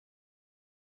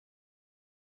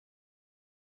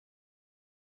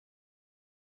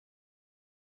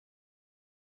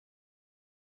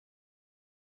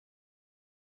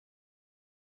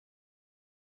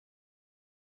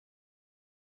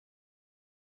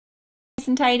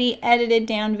and tidy edited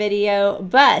down video,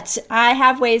 but I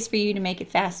have ways for you to make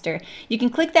it faster. You can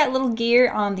click that little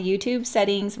gear on the YouTube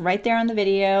settings right there on the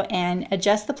video and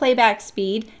adjust the playback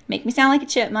speed, make me sound like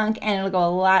a chipmunk, and it'll go a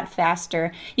lot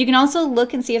faster. You can also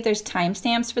look and see if there's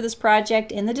timestamps for this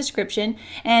project in the description,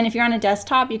 and if you're on a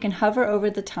desktop you can hover over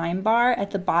the time bar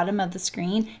at the bottom of the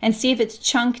screen and see if it's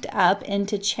chunked up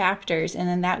into chapters, and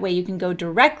then that way you can go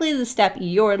directly to the step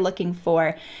you're looking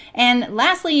for. And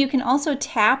lastly, you can also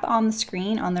tap on the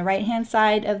screen on the right hand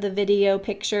side of the video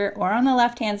picture or on the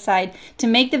left hand side to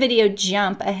make the video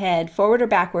jump ahead, forward or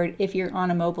backward if you're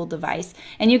on a mobile device.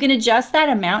 And you can adjust that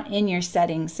amount in your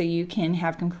settings so you can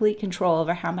have complete control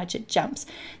over how much it jumps.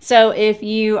 So if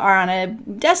you are on a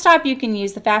desktop, you can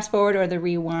use the fast forward or the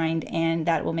rewind, and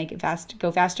that will make it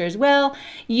go faster as well.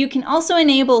 You can also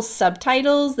enable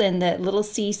subtitles, and the little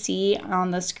CC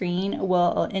on the screen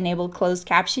will enable closed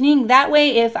captioning. That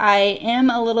way, if I am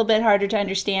a little bit harder to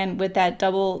understand with that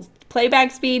double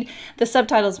playback speed, the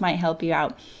subtitles might help you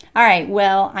out. All right,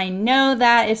 well, I know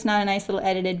that it's not a nice little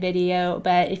edited video,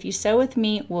 but if you sew with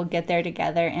me, we'll get there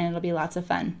together and it'll be lots of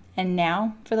fun. And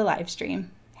now for the live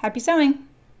stream. Happy sewing!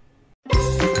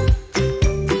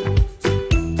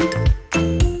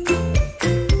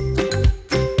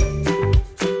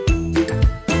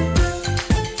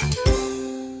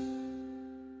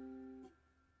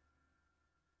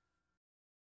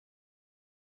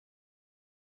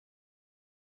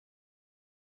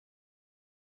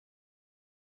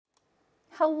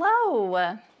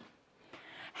 Hello!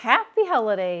 Happy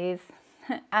holidays!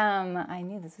 I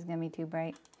knew this was going to be too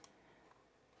bright.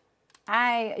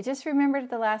 I just remembered at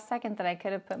the last second that I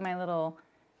could have put my little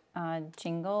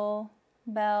jingle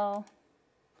bell.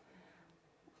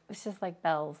 It's just like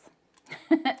bells.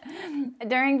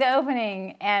 During the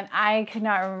opening, and I could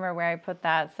not remember where I put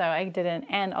that, so I didn't.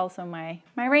 And also my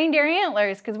reindeer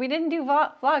antlers, because we didn't do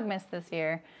Vlogmas this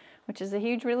year, which is a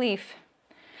huge relief.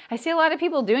 I see a lot of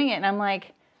people doing it, and I'm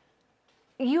like,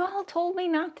 you all told me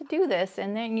not to do this,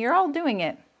 and then you're all doing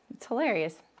it. It's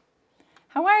hilarious.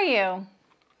 How are you?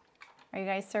 Are you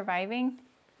guys surviving?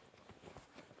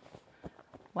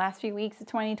 Last few weeks of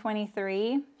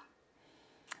 2023.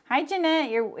 Hi,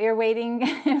 Jeanette. You're waiting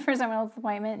for someone else's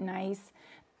appointment. Nice.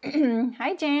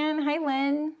 Hi, Jan. Hi,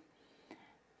 Lynn.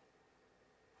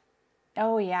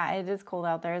 Oh, yeah, it is cold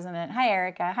out there, isn't it? Hi,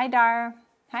 Erica. Hi, Dar.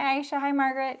 Hi, Aisha. Hi,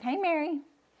 Margaret. Hi, Mary.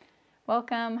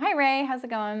 Welcome. Hi, Ray. How's it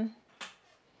going?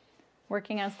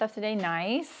 Working on stuff today.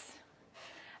 Nice.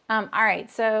 All right,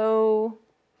 so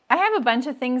I have a bunch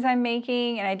of things I'm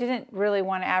making, and I didn't really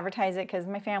want to advertise it because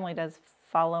my family does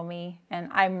follow me, and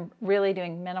I'm really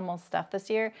doing minimal stuff this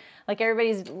year. Like,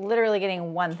 everybody's literally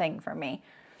getting one thing from me,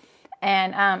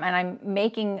 and I'm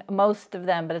making most of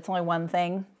them, but it's only one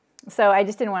thing. So I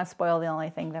just didn't want to spoil the only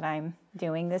thing that I'm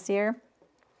doing this year.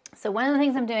 So one of the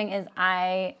things I'm doing is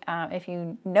if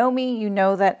you know me, you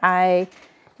know that I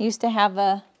used to have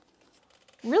a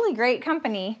really great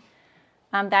company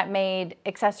that made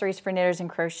accessories for knitters and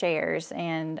crocheters,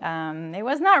 and it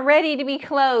was not ready to be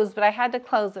closed, but I had to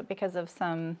close it because of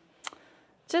some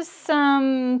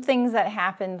things that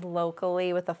happened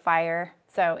locally with a fire.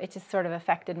 So it just sort of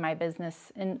affected my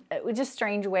business in just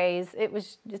strange ways.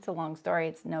 It's a long story.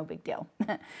 It's no big deal.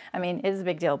 I mean, it is a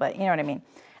big deal, but you know what I mean.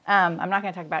 I'm not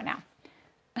going to talk about it now.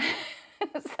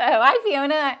 So, hi,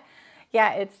 Fiona.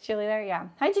 Yeah, it's chilly there. Yeah.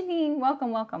 Hi, Janine.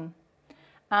 Welcome, welcome.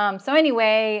 So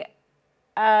anyway,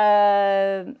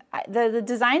 the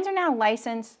designs are now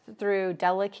licensed through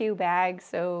Delaque bags.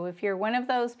 So if you're one of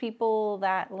those people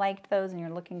that liked those and you're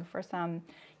looking for some,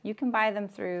 you can buy them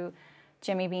through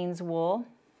Jimmy Bean's Wool,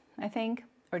 I think,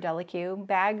 or Delaque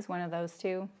bags, one of those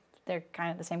two. They're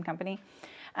kind of the same company.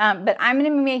 But I'm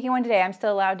going to be making one today. I'm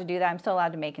still allowed to do that. I'm still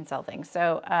allowed to make and sell things.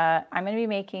 So I'm going to be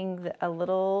making a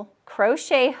little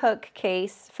crochet hook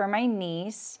case for my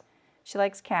niece. She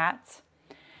likes cats.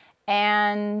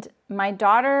 And my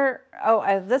daughter,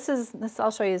 this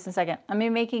I'll show you this in a second. I'm going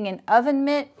to be making an oven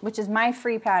mitt, which is my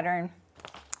free pattern.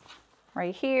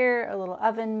 Right here, a little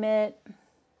oven mitt.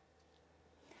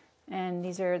 And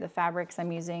these are the fabrics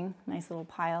I'm using. Nice little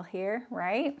pile here,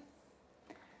 right?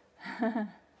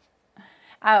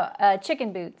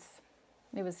 Chicken boots.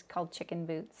 It was called chicken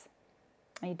boots.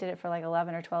 I did it for like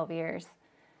 11 or 12 years.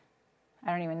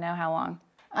 I don't even know how long.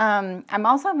 I'm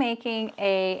also making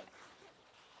a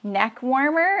neck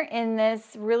warmer in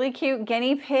this really cute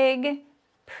guinea pig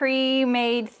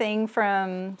pre-made thing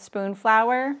from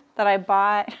Spoonflower that I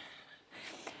bought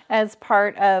as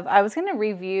part of, I was going to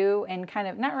review and kind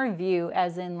of, not review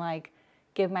as in like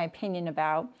give my opinion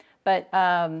about, but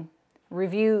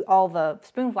review all the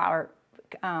Spoonflower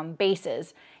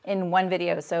bases in one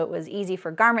video, so it was easy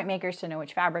for garment makers to know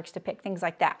which fabrics to pick, things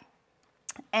like that.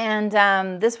 And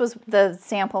this was the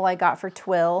sample I got for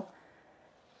twill,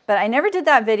 but I never did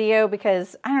that video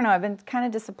because, I don't know, I've been kind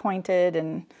of disappointed,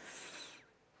 and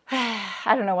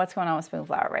I don't know what's going on with Spoon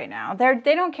Flower right now.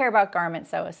 They don't care about garment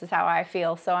sews, is how I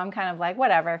feel, so I'm kind of like,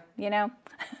 whatever, you know?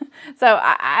 So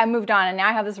I moved on, and now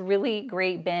I have this really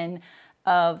great bin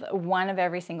of one of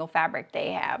every single fabric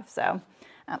they have. So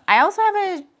I also have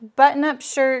a button-up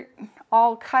shirt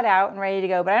all cut out and ready to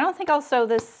go, but I don't think I'll sew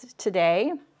this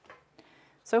today.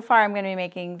 So far, I'm going to be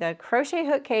making the crochet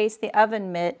hook case, the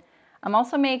oven mitt. I'm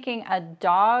also making a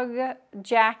dog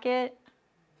jacket.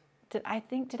 Did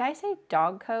I say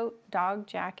dog coat, dog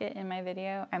jacket in my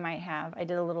video? I might have. I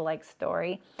did a little like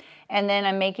story. And then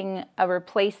I'm making a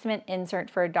replacement insert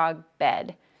for a dog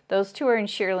bed. Those two are in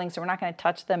shearling, so we're not going to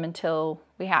touch them until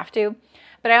we have to.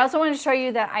 But I also want to show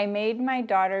you that I made my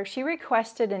daughter, she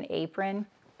requested an apron.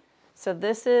 So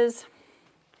this is,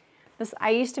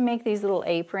 I used to make these little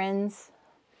aprons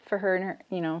for her and her,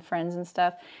 you know, friends and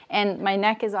stuff. And my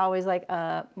neck is always like,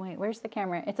 wait, where's the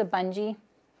camera? It's a bungee,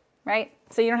 right?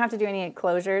 So you don't have to do any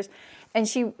closures. And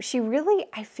she really,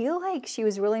 I feel like she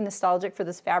was really nostalgic for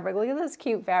this fabric. Look at this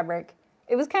cute fabric.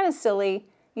 It was kind of silly.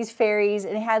 These fairies,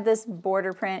 and it had this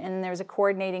border print, and there was a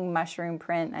coordinating mushroom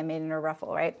print I made in a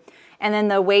ruffle, right? And then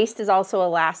the waist is also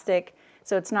elastic,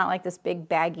 so it's not like this big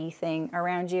baggy thing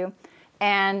around you.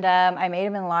 And I made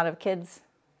them in a lot of kids'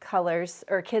 colors,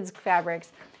 or kids'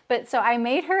 fabrics. But so I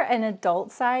made her an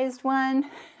adult-sized one.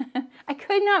 I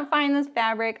could not find this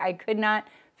fabric. I could not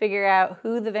figure out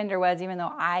who the vendor was, even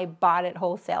though I bought it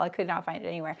wholesale. I could not find it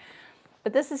anywhere.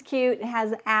 But this is cute. It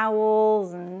has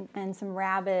owls and some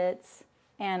rabbits.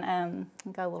 And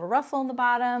got a little ruffle on the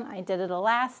bottom. I did it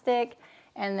elastic,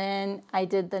 and then I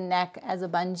did the neck as a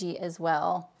bungee as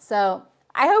well. So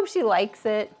I hope she likes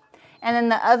it. And then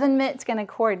the oven mitt's gonna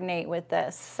coordinate with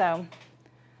this. So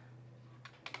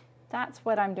that's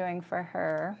what I'm doing for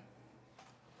her.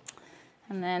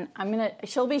 And then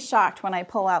she'll be shocked when I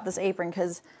pull out this apron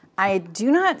because I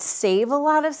do not save a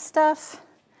lot of stuff.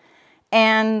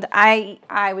 And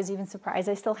I was even surprised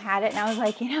I still had it. And I was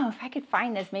like, you know, if I could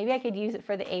find this, maybe I could use it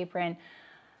for the apron.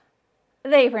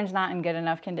 The apron's not in good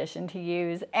enough condition to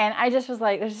use. And I just was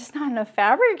like, there's just not enough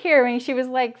fabric here. I mean, she was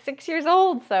like 6 years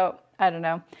old. So I don't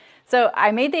know. So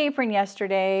I made the apron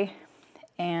yesterday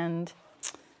and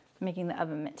I'm making the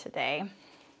oven mitt today.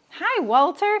 Hi,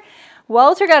 Walter.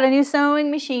 Walter got a new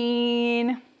sewing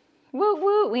machine. Woo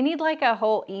woo. We need like a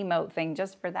whole emote thing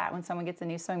just for that when someone gets a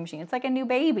new sewing machine. It's like a new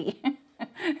baby.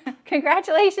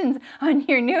 Congratulations on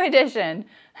your new addition.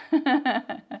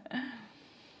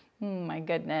 My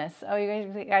goodness. Oh,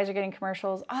 you guys are getting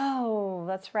commercials? Oh,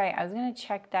 that's right. I was going to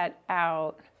check that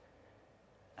out.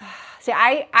 See,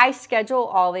 I schedule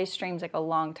all these streams like a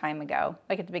long time ago,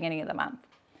 like at the beginning of the month.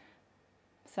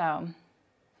 So...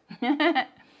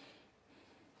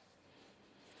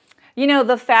 You know,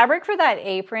 the fabric for that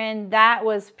apron, that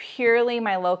was purely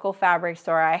my local fabric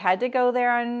store. I had to go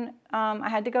there on, I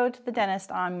had to go to the dentist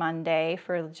on Monday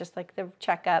for just like the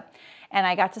checkup. And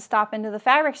I got to stop into the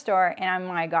fabric store and oh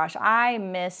my gosh, I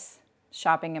miss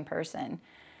shopping in person.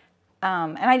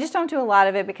 And I just don't do a lot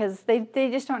of it because they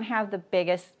just don't have the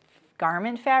biggest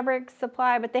garment fabric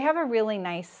supply, but they have a really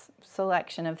nice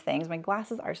selection of things. My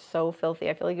glasses are so filthy.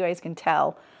 I feel like you guys can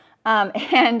tell.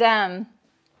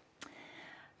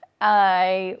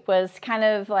 I was kind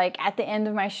of like at the end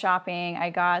of my shopping,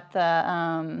 I got the,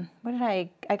 I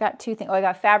got two things. Oh, I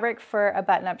got fabric for a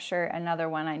button-up shirt, another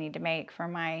one I need to make for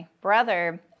my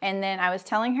brother. And then I was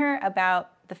telling her about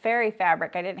the fairy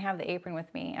fabric. I didn't have the apron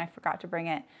with me and I forgot to bring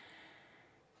it.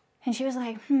 And she was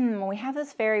like, well, we have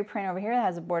this fairy print over here that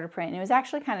has a border print. And it was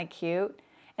actually kind of cute.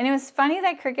 And it was funny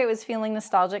that Cricket was feeling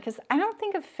nostalgic because I don't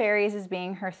think of fairies as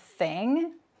being her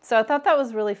thing. So I thought that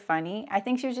was really funny. I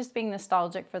think she was just being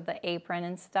nostalgic for the apron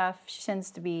and stuff. She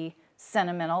tends to be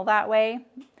sentimental that way.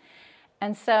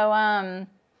 And so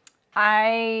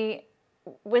I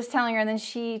was telling her, and then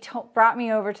she brought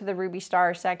me over to the Ruby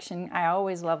Star section. I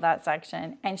always love that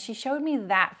section. And she showed me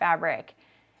that fabric.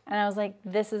 And I was like,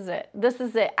 this is it. This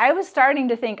is it. I was starting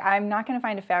to think I'm not going to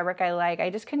find a fabric I like.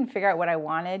 I just couldn't figure out what I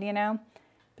wanted, you know.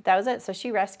 But that was it. So she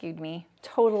rescued me.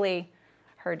 Totally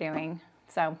her doing.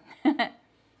 So...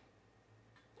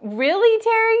 Really,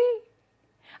 Terry?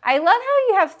 I love how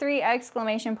you have 3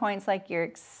 exclamation points like you're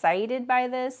excited by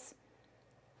this.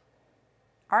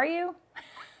 Are you?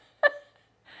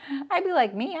 I'd be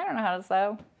like, me? I don't know how to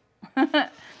sew. All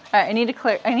right, I need to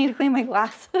clean my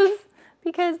glasses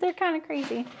because they're kind of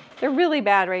crazy. They're really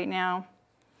bad right now.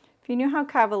 If you knew how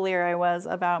cavalier I was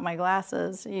about my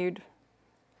glasses, you'd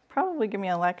probably give me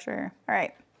a lecture. All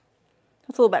right,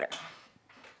 that's a little better.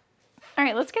 All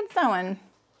right, let's get sewing.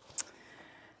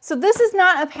 So this is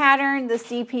not a pattern, this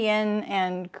DPN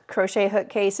and crochet hook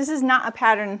case. This is not a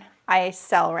pattern I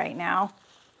sell right now.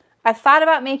 I thought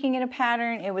about making it a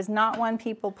pattern. It was not one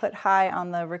people put high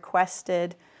on the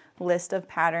requested list of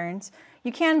patterns.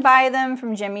 You can buy them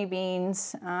from Jimmy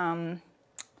Bean's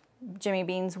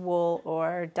Wool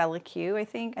or Delicue, I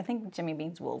think. I think Jimmy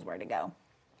Bean's Wool is where to go.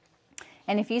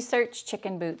 And if you search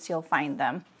chicken boots, you'll find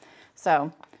them.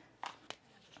 So,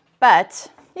 but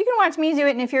you can watch me do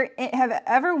it. And if you have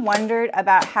ever wondered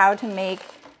about how to make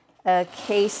a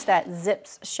case that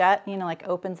zips shut, you know, like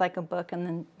opens like a book and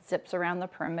then zips around the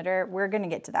perimeter, we're going to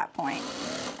get to that point.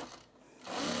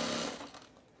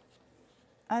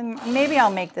 Maybe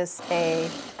I'll make this a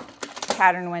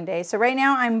pattern one day. So right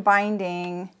now I'm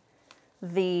binding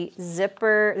the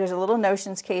zipper. There's a little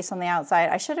notions case on the outside.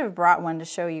 I should have brought one to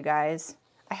show you guys.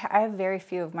 I have very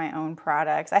few of my own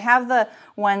products. I have the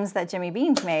ones that Jimmy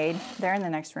Bean's made. They're in the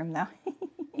next room though.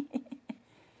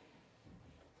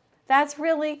 That's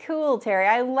really cool, Terry.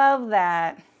 I love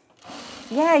that.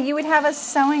 Yeah, you would have a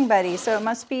sewing buddy, so it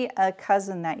must be a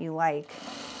cousin that you like.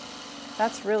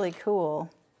 That's really cool.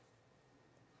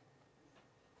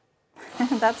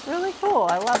 That's really cool.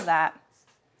 I love that.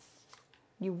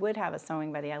 You would have a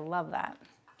sewing buddy. I love that.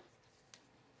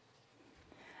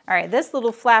 All right, this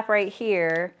little flap right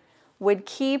here would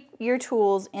keep your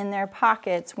tools in their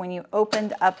pockets when you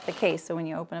opened up the case. So when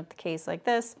you open up the case like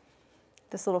this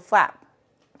little flap.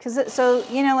 So,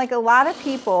 you know, like a lot of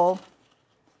people,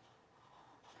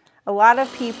 you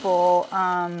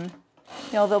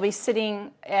know, they'll be sitting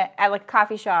at like a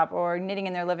coffee shop or knitting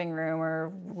in their living room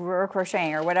or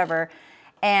crocheting or whatever,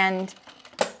 and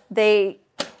they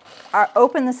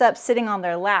open this up sitting on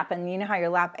their lap, and you know how your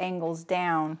lap angles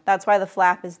down. That's why the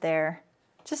flap is there,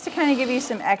 just to kind of give you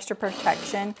some extra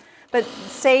protection. But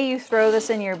say you throw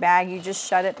this in your bag, you just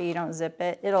shut it, but you don't zip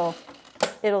it. It'll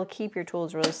keep your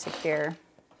tools really secure.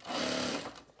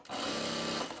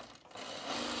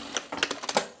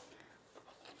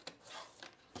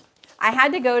 I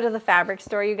had to go to the fabric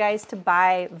store, you guys, to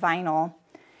buy vinyl,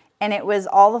 and it was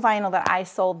all the vinyl that I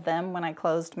sold them when I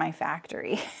closed my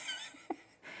factory.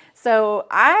 So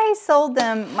I sold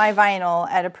them my vinyl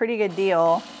at a pretty good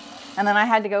deal, and then I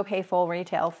had to go pay full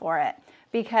retail for it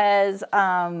because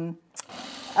of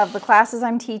the classes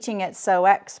I'm teaching at Sew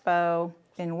Expo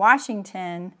in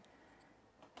Washington.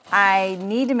 I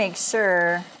need to make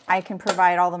sure I can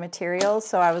provide all the materials,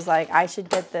 so I was like, I should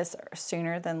get this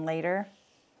sooner than later.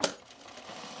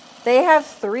 They have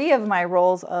 3 of my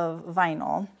rolls of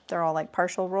vinyl. They're all like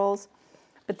partial rolls,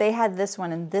 but they had this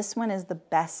one, and this one is the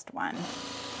best one.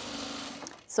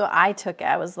 So I took it.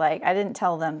 I was like, I didn't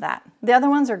tell them that. The other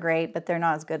ones are great, but they're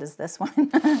not as good as this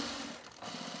one.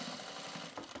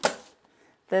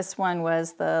 This one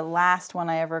was the last one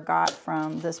I ever got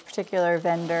from this particular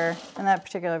vendor, and that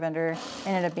particular vendor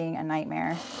ended up being a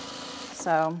nightmare.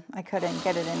 So I couldn't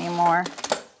get it anymore.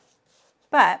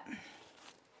 But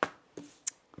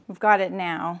we've got it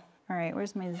now. All right,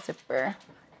 where's my zipper?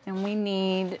 And we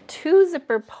need 2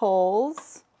 zipper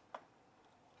pulls.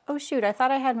 Oh shoot, I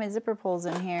thought I had my zipper pulls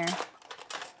in here.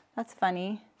 That's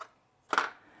funny.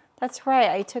 That's right,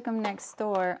 I took them next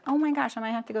door. Oh my gosh, I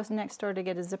might have to go next door to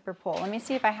get a zipper pull. Let me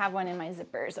see if I have one in my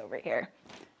zippers over here.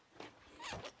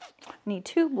 I need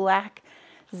 2 black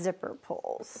zipper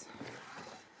pulls.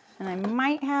 And I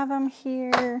might have them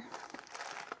here.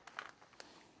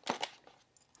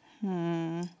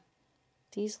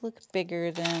 These look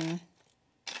bigger than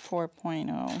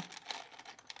 4.0.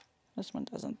 This one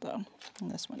doesn't though, and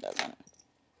this one doesn't.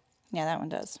 Yeah, that one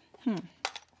does.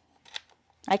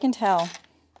 I can tell.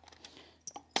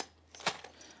 Let's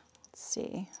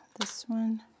see, this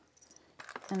one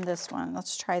and this one.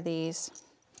 Let's try these.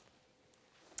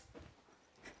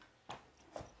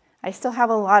 I still have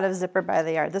a lot of zipper by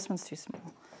the yard. This one's too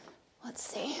small. Let's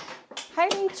see. Hi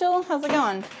Rachel, how's it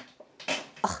going?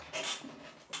 Ugh.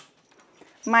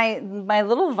 My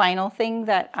little vinyl thing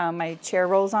that my chair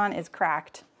rolls on is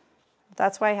cracked.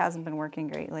 That's why it hasn't been working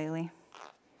great lately.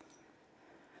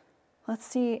 Let's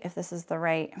see if this is the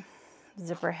right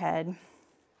zipper head.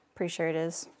 Pretty sure it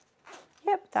is.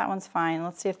 Yep, that one's fine.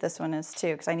 Let's see if this one is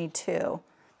too, because I need 2.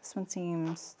 This one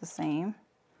seems the same.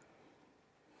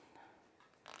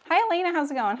 Hi Elena,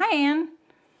 how's it going? Hi Ann,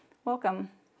 welcome.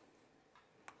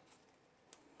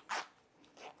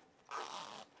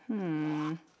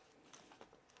 4,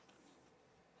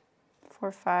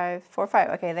 5, 4, 5.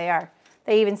 Okay, they are.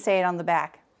 They even say it on the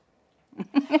back.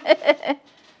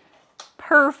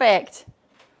 Perfect.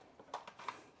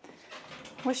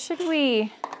 What should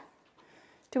we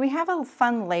Do we have a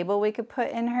fun label we could put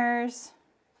in hers?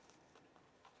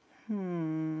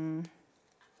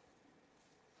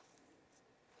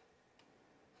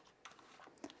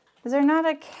 Is there not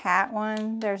a cat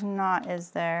one? There's not, is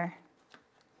there?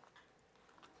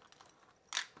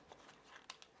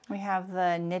 We have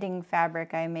the knitting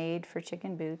fabric I made for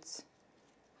chicken boots.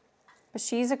 But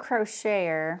she's a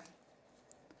crocheter.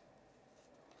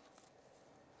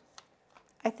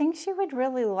 I think she would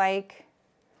really like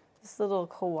this little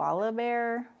koala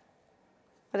bear.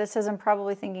 But it says I'm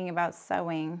probably thinking about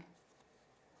sewing.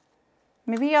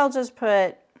 Maybe I'll just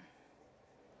put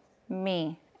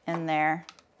me in there.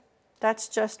 That's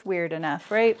just weird enough,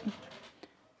 right?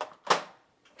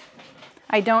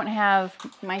 I don't have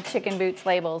my chicken boots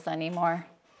labels anymore.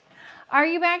 Are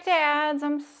you back to ads?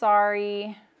 I'm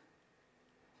sorry.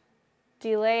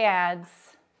 Delay ads.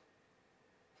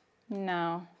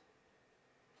 No.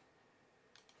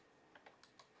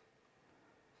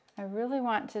 I really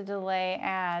want to delay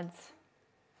ads.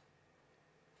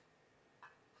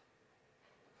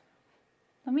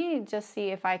 Let me just see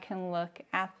if I can look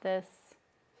at this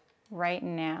right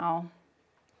now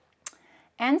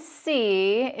and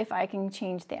see if I can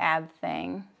change the ad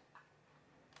thing.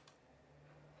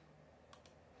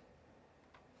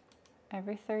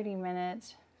 Every 30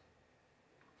 minutes.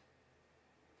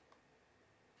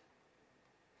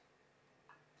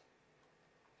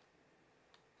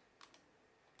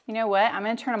 You know what? I'm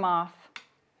going to turn them off.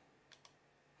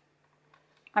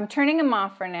 I'm turning them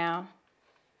off for now.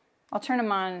 I'll turn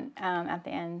them on at the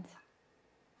end.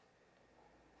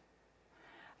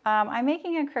 I'm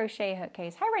making a crochet hook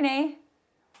case. Hi, Renee.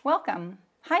 Welcome.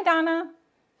 Hi, Donna.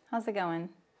 How's it going?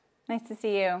 Nice to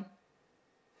see you.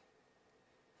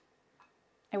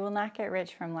 I will not get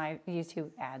rich from live YouTube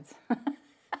ads.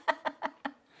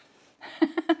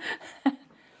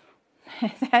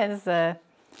 That is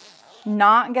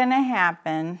not going to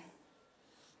happen.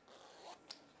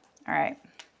 All right.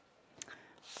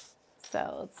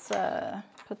 So let's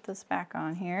put this back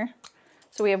on here.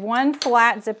 So we have one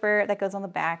flat zipper that goes on the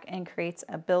back and creates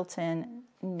a built-in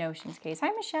notions case. Hi,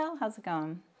 Michelle. How's it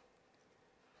going?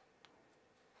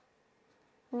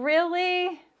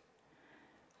 Really?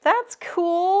 That's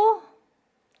cool.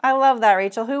 I love that,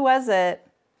 Rachel. Who was it?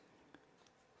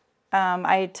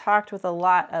 I talked with a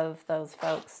lot of those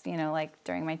folks, you know, like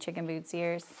during my chicken boots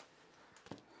years.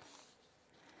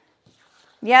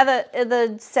 Yeah,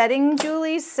 the setting,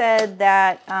 Julie, said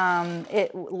that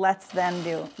it lets them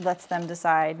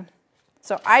decide.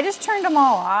 So I just turned them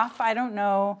all off. I don't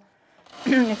know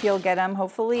if you'll get them.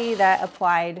 Hopefully that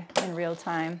applied in real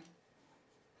time.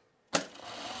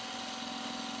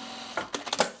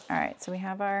 All right, so we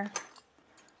have our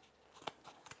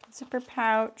zipper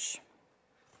pouch.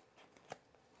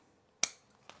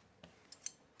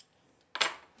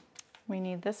 We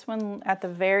need this one at the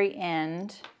very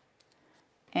end.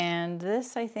 And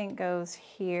this, I think, goes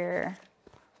here.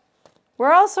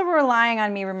 We're also relying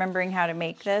on me remembering how to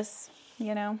make this,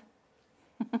 you know.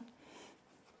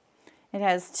 It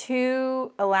has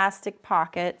two elastic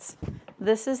pockets.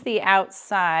 This is the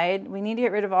outside. We need to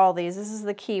get rid of all these. This is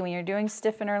the key. When you're doing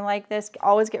stiffener like this,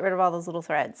 always get rid of all those little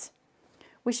threads.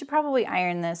 We should probably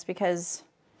iron this because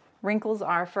wrinkles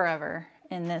are forever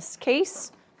in this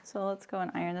case. So let's go and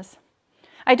iron this.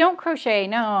 I don't crochet,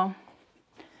 no.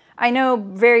 I know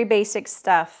very basic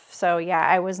stuff, so yeah,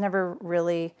 I was never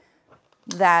really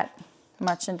that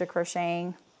much into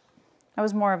crocheting. I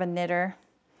was more of a knitter.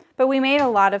 But we made a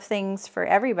lot of things for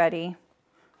everybody.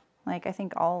 Like, I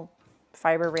think all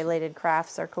fiber-related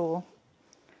crafts are cool.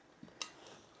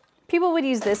 People would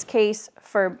use this case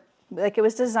for, like, it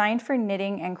was designed for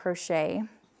knitting and crochet.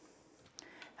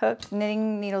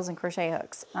 Knitting needles and crochet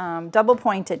hooks.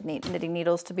 Double-pointed knitting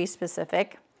needles, to be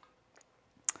specific.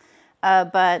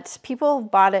 But people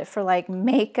bought it for like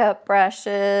makeup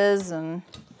brushes and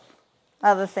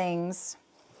other things.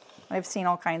 I've seen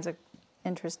all kinds of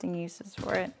interesting uses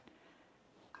for it.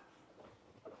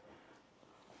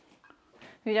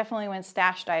 We definitely went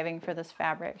stash diving for this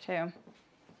fabric too.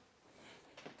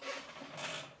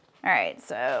 All right,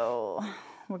 so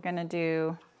we're gonna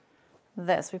do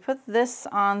this. We put this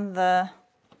on the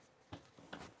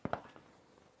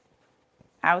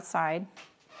outside.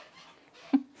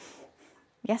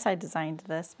 Yes, I designed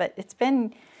this, but it's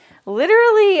been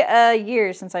literally a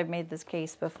year since I've made this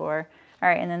case before. All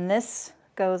right, and then this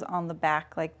goes on the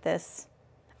back like this.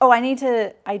 Oh, I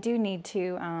do need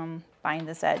to bind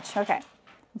this edge. Okay,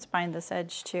 let's bind this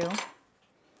edge too.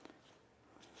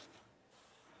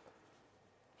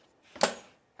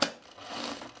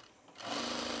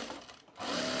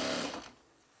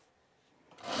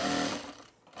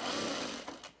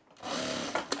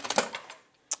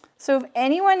 So if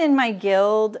anyone in my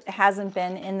guild hasn't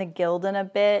been in the guild in a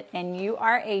bit and you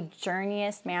are a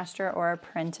journeyist, master, or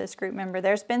apprentice group member,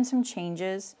 there's been some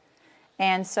changes.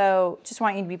 And so just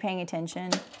want you to be paying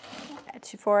attention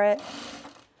for it.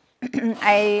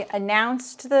 I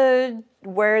announced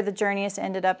where the journeyist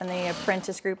ended up and the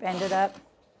apprentice group ended up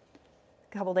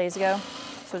a couple days ago.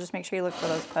 So just make sure you look for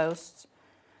those posts.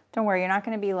 Don't worry, you're not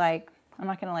going to be like, I'm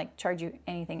not going to like charge you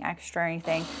anything extra or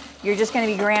anything. You're just going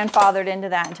to be grandfathered into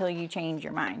that until you change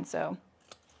your mind. So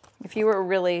if you were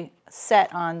really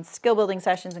set on skill building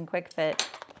sessions and quick fit,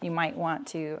 you might want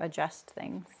to adjust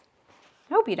things.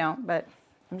 I hope you don't, but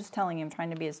I'm just telling you, I'm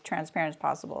trying to be as transparent as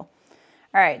possible.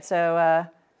 All right, so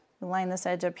we'll line this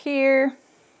edge up here.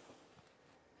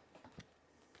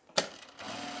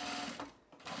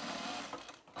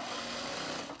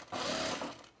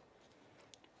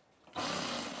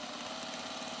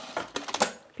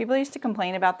 People used to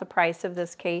complain about the price of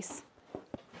this case.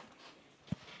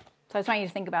 So I just want you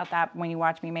to think about that when you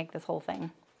watch me make this whole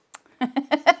thing.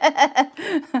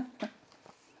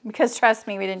 Because trust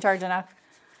me, we didn't charge enough.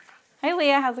 Hey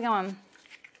Leah, how's it going?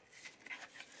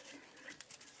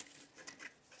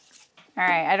 All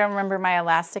right, I don't remember my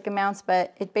elastic amounts,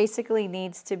 but it basically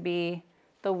needs to be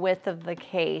the width of the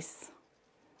case.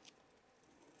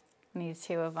 I need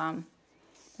two of them.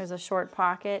 There's a short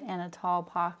pocket and a tall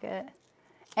pocket.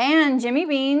 And Jimmy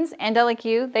Beans and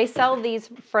LQ, they sell these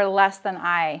for less than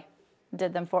I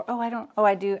did them for.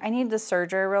 I do. I need the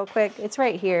serger real quick. It's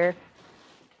right here.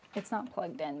 It's not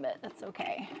plugged in, but that's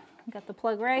okay. I've got the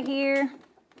plug right here.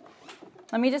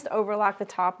 Let me just overlock the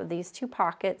top of these two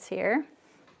pockets here.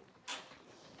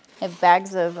 I have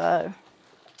bags of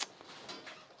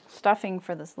stuffing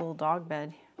for this little dog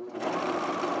bed.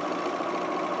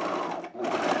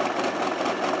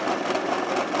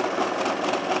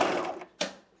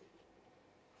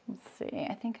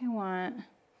 I think I want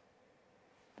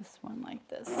this one like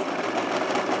this.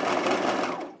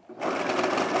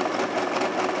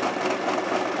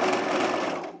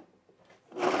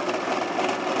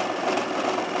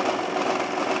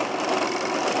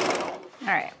 All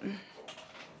right.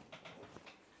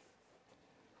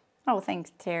 Oh,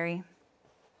 thanks, Terry.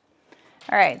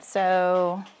 All right,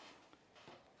 so I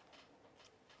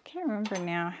can't remember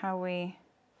now how we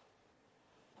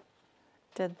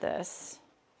did this.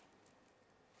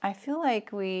 I feel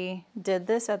like we did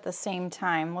this at the same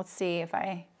time. Let's see if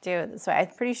I do it this way.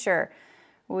 I'm pretty sure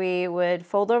we would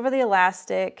fold over the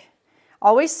elastic.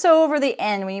 Always sew over the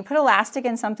end. When you put elastic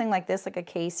in something like this, like a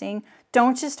casing,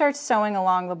 don't just start sewing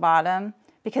along the bottom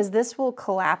because this will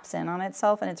collapse in on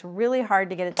itself and it's really hard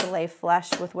to get it to lay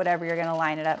flush with whatever you're gonna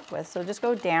line it up with. So just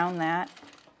go down that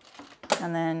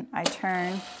and then I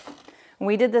turn.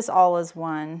 We did this all as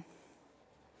one.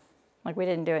 Like we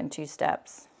didn't do it in two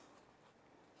steps.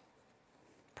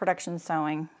 Production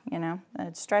sewing, you know,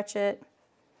 I'd stretch it.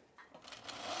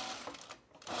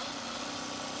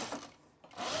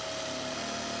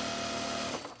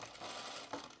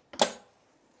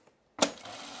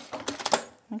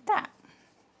 Like that.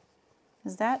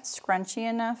 Is that scrunchy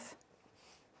enough?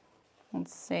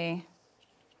 Let's see.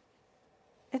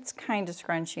 It's kind of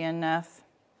scrunchy enough.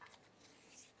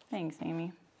 Thanks,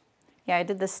 Amy. Yeah, I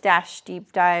did the stash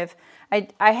deep dive.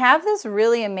 I have this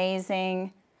really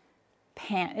amazing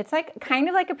it's like kind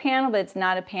of like a panel, but it's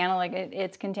not a panel, like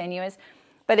it's continuous.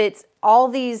 But it's all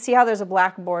these, see how there's a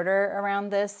black border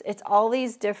around this? It's all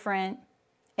these different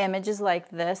images like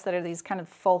this that are these kind of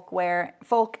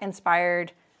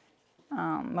folk-inspired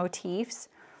motifs.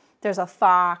 There's a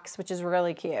fox, which is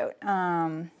really cute.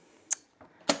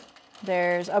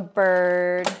 There's a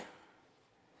bird.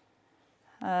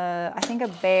 I think a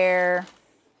bear.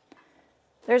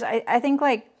 There's, I think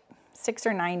like 6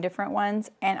 or 9 different ones,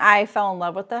 and I fell in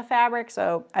love with the fabric,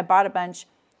 so I bought a bunch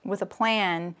with a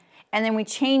plan, and then we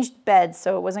changed beds,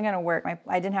 so it wasn't going to work.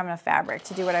 I didn't have enough fabric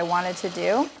to do what I wanted to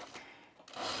do.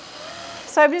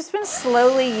 So I've just been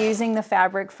slowly using the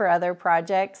fabric for other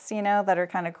projects, you know, that are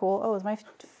kind of cool. Oh, is my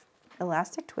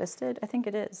elastic twisted? I think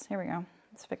it is. Here we go.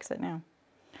 Let's fix it now.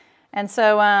 And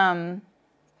so I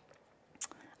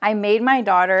made my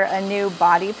daughter a new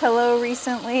body pillow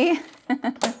recently.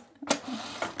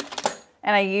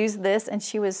 And I used this and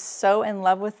she was so in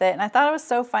love with it. And I thought it was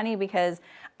so funny because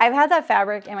I've had that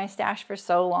fabric in my stash for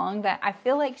so long that I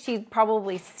feel like she'd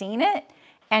probably seen it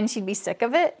and she'd be sick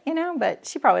of it, you know, but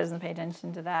she probably doesn't pay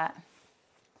attention to that.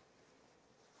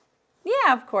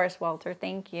 Yeah, of course, Walter,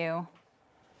 thank you.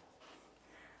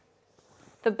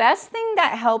 The best thing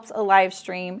that helps a live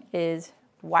stream is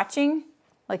watching,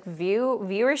 like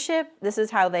viewership. This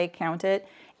is how they count it.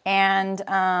 And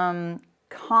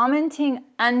commenting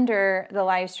under the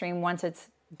live stream once it's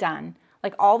done.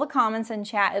 Like all the comments in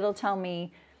chat, it'll tell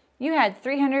me you had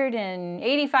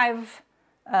 385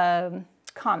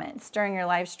 comments during your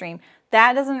live stream.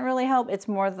 That doesn't really help. It's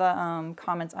more the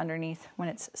comments underneath when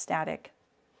it's static.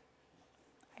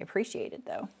 I appreciate it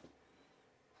though.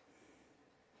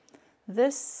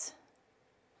 This,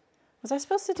 was I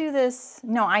supposed to do this?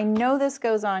 No, I know this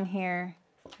goes on here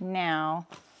now.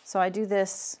 So I do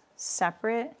this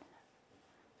separate.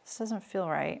 This doesn't feel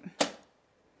right.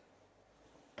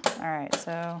 All right,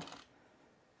 so,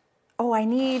 oh, I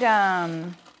need,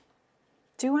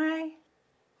 do I?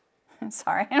 I'm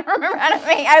sorry, I don't remember how to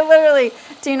make, I literally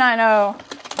do not know.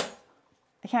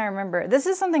 I can't remember. This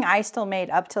is something I still made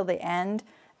up till the end.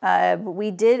 We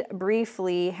did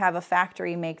briefly have a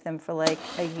factory make them for like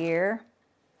a year.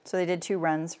 So they did 2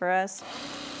 runs for us.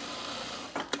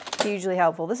 Hugely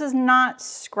helpful. This is not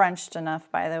scrunched enough,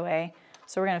 by the way,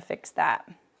 so we're gonna fix that.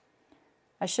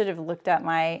 I should have looked at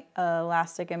my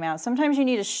elastic amount. Sometimes you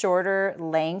need a shorter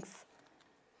length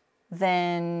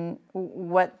than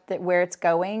where it's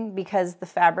going because the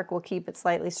fabric will keep it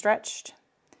slightly stretched,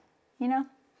 you know?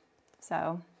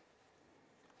 So,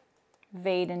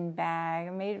 Vaden bag.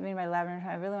 I made by lavender.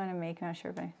 I really want to make, I'm not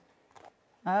sure if I,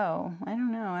 oh, I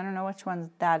don't know. I don't know which one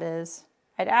that is.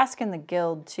 I'd ask in the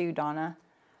guild too, Donna.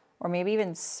 Or maybe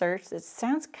even search. It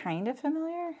sounds kind of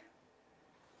familiar.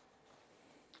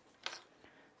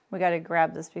 We got to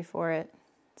grab this before it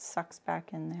sucks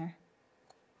back in there.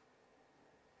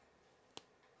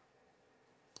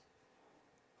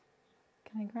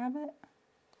 Can I grab it?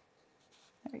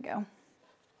 There we go.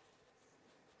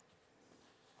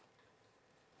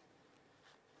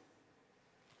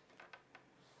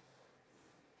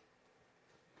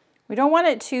 We don't want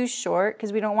it too short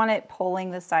because we don't want it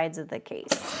pulling the sides of the case.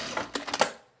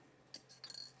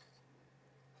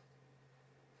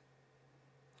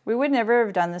 We would never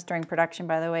have done this during production,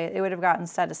 by the way. It would have gotten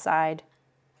set aside.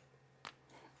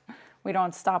 We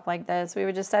don't stop like this. We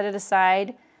would just set it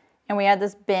aside, and we had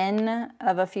this bin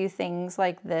of a few things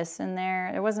like this in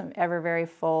there. It wasn't ever very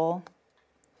full,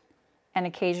 and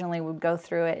occasionally we'd go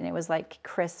through it, and it was like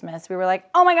Christmas. We were like,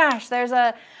 oh my gosh, there's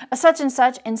a such and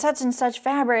such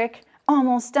fabric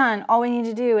almost done. All we need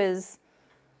to do is,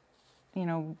 you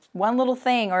know, one little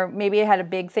thing, or maybe it had a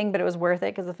big thing, but it was worth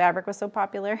it because the fabric was so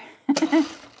popular.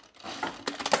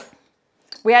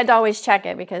 We had to always check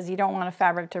it because you don't want a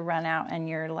fabric to run out and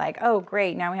you're like, oh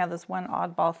great, now we have this one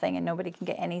oddball thing and nobody can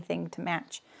get anything to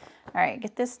match. All right,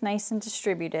 get this nice and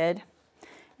distributed.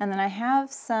 And then I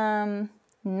have some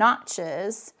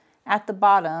notches at the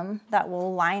bottom that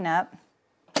will line up,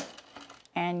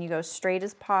 and you go straight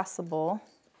as possible.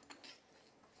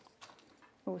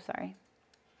 Oh, sorry.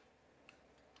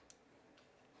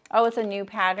 Oh, it's a new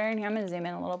pattern. Here, I'm gonna zoom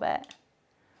in a little bit.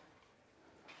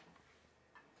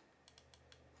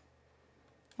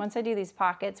 Once I do these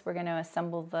pockets, we're gonna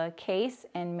assemble the case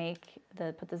and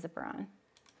put the zipper on.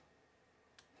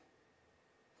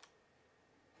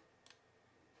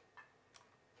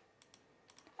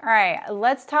 All right,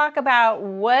 let's talk about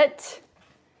what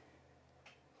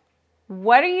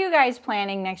are you guys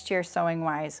planning next year sewing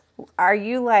wise? Are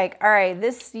you like, all right,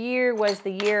 this year was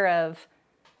the year of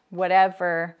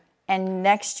whatever, and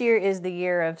next year is the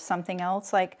year of something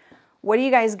else? Like, what do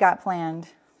you guys got planned?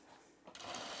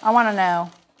 I want to know.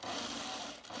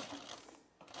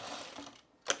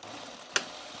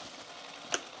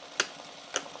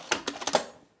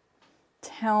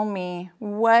 Tell me,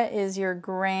 what is your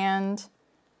grand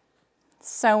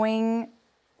sewing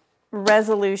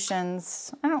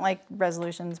resolutions? I don't like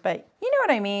resolutions, but you know what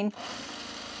I mean.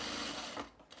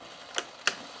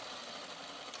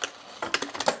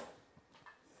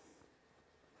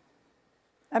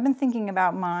 I've been thinking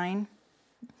about mine,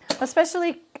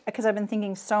 especially because I've been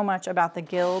thinking so much about the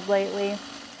guild lately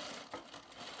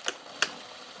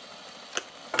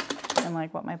and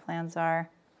like what my plans are.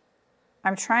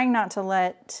 I'm trying not to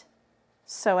let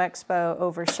Sew Expo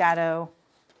overshadow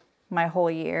my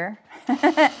whole year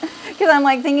because I'm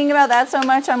like thinking about that so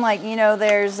much. I'm like, you know,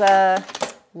 there's a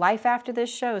life after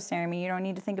this show, Saremy. You don't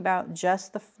need to think about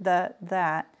just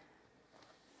that.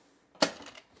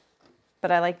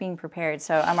 But I like being prepared,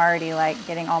 so I'm already like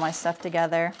getting all my stuff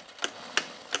together.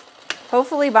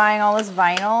 Hopefully buying all this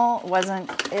vinyl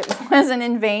wasn't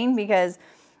in vain, because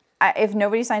if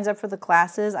nobody signs up for the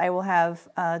classes, I will have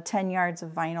 10 yards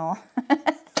of vinyl.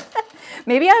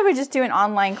 Maybe I would just do an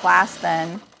online class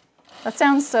then. That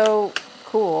sounds so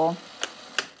cool.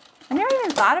 I never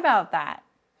even thought about that.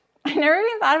 I never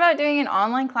even thought about doing an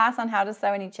online class on how to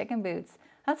sew any chicken boots.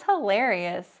 That's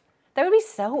hilarious. That would be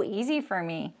so easy for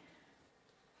me.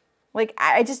 Like,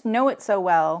 I just know it so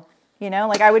well. You know,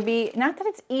 like I would be, not that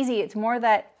it's easy, it's more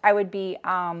that I would be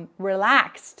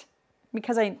relaxed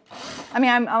because I mean,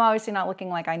 I'm obviously not looking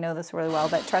like I know this really well,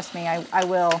 but trust me, I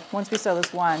will once we sew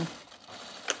this one.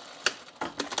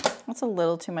 That's a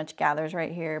little too much gathers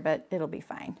right here, but it'll be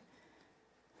fine.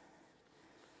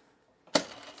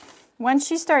 Once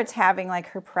she starts having like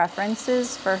her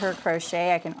preferences for her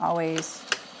crochet, I can always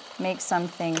make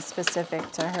something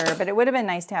specific to her, but it would have been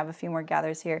nice to have a few more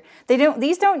gathers here.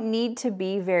 These don't need to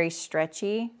be very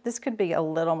stretchy. This could be a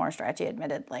little more stretchy,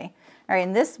 admittedly. All right,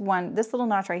 and this little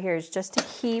notch right here is just to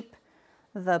keep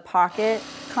the pocket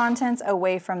contents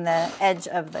away from the edge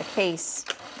of the case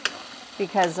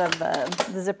because of the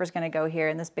zipper's gonna go here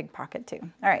in this big pocket too.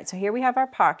 All right, so here we have our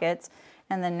pockets,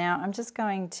 and then now I'm just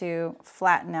going to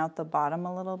flatten out the bottom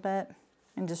a little bit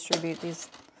and distribute these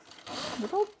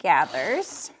little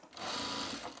gathers.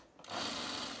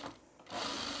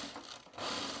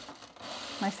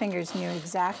 My fingers knew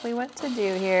exactly what to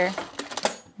do here.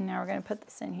 Now we're gonna put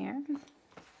this in here.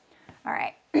 All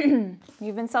right,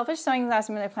 you've been selfish sewing last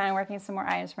minute. I plan on working some more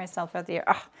items for myself throughout the year.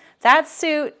 Oh, that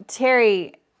suit,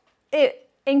 Terry,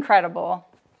 incredible.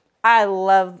 I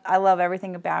love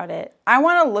everything about it. I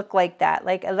wanna look like that.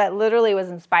 Like that literally was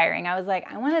inspiring. I was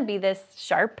like, I wanna be this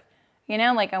sharp, you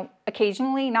know, like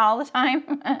occasionally, not all the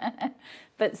time,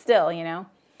 but still, you know.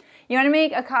 You wanna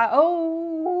make a,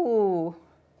 oh,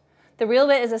 the real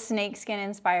bit is a snakeskin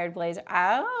inspired blazer.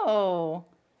 Oh.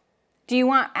 Do you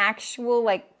want actual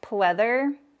like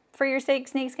pleather for your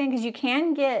snakeskin? Because you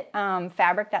can get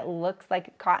fabric that looks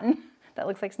like cotton, that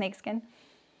looks like snakeskin.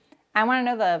 I want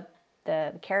to know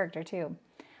the character too.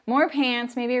 More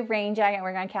pants, maybe a rain jacket,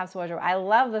 working on capsule wardrobe. I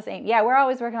love this. Yeah, we're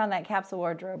always working on that capsule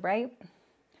wardrobe, right?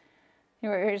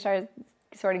 We're going to start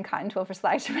sorting cotton twill for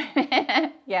slacks.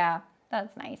 Yeah,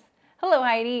 that's nice. Hello,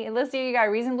 Heidi. It looks like you got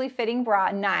a reasonably fitting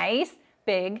bra. Nice.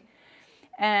 Big.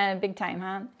 And big time,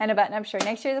 huh? And a button-up shirt.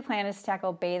 Next year, the plan is to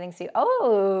tackle bathing suit.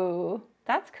 Oh,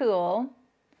 that's cool.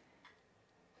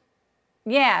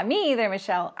 Yeah, me either,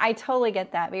 Michelle. I totally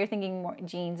get that. But you're thinking more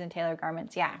jeans and tailored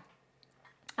garments. Yeah.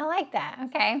 I like that.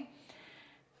 Okay.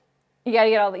 You got to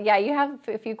get all the... Yeah, you have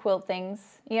a few quilt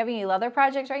things. You have any leather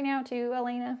projects right now, too,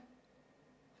 Elena?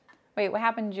 Wait, what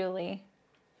happened, Julie?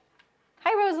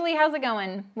 Hi, Rosalie. How's it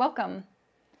going? Welcome.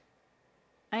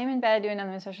 I am in bed doing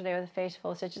another social day with a face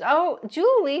full of stitches. Oh,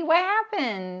 Julie, what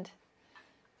happened?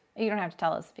 You don't have to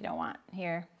tell us if you don't want.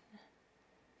 Here.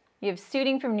 You have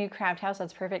suiting from New Craft House.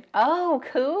 That's perfect. Oh,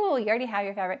 cool. You already have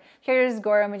your fabric. Here's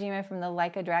Goro Majima from the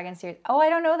Leica Dragon series. Oh, I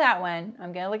don't know that one.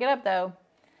 I'm going to look it up, though.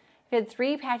 You had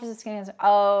 3 patches of skin.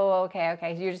 Oh, okay,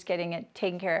 okay. So you're just getting it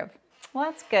taken care of. Well,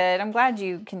 that's good. I'm glad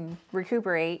you can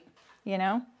recuperate, you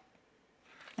know?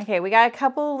 Okay, we got a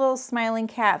couple little smiling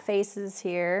cat faces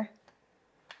here.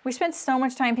 We spent so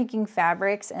much time picking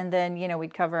fabrics and then, you know,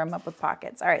 we'd cover them up with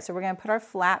pockets. All right, so we're gonna put our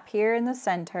flap here in the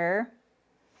center.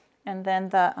 And then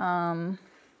the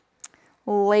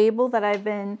label that I've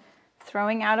been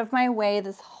throwing out of my way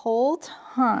this whole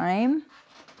time.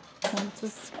 Let's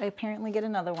just apparently get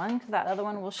another one because that other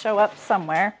one will show up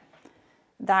somewhere.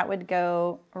 That would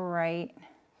go right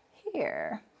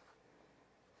here.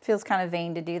 Feels kind of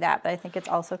vain to do that, but I think it's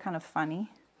also kind of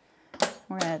funny.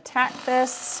 We're gonna tack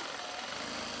this.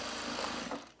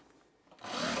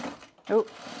 Oh,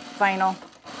 vinyl.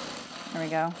 There we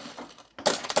go.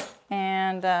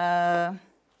 And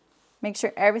make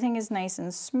sure everything is nice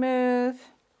and smooth.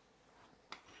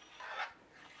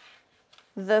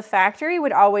 The factory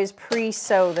would always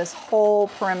pre-sew this whole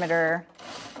perimeter.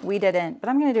 We didn't, but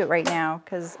I'm gonna do it right now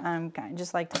because I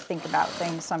just like to think about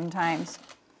things sometimes.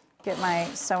 Get my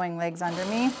sewing legs under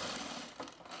me.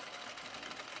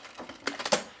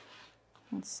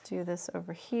 Let's do this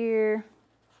over here.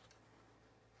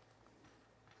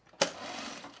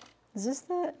 Is this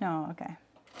the, no, okay.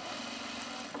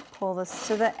 Pull this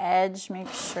to the edge,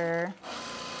 make sure.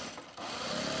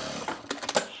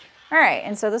 All right,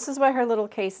 and so this is what her little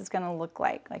case is gonna look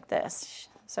like this.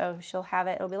 So she'll have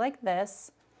it, it'll be like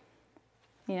this.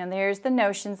 You know, there's the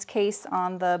Notions case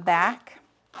on the back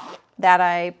that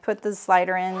I put the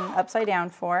slider in upside down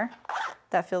for.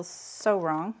 That feels so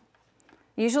wrong.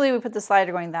 Usually we put the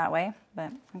slider going that way,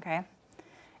 but okay.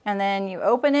 And then you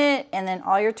open it, and then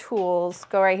all your tools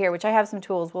go right here, which I have some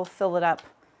tools. We'll fill it up,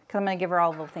 because I'm going to give her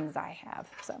all the things I have.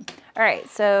 So, all right,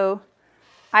 so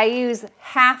I use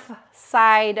half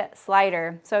side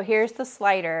slider. So here's the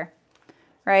slider,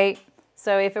 right?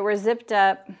 So if it were zipped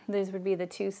up, these would be the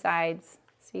 2 sides,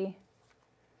 see?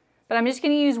 But I'm just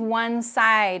going to use one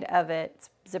side of it, it's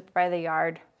zipped by the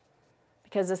yard,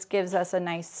 because this gives us a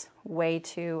nice way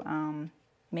to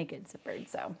make it zippered,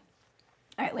 so.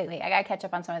 All right, Lately, I gotta catch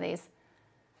up on some of these.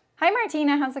 Hi,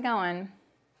 Martina. How's it going?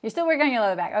 You're still working on your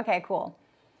lower back. Okay, cool.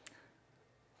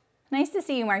 Nice to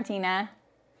see you, Martina.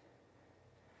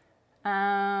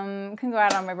 Can go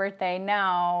out on my birthday.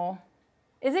 No.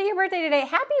 Is it your birthday today?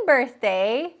 Happy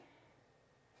birthday.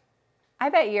 I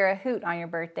bet you're a hoot on your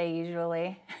birthday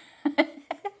usually.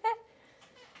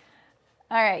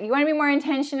 All right, you want to be more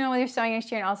intentional with your sewing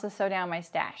next year and also sew down my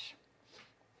stash.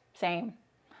 Same.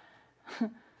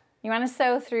 You want to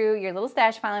sew through your little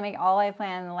stash file and make all I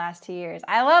planned in the last 2 years.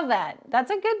 I love that. That's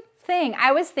a good thing.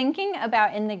 I was thinking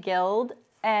about in the guild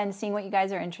and seeing what you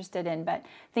guys are interested in, but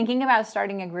thinking about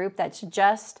starting a group that's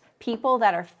just people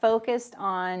that are focused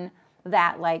on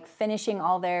that, like finishing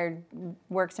all their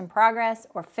works in progress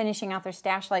or finishing out their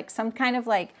stash, like some kind of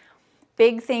like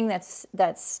big thing that's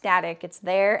static. It's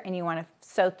there and you want to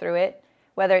sew through it,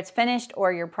 whether it's finished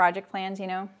or your project plans, you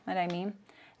know what I mean?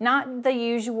 Not the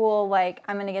usual, like,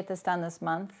 I'm going to get this done this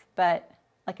month, but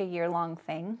like a year-long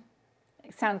thing.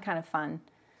 It sounds kind of fun.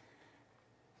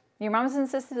 Your mom's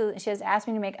insisted, she has asked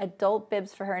me to make adult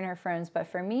bibs for her and her friends, but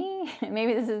for me,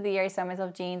 maybe this is the year I sew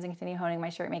myself jeans and continue honing my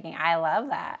shirt making. I love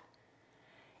that.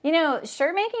 You know,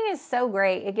 shirt making is so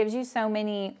great. It gives you so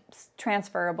many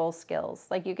transferable skills.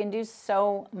 Like, you can do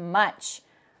so much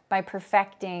by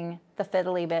perfecting the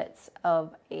fiddly bits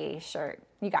of a shirt.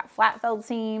 You got flat felled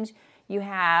seams. You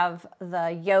have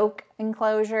the yoke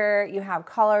enclosure, you have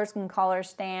collars and collar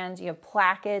stands, you have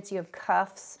plackets, you have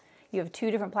cuffs. You have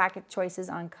 2 different placket choices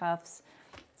on cuffs.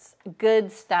 It's good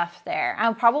stuff there.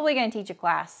 I'm probably going to teach a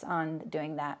class on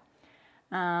doing that.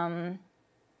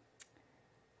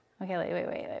 Okay,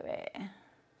 wait.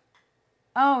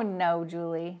 Oh no,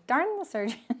 Julie. Darn the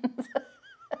surgeons.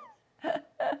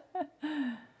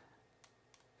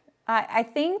 I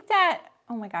think that,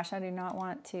 oh my gosh, I do not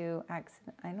want to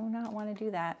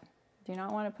do that. Do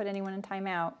not want to put anyone in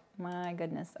timeout. My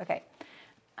goodness. Okay.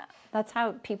 That's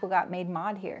how people got made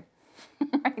mod here.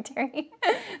 Right, Terry?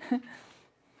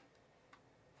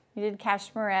 You did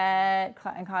Cashmerette.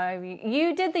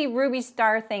 You did the Ruby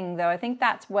Star thing, though. I think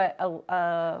that's what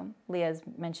Leah's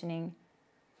mentioning.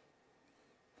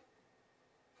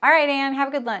 All right, Anne. Have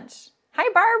a good lunch. Hi,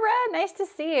 Barbara. Nice to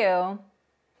see you.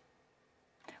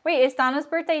 Wait, it's Donna's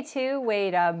birthday too?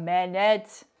 Wait a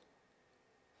minute.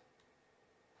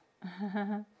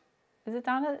 Is it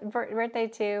Donna's birthday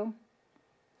too?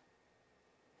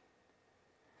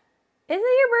 Is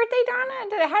it your birthday,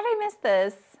 Donna? How did I miss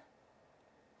this?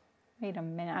 Wait a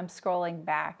minute, I'm scrolling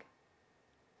back.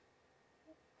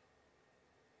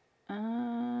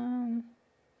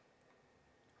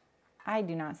 I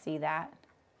do not see that.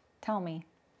 Tell me.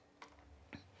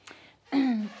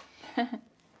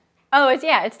 Oh,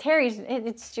 it's Terry's.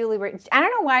 It's Julie. I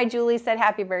don't know why Julie said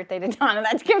happy birthday to Donna.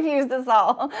 That confused us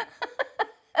all.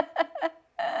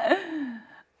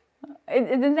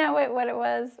 Isn't that what it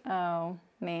was? Oh,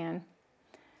 man.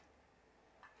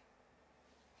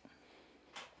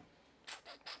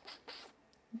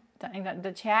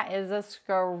 The chat is a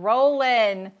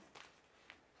scrolling.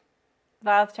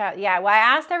 Yeah, well, I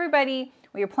asked everybody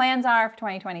what your plans are for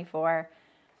 2024.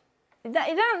 It's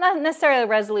not necessarily a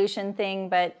resolution thing,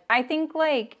 but I think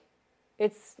like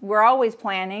we're always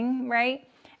planning, right?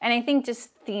 And I think just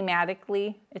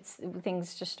thematically,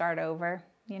 things just start over,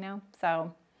 you know?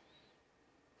 So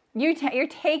you're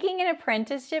taking an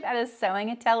apprenticeship at a sewing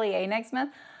atelier next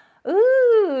month?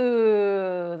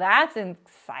 Ooh, that's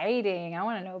exciting. I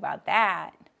want to know about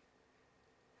that.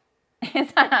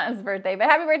 It's not Donna's birthday, but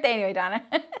happy birthday anyway, Donna.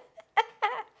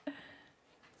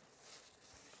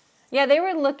 Yeah, they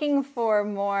were looking for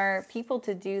more people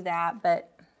to do that, but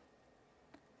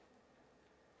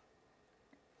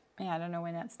yeah, I don't know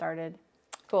when that started.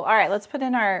 Cool. All right, let's put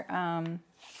in our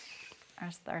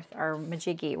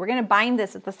majiggy. We're going to bind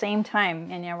this at the same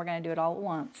time, and yeah, we're going to do it all at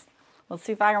once. Let's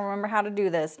see if I can remember how to do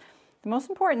this. The most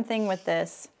important thing with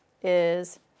this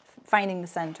is finding the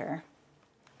center.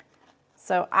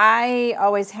 So I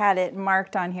always had it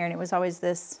marked on here, and it was always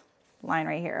this line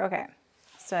right here. Okay.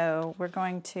 So we're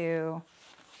going to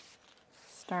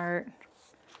start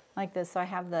like this. So I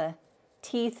have the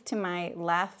teeth to my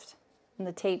left and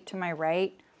the tape to my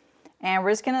right. And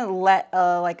we're just going to let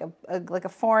like a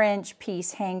 4-inch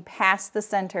piece hang past the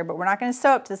center, but we're not going to sew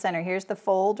up to the center. Here's the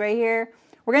fold right here.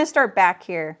 We're going to start back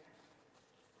here.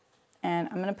 And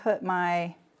I'm going to put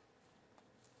my,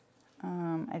 do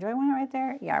I want it right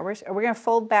there? Yeah, we're going to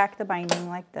fold back the binding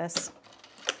like this.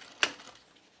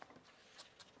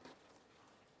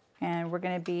 And we're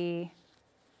going to be,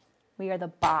 we are the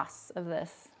boss of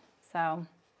this. So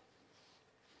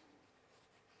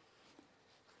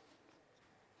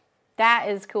that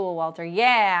is cool, Walter.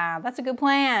 Yeah, that's a good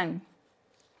plan.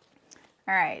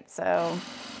 All right, so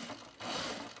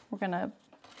we're gonna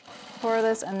pour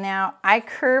this, and now I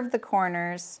curve the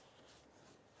corners,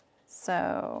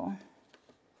 so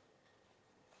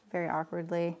very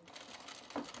awkwardly.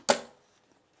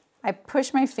 I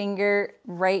push my finger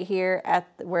right here at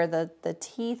where the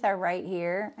teeth are right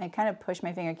here. I kind of push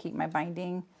my finger, keep my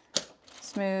binding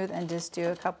smooth, and just do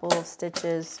a couple of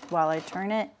stitches while I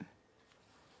turn it.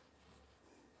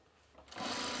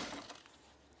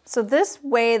 So this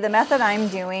way, the method I'm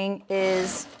doing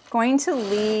is going to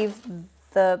leave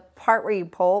the part where you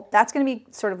pull, that's going to be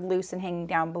sort of loose and hanging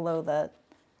down below the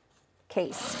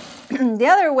case. The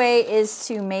other way is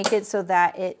to make it so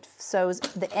that it sews,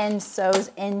 the end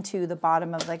sews into the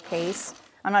bottom of the case.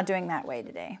 I'm not doing that way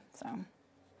today, so.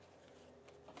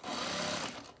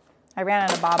 I ran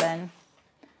out of bobbin.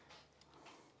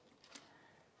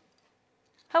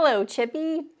 Hello,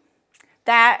 Chippy.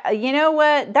 That, you know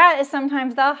what? That is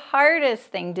sometimes the hardest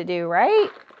thing to do, right?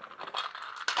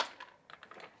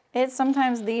 It's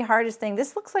sometimes the hardest thing.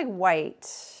 This looks like white,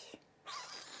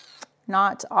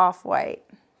 not off-white.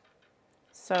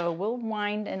 So we'll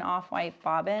wind an off-white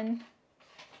bobbin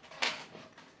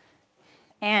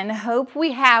and hope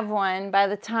we have one by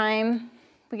the time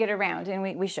we get around, and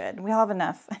we should. We'll have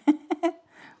enough. Let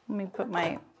me put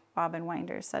my bobbin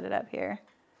winder, set it up here.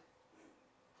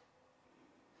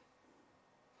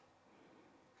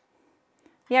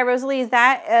 Yeah, Rosalie, is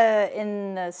that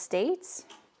in the States?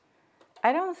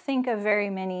 I don't think of very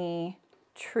many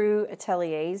true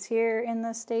ateliers here in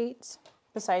the States,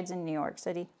 besides in New York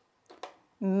City.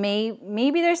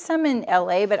 Maybe there's some in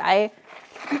LA, but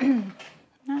I'm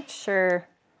not sure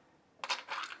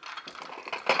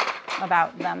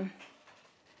about them.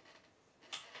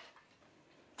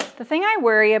 The thing I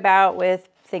worry about with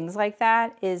things like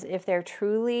that is if they're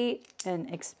truly an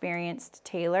experienced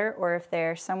tailor, or if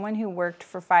they're someone who worked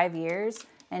for 5 years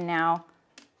and now,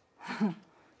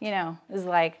 you know, is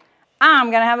like,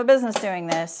 I'm gonna have a business doing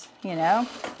this, you know?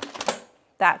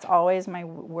 That's always my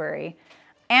worry.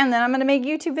 And then I'm gonna make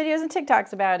YouTube videos and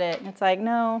TikToks about it. And it's like,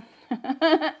 no.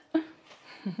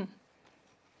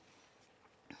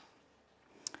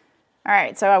 All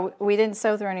right, so we didn't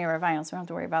sew through any of our vinyl, so we don't have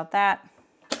to worry about that.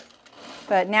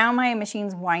 But now my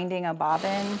machine's winding a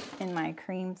bobbin in my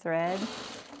cream thread.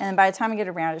 And by the time I get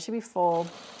around, it should be full.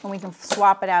 And we can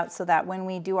swap it out so that when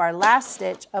we do our last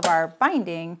stitch of our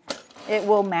binding, it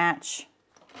will match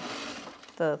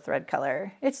the thread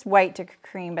color. It's white to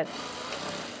cream, but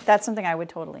that's something I would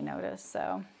totally notice,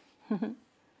 so.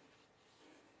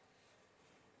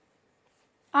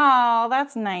 Oh,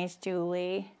 that's nice,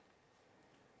 Julie.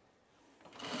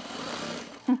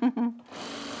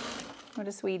 What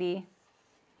a sweetie.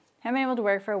 Haven't been able to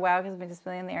work for a while because I've been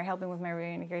disability and they are helping with my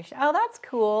reintegration. Oh, that's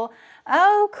cool.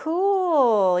 Oh,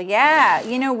 cool. Yeah.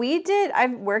 You know,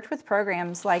 I've worked with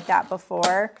programs like that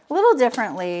before, a little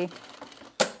differently.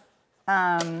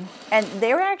 And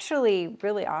they were actually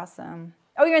really awesome.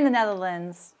 Oh, you're in the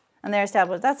Netherlands and they're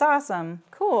established. That's awesome.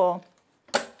 Cool.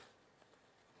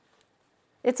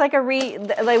 It's like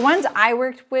the ones I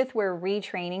worked with were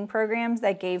retraining programs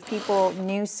that gave people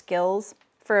new skills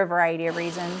for a variety of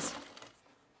reasons.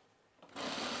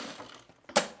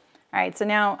 All right, so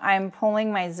now I'm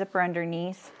pulling my zipper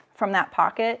underneath from that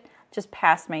pocket just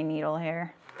past my needle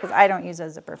here because I don't use a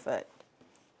zipper foot.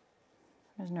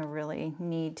 There's no really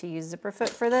need to use zipper foot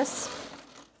for this.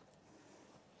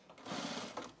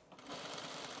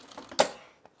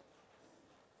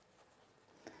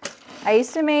 I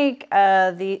used to make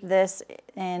this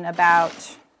in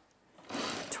about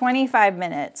 25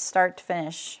 minutes, start to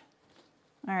finish.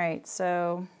 All right,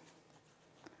 so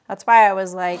that's why I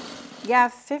was like, yeah,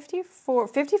 54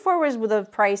 was the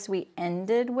price we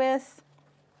ended with.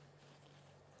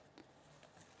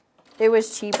 It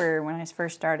was cheaper when I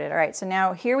first started. All right, so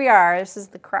now here we are. This is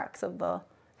the crux of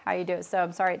how you do it. So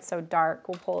I'm sorry it's so dark.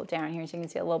 We'll pull it down here so you can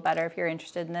see it a little better if you're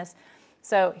interested in this.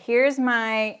 So here's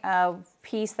my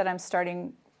piece that I'm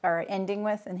starting or ending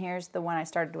with, and here's the one I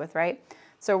started with, right?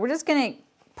 So we're just gonna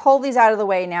pull these out of the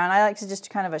way now, and I like to just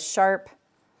kind of a sharp,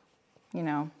 you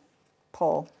know,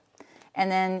 pull. And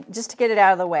then just to get it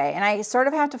out of the way. And I sort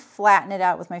of have to flatten it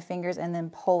out with my fingers and then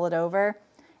pull it over.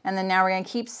 And then now we're gonna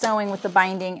keep sewing with the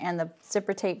binding and the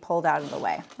zipper tape pulled out of the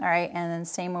way. All right, and then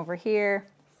same over here.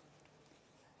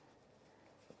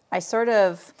 I sort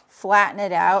of flatten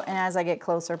it out, and as I get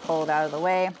closer, pull it out of the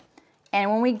way. And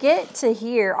when we get to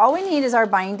here, all we need is our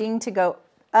binding to go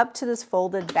up to this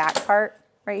folded back part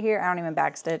right here. I don't even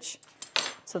backstitch.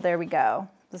 So there we go.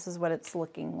 This is what it's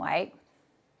looking like.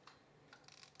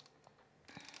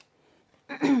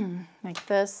 Like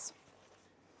this.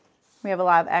 We have a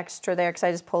lot of extra there because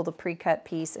I just pulled a pre-cut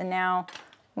piece. And now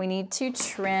we need to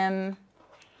trim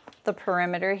the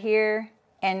perimeter here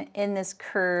and in this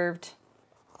curved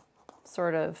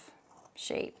sort of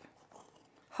shape.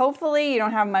 Hopefully you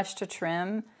don't have much to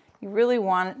trim. You really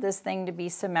want this thing to be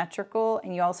symmetrical,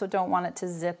 and you also don't want it to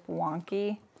zip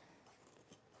wonky.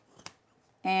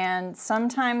 And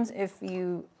sometimes if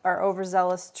you are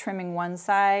overzealous trimming one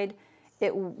side,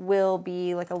 it will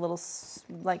be like a little,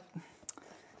 like,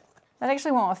 that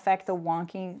actually won't affect the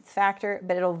wonky factor,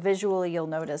 but it'll visually, you'll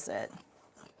notice it.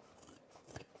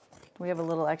 We have a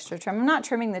little extra trim. I'm not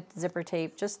trimming the zipper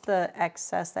tape, just the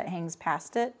excess that hangs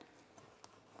past it.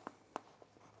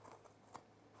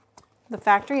 The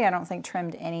factory, I don't think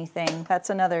trimmed anything. That's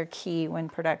another key when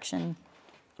production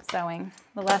sewing.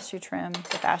 The less you trim,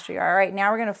 the faster you are. All right,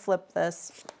 now we're gonna flip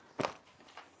this.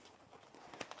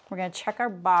 We're gonna check our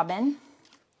bobbin.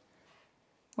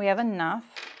 We have enough.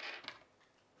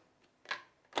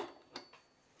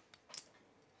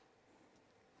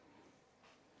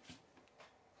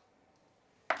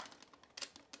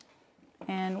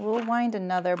 And we'll wind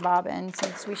another bobbin,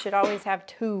 since we should always have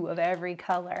 2 of every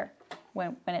color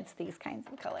when it's these kinds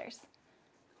of colors.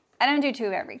 I don't do 2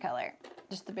 of every color,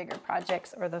 just the bigger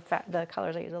projects or the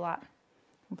colors I use a lot.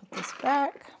 I'll put this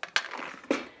back.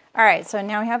 All right, so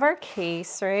now we have our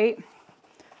case, right?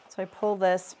 So I pull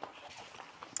this,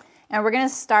 and we're gonna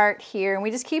start here, and we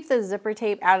just keep the zipper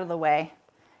tape out of the way.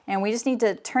 And we just need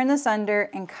to turn this under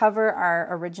and cover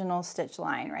our original stitch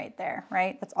line right there,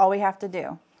 right? That's all we have to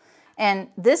do. And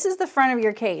this is the front of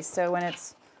your case, so when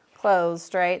it's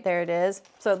closed, right, there it is.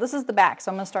 So this is the back, so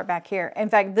I'm gonna start back here. In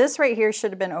fact, this right here should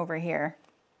have been over here.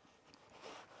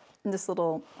 This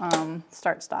little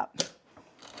start stop.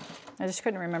 I just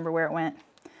couldn't remember where it went.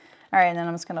 All right, and then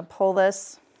I'm just gonna pull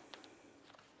this.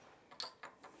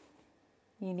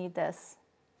 You need this.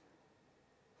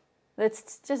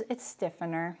 It's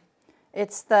stiffener.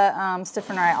 It's the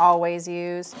stiffener I always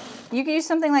use. You can use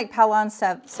something like Pellon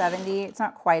 70. It's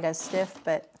not quite as stiff,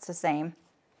 but it's the same.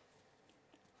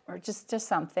 Or just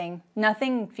something.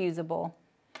 Nothing fusible.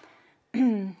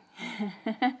 Oh,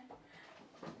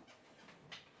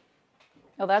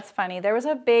 that's funny. There was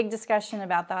a big discussion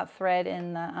about that thread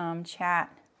in the chat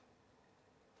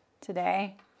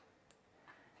today.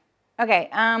 Okay,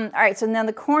 all right, so now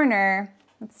the corner,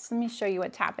 let me show you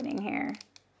what's happening here.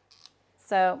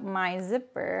 So my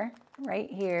zipper right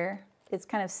here is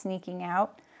kind of sneaking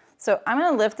out. So I'm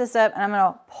gonna lift this up and I'm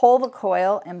gonna pull the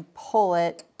coil and pull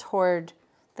it toward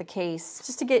the case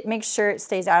just to make sure it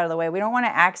stays out of the way. We don't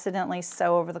wanna accidentally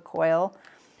sew over the coil.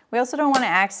 We also don't wanna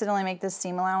accidentally make this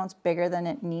seam allowance bigger than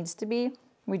it needs to be.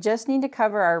 We just need to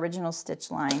cover our original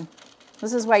stitch line.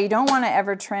 This is why you don't wanna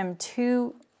ever trim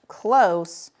too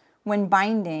close when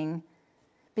binding,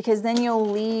 because then you'll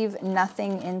leave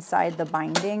nothing inside the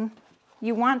binding.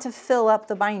 You want to fill up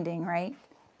the binding, right?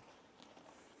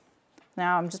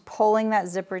 Now I'm just pulling that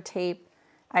zipper tape.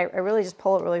 I really just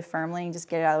pull it really firmly and just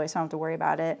get it out of the way so I don't have to worry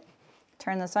about it.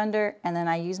 Turn this under, and then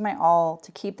I use my awl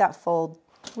to keep that fold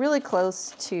really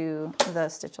close to the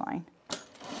stitch line.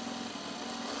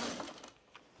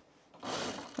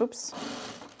 Oops.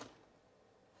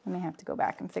 I may have to go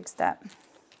back and fix that.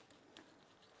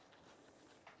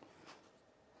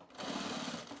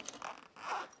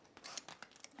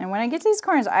 And when I get to these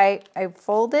corners, I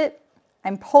fold it,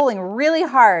 I'm pulling really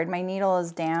hard, my needle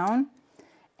is down,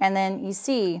 and then you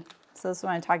see, so this is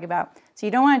what I'm talking about. So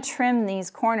you don't want to trim these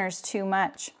corners too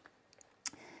much,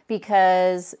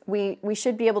 because we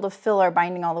should be able to fill our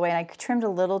binding all the way, and I trimmed a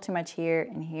little too much here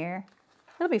and here.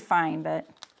 It'll be fine, but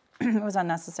it was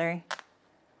unnecessary.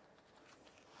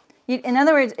 In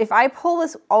other words, if I pull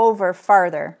this over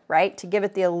farther, right, to give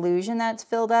it the illusion that it's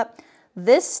filled up,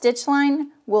 this stitch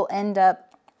line will end up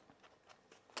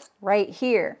right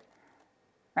here,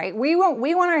 right? We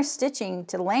want our stitching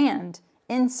to land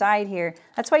inside here.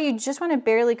 That's why you just want to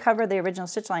barely cover the original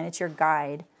stitch line. It's your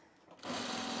guide.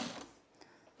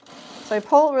 So I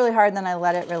pull it really hard, then I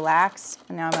let it relax,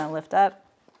 and now I'm going to lift up,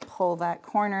 pull that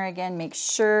corner again, make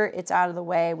sure it's out of the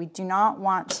way. We do not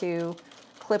want to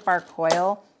clip our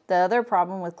coil. The other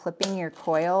problem with clipping your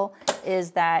coil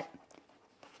is that,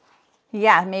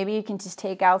 yeah, maybe you can just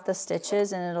take out the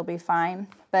stitches and it'll be fine,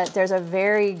 but there's a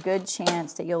very good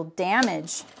chance that you'll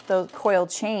damage the coil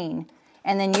chain,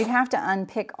 and then you'd have to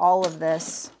unpick all of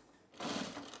this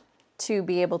to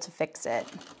be able to fix it.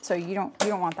 So you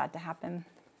don't want that to happen.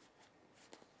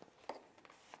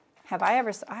 Have I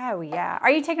ever, oh yeah.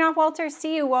 Are you taking off, Walter?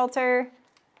 See you, Walter.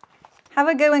 Have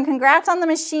a good one. Congrats on the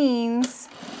machines.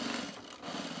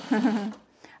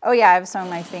 Oh yeah, I've sewn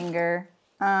my finger.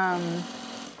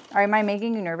 Am I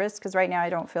making you nervous? Because right now I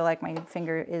don't feel like my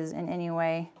finger is in any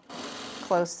way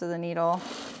close to the needle.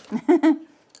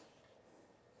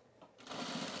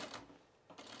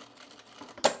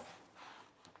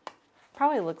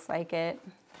 probably looks like it,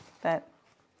 but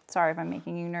sorry if I'm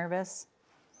making you nervous.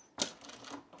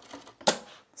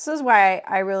 This is why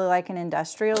I really like an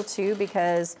industrial too,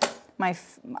 because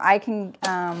I can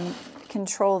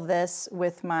control this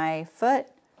with my foot.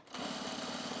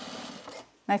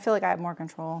 I feel like I have more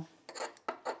control.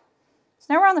 So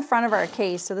now we're on the front of our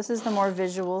case, so this is the more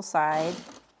visual side.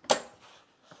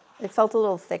 It felt a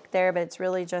little thick there, but it's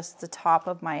really just the top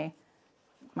of my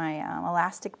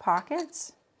elastic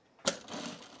pockets.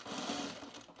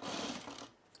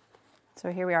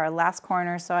 So here we are, last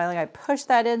corner. So I push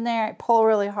that in there, I pull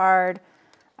really hard,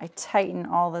 I tighten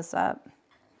all this up.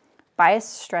 Bias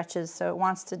stretches, so it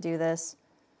wants to do this.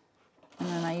 And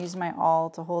then I use my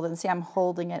awl to hold it. And see, I'm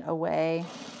holding it away.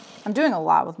 I'm doing a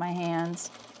lot with my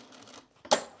hands.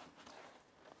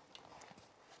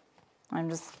 I'm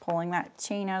just pulling that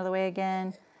chain out of the way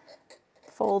again.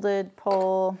 Folded,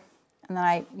 pull, and then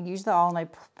I use the awl and I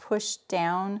push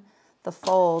down the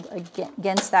fold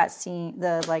against that seam,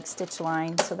 the like stitch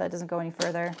line, so that it doesn't go any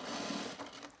further.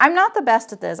 I'm not the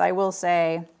best at this, I will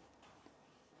say.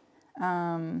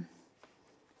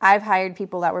 I've hired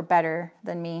people that were better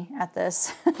than me at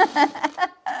this.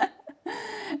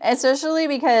 Especially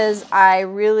because I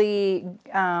really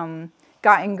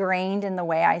got ingrained in the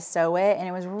way I sew it, and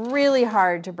it was really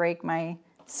hard to break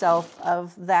myself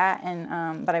of that,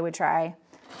 and but I would try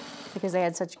because they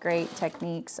had such great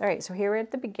techniques. All right, so here we're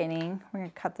at the beginning. We're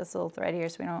gonna cut this little thread here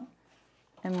so we don't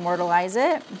immortalize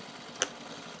it.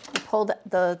 I pulled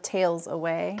the tails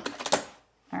away.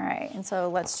 All right, and so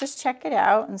let's just check it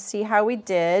out and see how we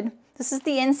did. This is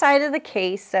the inside of the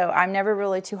case, so I'm never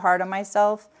really too hard on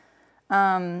myself.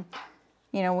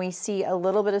 You know, we see a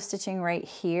little bit of stitching right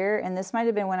here, and this might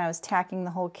have been when I was tacking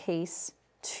the whole case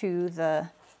to the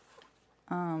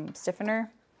stiffener.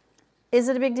 Is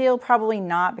it a big deal? Probably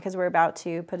not, because we're about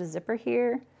to put a zipper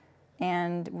here,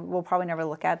 and we'll probably never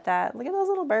look at that. Look at those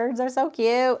little birds, they're so cute.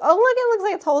 Oh, look, it looks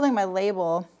like it's holding my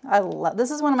label. I love, this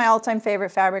is one of my all-time favorite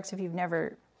fabrics, if you've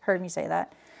never heard me say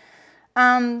that.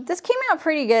 This came out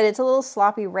pretty good. It's a little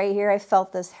sloppy right here. I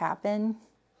felt this happen.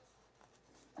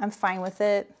 I'm fine with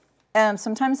it.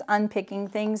 Sometimes unpicking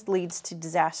things leads to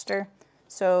disaster,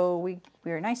 so we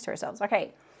are nice to ourselves.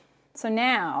 Okay, so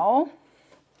now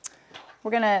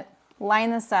we're gonna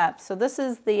line this up. So this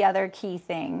is the other key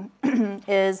thing,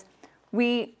 is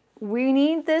we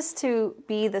need this to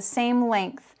be the same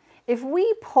length. If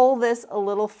we pull this a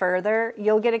little further,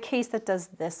 you'll get a case that does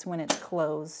this when it's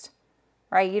closed,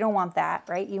 right? You don't want that,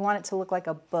 right? You want it to look like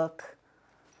a book.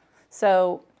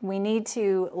 So we need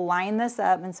to line this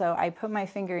up, and so I put my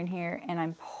finger in here and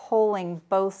I'm pulling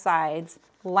both sides,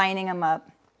 lining them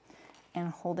up and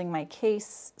holding my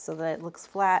case so that it looks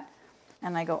flat,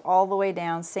 and I go all the way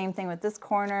down. Same thing with this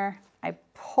corner. I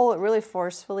pull it really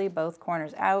forcefully, both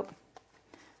corners out,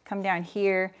 come down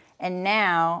here, and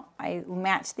now I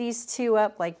match these two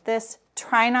up like this.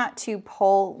 Try not to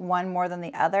pull one more than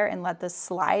the other and let this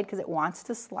slide, because it wants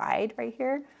to slide right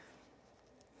here.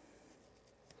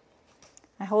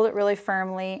 I hold it really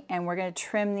firmly, and we're going to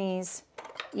trim these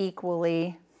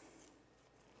equally.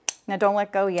 Now don't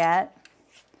let go yet.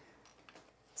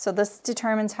 So this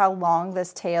determines how long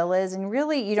this tail is, and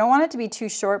really you don't want it to be too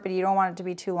short, but you don't want it to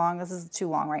be too long. This is too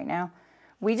long right now.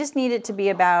 We just need it to be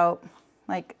about,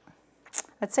 like,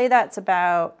 let's say that's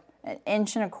about 1.25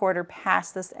 inches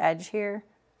past this edge here.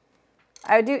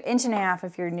 I would do 1.5 inches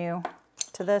if you're new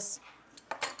to this.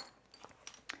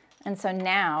 And so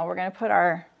now we're going to put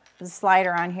our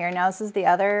slider on here. Now this is the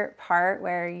other part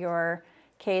where your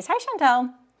case, hi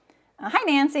Chantel, hi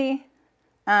Nancy.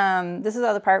 This is the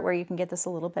other part where you can get this a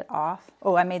little bit off.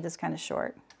 Oh, I made this kind of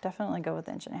short. Definitely go with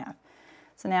 1.5 inches.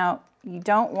 So now you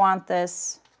don't want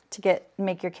this to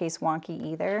make your case wonky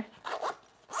either.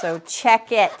 So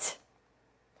check it.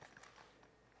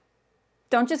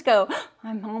 Don't just go,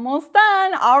 I'm almost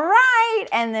done, all right,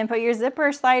 and then put your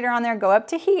zipper slider on there, go up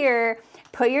to here,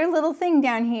 put your little thing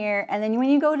down here, and then when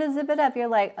you go to zip it up, you're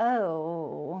like,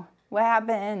 oh, what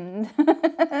happened?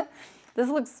 This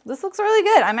looks really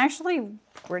good. I'm actually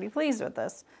pretty pleased with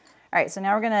this. All right, so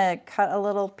now we're gonna cut a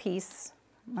little piece,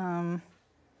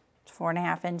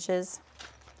 4.5 inches,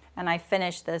 and I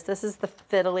finished this. This is the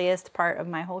fiddliest part of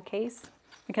my whole case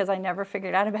because I never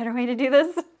figured out a better way to do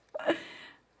this.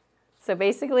 So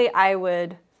basically I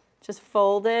would just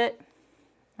fold it,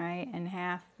 right, in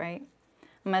half, right?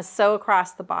 I'm gonna sew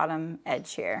across the bottom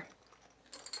edge here.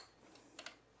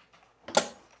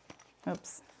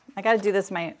 Oops, I gotta do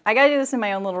this in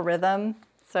my own little rhythm.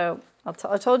 So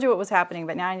I told you what was happening,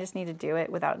 but now I just need to do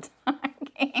it without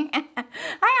talking.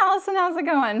 Hi Allison, how's it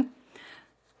going?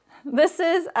 This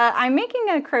is, I'm making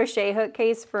a crochet hook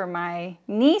case for my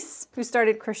niece who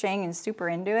started crocheting and is super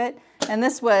into it. And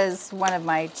this was one of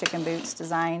my chicken boots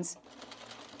designs.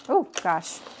 Oh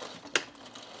gosh.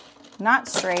 Not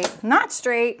straight, not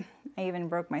straight. I even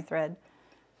broke my thread.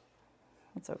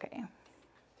 It's okay.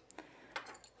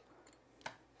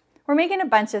 We're making a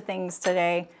bunch of things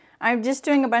today. I'm just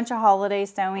doing a bunch of holiday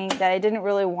sewing that I didn't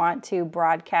really want to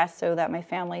broadcast so that my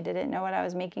family didn't know what I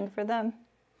was making for them.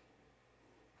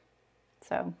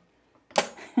 So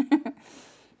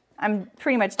I'm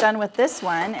pretty much done with this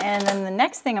one. And then the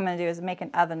next thing I'm going to do is make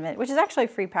an oven mitt, which is actually a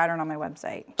free pattern on my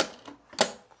website.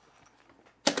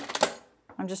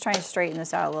 I'm just trying to straighten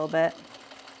this out a little bit.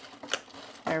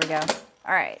 There we go.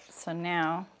 All right, so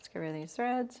now let's get rid of these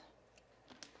threads.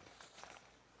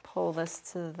 Pull this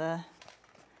to the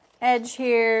edge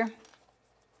here.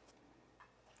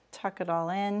 Tuck it all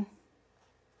in.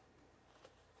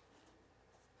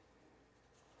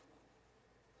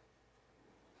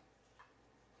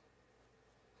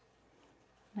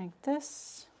 Like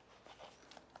this.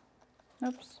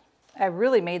 Oops. I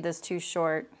really made this too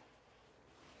short.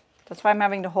 That's why I'm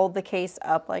having to hold the case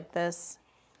up like this.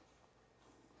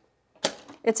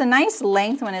 It's a nice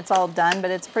length when it's all done,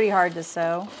 but it's pretty hard to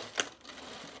sew.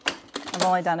 I've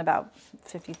only done about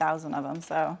 50,000 of them,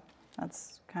 so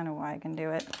that's kind of why I can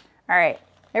do it. All right,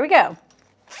 here we go.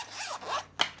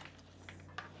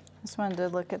 Just wanted to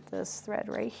look at this thread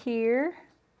right here.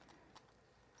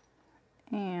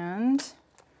 And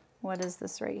what is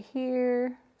this right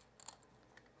here?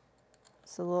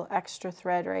 It's a little extra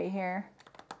thread right here.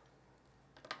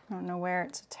 I don't know where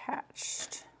it's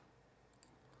attached.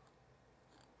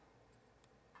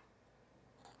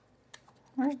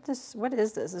 Where's this? What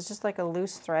is this? It's just like a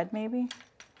loose thread maybe?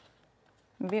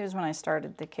 Maybe it was when I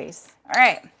started the case. All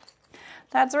right,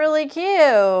 that's really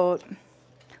cute.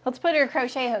 Let's put her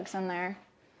crochet hooks in there.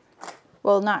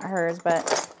 Well, not hers,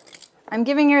 but I'm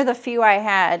giving her the few I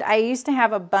had. I used to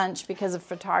have a bunch because of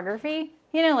photography.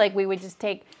 You know, like we would just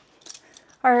take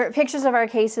our pictures of our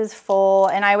cases full,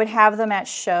 and I would have them at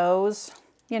shows,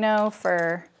 you know,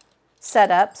 for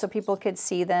setup so people could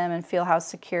see them and feel how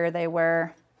secure they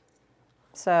were.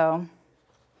 So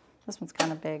this one's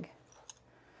kind of big.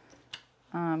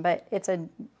 But it's a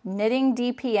knitting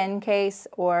DPN case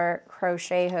or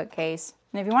crochet hook case.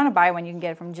 And if you want to buy one, you can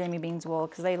get it from Jimmy Bean's Wool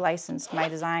because they licensed my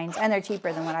designs and they're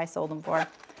cheaper than what I sold them for.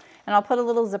 And I'll put a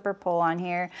little zipper pull on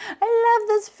here. I love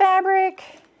this fabric.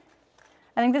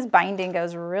 I think this binding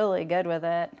goes really good with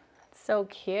it. It's so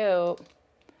cute.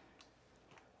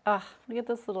 Oh, look at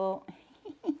this little...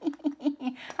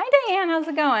 Hi, Diane. How's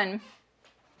it going?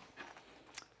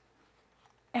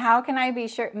 How can I be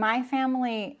sure? My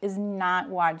family is not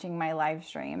watching my live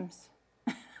streams.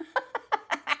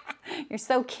 You're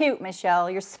so cute, Michelle.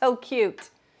 You're so cute.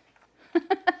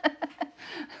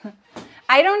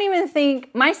 I don't even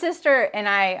think, my sister and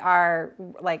I are,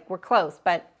 like, we're close,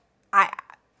 but I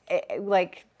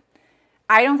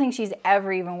don't think she's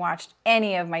ever even watched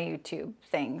any of my YouTube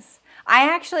things. I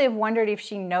actually have wondered if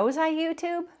she knows I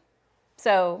YouTube.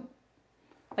 So,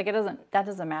 like, that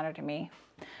doesn't matter to me.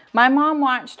 My mom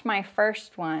watched my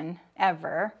first one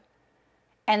ever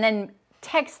and then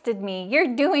texted me,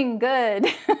 "You're doing good."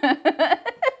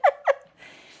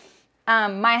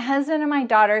 My husband and my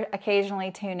daughter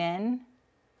occasionally tune in.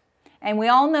 And we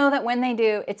all know that when they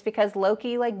do, it's because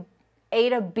Loki like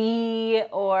ate a bee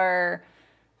or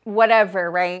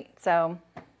whatever, right? So,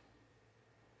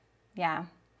 yeah.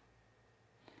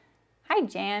 Hi,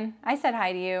 Jan. I said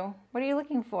hi to you. What are you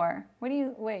looking for? What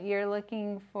you're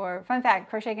looking for? Fun fact,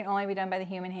 crochet can only be done by the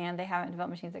human hand. They haven't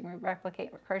developed machines that can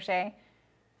replicate crochet.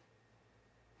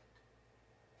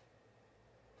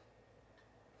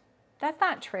 That's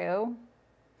not true.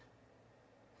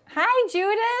 Hi,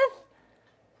 Judith.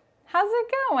 How's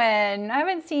it going? I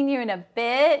haven't seen you in a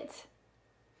bit.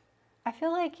 I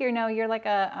feel like you're like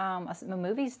a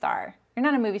movie star. You're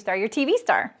not a movie star. You're a TV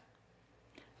star.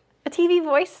 A TV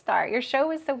voice star. Your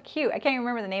show is so cute. I can't even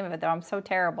remember the name of it, though. I'm so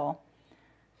terrible.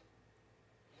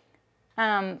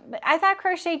 But I thought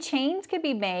crochet chains could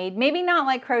be made. Maybe not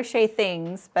like crochet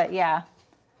things, but yeah.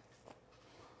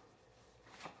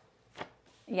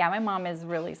 Yeah, my mom is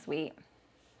really sweet.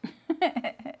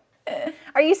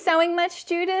 Are you sewing much,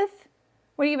 Judith?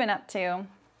 What have you been up to?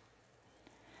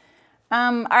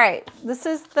 All right, this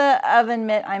is the oven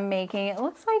mitt I'm making. It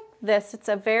looks like this. It's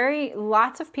a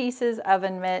lots of pieces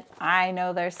oven mitt. I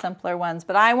know there's simpler ones,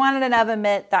 but I wanted an oven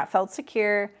mitt that felt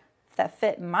secure, that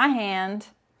fit my hand.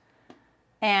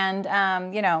 And,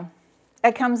 you know,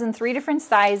 it comes in 3 different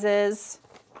sizes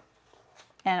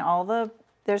and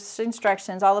there's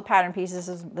instructions, all the pattern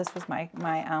pieces. This was my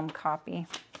copy.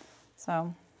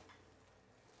 So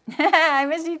I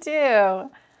miss you too.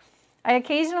 I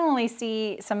occasionally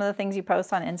see some of the things you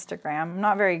post on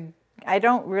Instagram. I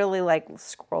don't really like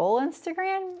scroll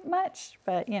Instagram much,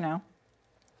 but you know.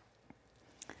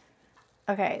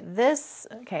 Okay, this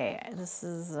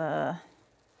is the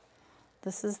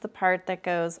part that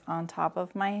goes on top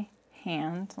of my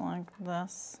hand, like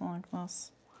this, like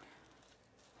this.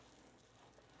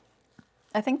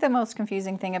 I think the most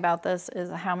confusing thing about this is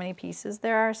how many pieces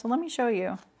there are, so let me show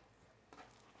you.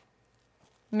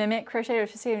 Mimic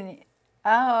crochet.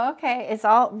 Oh, okay, it's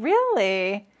all,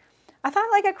 really? I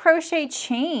thought like a crochet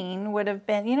chain would have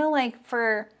been, you know, like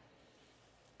for,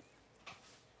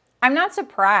 I'm not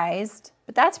surprised,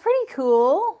 but that's pretty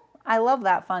cool. I love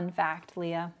that fun fact,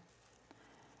 Leah.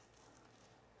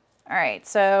 All right,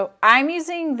 so I'm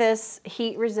using this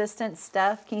heat resistant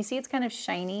stuff. Can you see it's kind of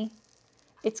shiny?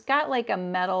 It's got like a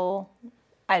metal,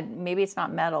 maybe it's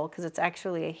not metal because it's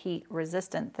actually a heat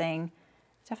resistant thing.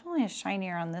 It definitely is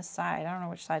shinier on this side. I don't know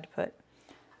which side to put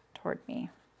toward me.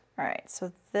 All right,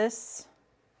 so this,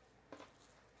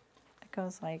 it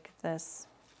goes like this.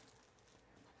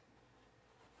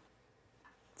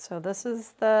 So this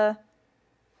is the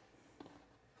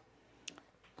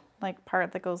like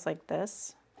part that goes like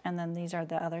this, and then these are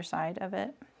the other side of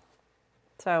it.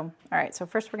 So, all right, so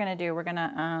first we're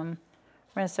gonna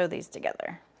sew these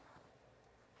together.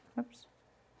 Oops.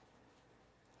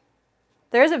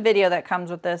 There's a video that comes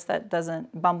with this that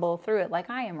doesn't bumble through it like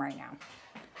I am right now.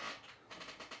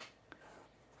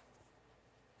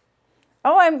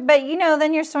 Oh, but you know,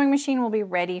 then your sewing machine will be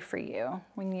ready for you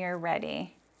when you're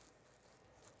ready.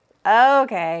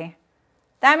 Okay,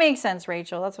 that makes sense,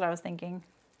 Rachel. That's what I was thinking.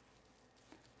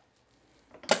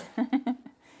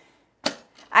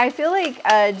 I feel like,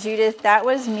 Judith, that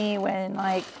was me when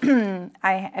like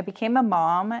I became a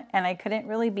mom and I couldn't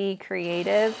really be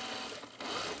creative.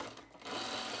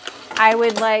 I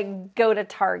would like go to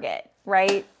Target,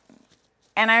 right?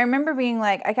 And I remember being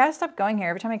like, I gotta stop going here.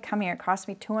 Every time I come here, it costs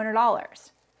me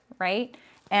 $200, right?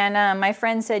 And my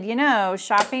friend said, you know,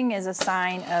 shopping is a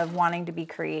sign of wanting to be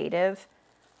creative.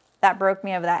 That broke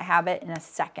me of that habit in a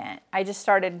second. I just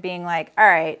started being like, all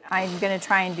right, I'm gonna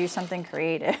try and do something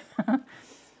creative.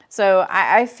 So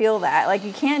I feel that. Like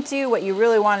you can't do what you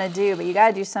really wanna do, but you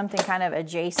gotta do something kind of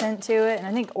adjacent to it. And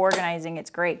I think organizing, it's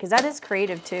great, because that is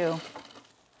creative too.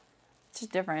 It's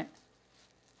just different.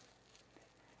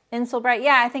 Insole Bright,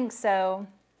 yeah, I think so.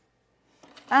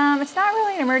 It's not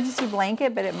really an emergency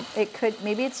blanket, but it could,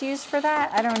 maybe it's used for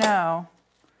that. I don't know.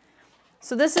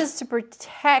 So this is to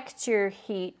protect your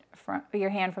heat from your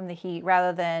hand from the heat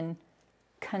rather than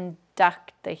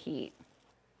conduct the heat.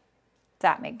 If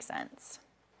that makes sense.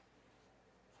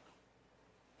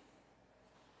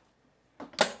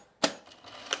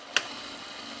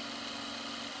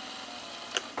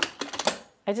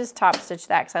 I just top stitch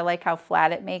that because I like how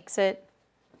flat it makes it.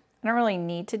 I don't really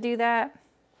need to do that.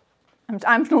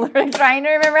 I'm literally trying to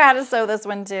remember how to sew this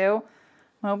one too.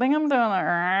 I'm hoping I'm doing it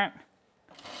right.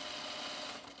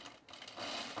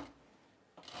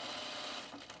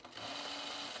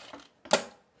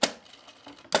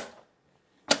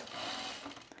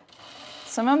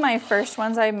 Some of my first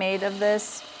ones I made of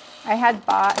this, I had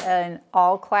bought an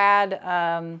all-clad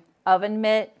oven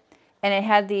mitt, and it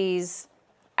had these,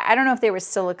 I don't know if they were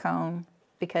silicone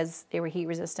because they were heat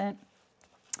resistant,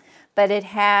 but it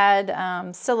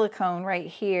had silicone right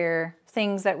here,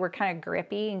 things that were kind of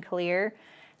grippy and clear.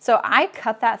 So I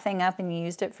cut that thing up and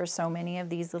used it for so many of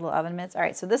these little oven mitts. All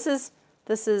right, so this is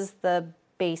the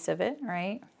base of it,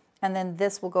 right? And then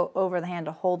this will go over the hand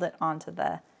to hold it onto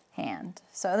the hand.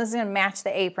 So this is gonna match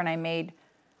the apron I made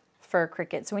for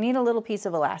Cricut. So we need a little piece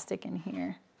of elastic in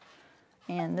here.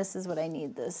 And this is what I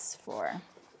need this for,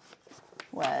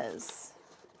 was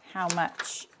how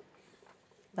much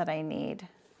that I need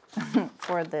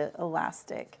for the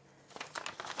elastic.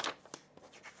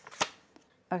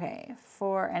 Okay,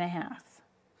 4.5,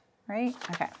 right?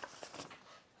 Okay.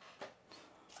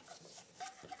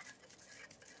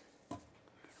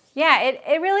 Yeah,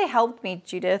 it really helped me,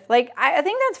 Judith. Like, I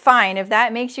think that's fine. If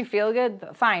that makes you feel good,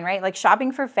 fine, right? Like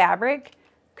shopping for fabric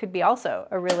could be also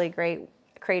a really great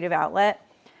creative outlet.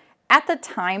 At the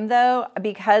time though,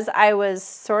 because I was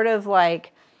sort of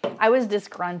like, I was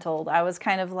disgruntled. I was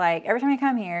kind of like, every time I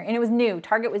come here, and it was new,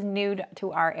 Target was new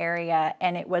to our area,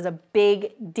 and it was a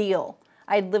big deal.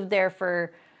 I'd lived there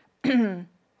for, I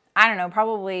don't know,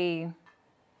 probably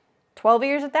 12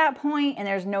 years at that point, and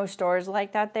there's no stores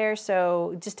like that there.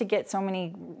 So just to get so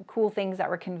many cool things that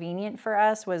were convenient for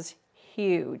us was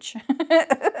huge.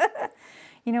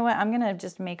 You know what? I'm gonna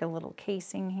just make a little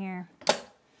casing here.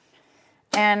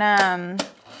 And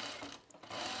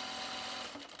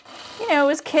you know, it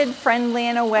was kid friendly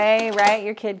in a way, right?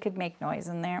 Your kid could make noise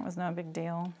in there. It was no big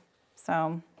deal.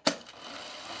 So,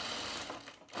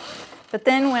 but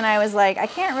then when I was like, I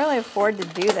can't really afford to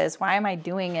do this. Why am I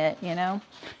doing it, you know?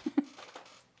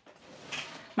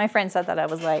 My friend said that. I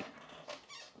was like,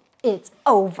 it's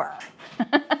over.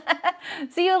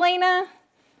 See you, Elena.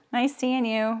 Nice seeing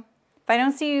you. If I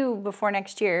don't see you before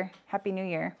next year, Happy New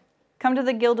Year. Come to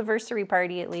the Guildiversary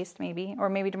party at least, maybe. Or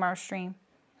maybe tomorrow's stream.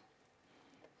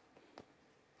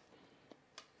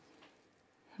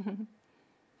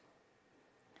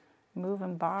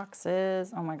 Moving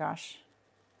boxes. Oh my gosh.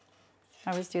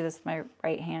 I always do this with my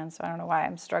right hand, so I don't know why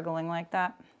I'm struggling like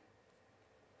that.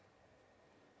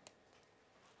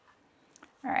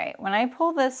 All right, when I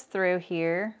pull this through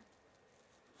here,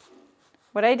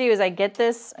 what I do is I get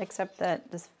this, except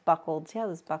that this buckled. See how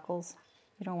this buckles?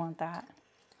 You don't want that.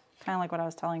 Kind of like what I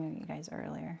was telling you guys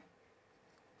earlier.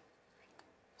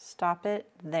 Stop it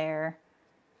there.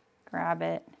 Grab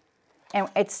it. And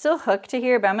it's still hooked to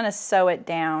here, but I'm going to sew it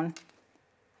down.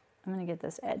 I'm going to get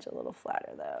this edge a little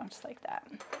flatter though, just like that.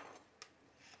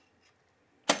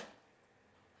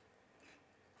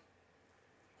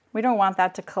 We don't want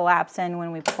that to collapse in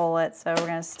when we pull it, so we're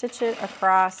going to stitch it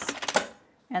across,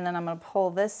 and then I'm going to pull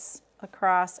this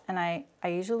across, and I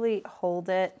usually hold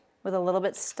it with a little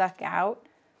bit stuck out,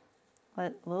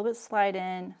 let a little bit slide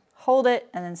in, hold it,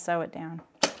 and then sew it down.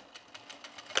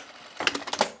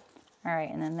 All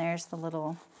right, and then there's the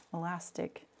little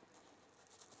elastic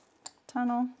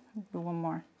tunnel. Do one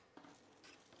more.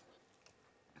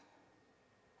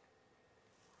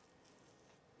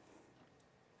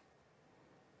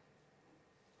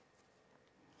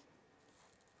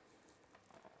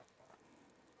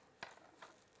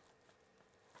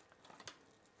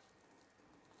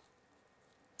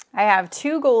 I have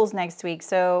 2 goals next week.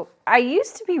 So I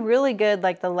used to be really good,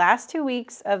 like the last 2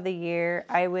 weeks of the year,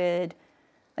 I would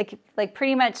like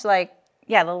pretty much like,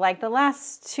 yeah, the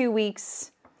last 2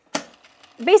 weeks,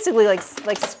 basically like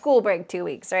school break 2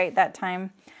 weeks, right? That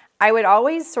time I would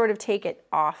always sort of take it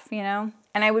off, you know,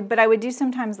 and but I would do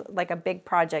sometimes like a big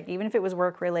project, even if it was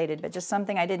work related, but just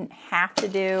something I didn't have to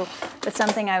do, but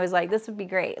something I was like, this would be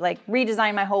great. Like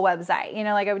redesign my whole website, you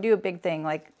know, like I would do a big thing.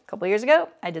 Like a couple years ago,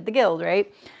 I did the Guild,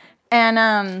 right?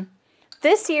 And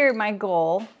this year, my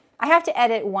goal, I have to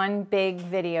edit one big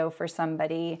video for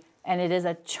somebody, and it is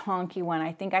a chunky one.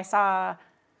 I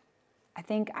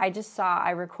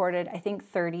recorded, I think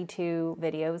 32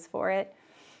 videos for it.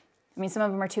 I mean, some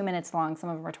of them are 2 minutes long, some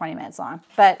of them are 20 minutes long,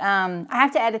 but I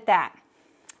have to edit that.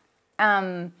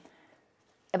 But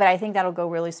I think that'll go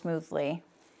really smoothly.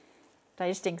 Did I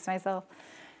just jinx myself?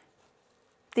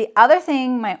 The other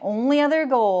thing, my only other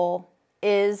goal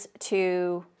is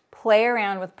to play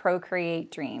around with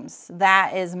Procreate Dreams.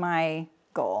 That is my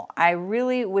goal.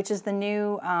 Which is the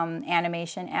new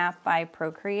animation app by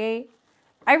Procreate.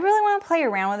 I really want to play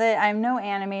around with it. I'm no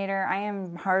animator. I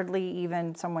am hardly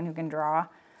even someone who can draw.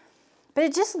 But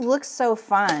it just looks so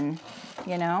fun,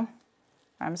 you know?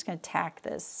 I'm just going to tack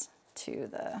this to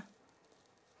the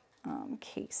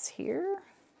case here.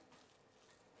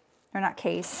 Or not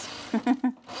case.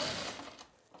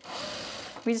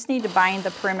 We just need to bind the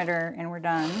perimeter and we're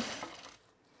done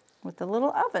with the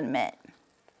little oven mitt.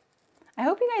 I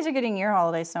hope you guys are getting your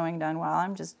holiday sewing done while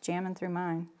I'm just jamming through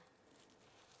mine.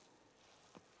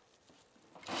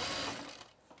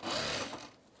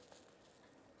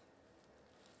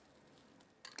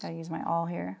 Gotta use my awl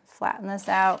here. Flatten this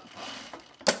out.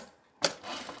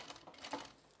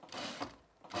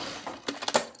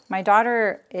 My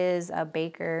daughter is a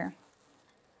baker.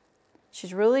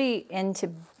 She's really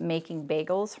into making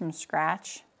bagels from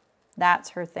scratch.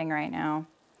 That's her thing right now.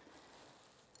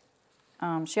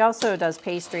 She also does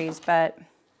pastries, but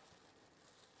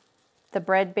the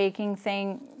bread baking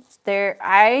thing,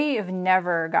 I have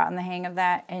never gotten the hang of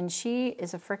that, and she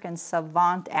is a freaking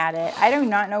savant at it. I do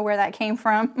not know where that came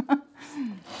from.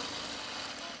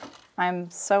 I'm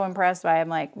so impressed by it. I'm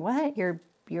like, what? You're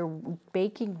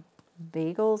baking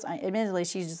bagels? Admittedly,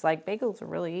 she's just like, bagels are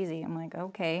really easy. I'm like,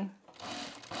 okay.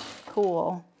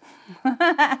 Cool.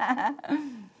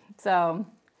 So,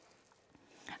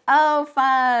 oh,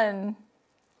 fun.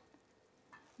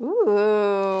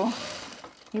 Ooh.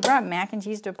 You brought mac and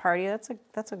cheese to a party. That's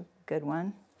a good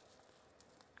one.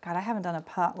 God, I haven't done a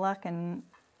potluck in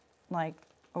like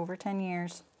over 10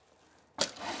 years.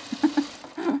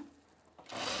 All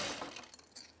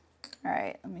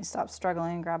right, let me stop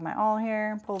struggling and grab my awl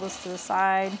here, pull this to the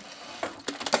side.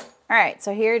 All right,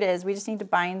 so here it is. We just need to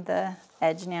bind the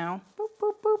edge now. Boop,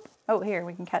 boop, boop. Oh, here,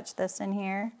 we can catch this in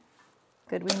here.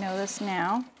 Good, we know this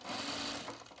now.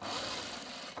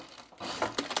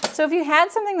 So if you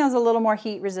had something that was a little more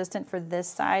heat resistant for this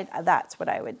side, that's what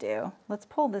I would do. Let's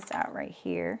pull this out right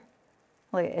here.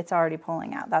 Look, it's already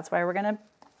pulling out. That's why we're gonna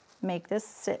make this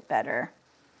sit better.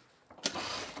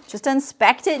 Just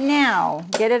inspect it now.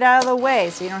 Get it out of the way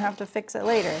so you don't have to fix it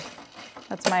later.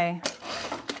 That's my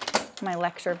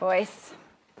lecture voice.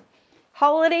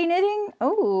 Holiday knitting?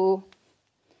 Oh.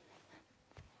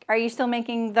 Are you still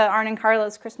making the Arn and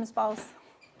Carlos Christmas balls?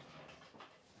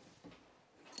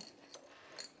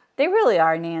 They really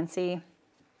are, Nancy.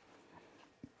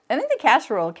 I think the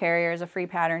casserole carrier is a free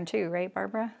pattern too, right,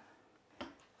 Barbara?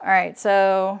 All right,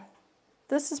 so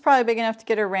this is probably big enough to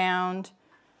get around.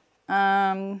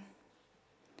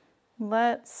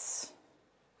 Let's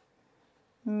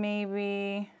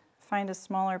maybe find a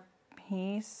smaller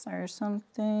piece or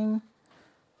something.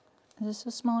 Is this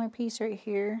a smaller piece right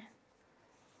here?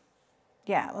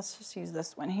 Yeah, let's just use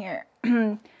this one here. Do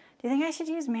you think I should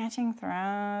use matching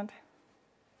thread?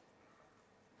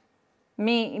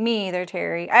 Me either,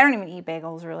 Terry. I don't even eat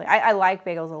bagels, really. I like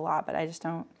bagels a lot, but I just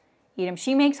don't eat them.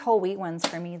 She makes whole wheat ones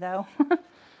for me, though,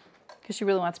 because she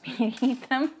really wants me to eat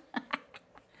them.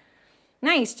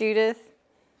 Nice, Judith.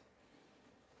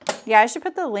 Yeah, I should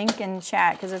put the link in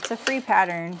chat, because it's a free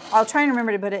pattern. I'll try and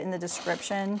remember to put it in the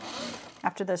description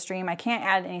after the stream. I can't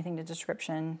add anything to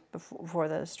description before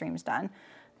the stream's done.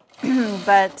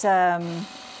 But,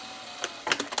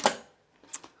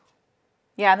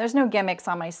 yeah, there's no gimmicks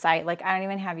on my site. Like, I don't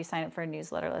even have you sign up for a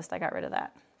newsletter list. I got rid of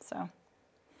that. So,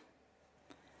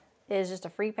 it is just a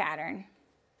free pattern.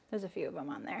 There's a few of them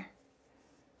on there.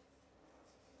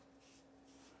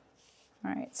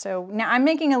 All right, so now I'm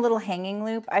making a little hanging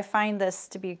loop. I find this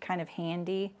to be kind of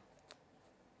handy.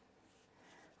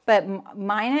 But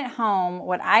mine at home,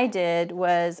 what I did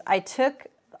was I took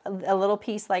a little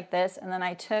piece like this, and then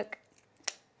I took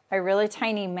a really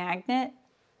tiny magnet,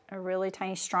 a really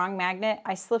tiny strong magnet.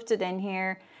 I slipped it in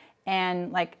here,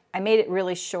 and like I made it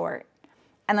really short.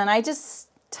 And then I just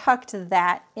tucked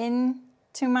that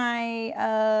into my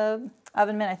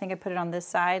oven mitt. I think I put it on this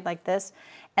side like this.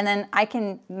 And then I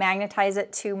can magnetize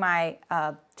it to my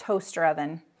toaster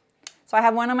oven. So I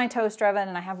have one on my toaster oven,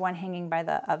 and I have one hanging by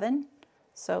the oven.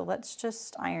 So let's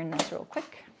just iron this real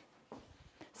quick.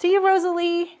 See you,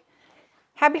 Rosalie.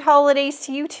 Happy holidays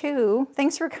to you too.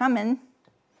 Thanks for coming.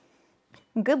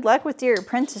 Good luck with your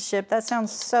apprenticeship. That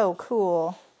sounds so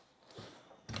cool.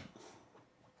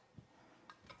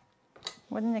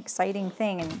 What an exciting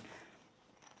thing. And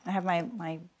I have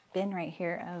my bin right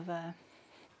here of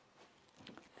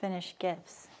finished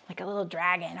gifts. Like a little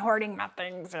dragon hoarding my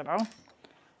things, you know. All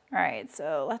right,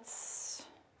 so let's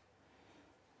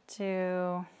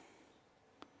do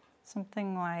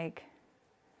something like,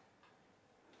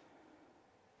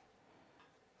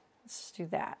 let's just do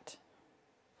that.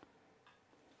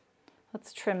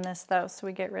 Let's trim this though so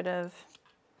we get rid of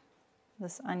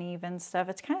this uneven stuff.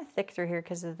 It's kind of thick through here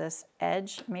because of this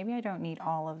edge. Maybe I don't need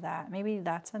all of that. Maybe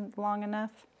that's long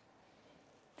enough.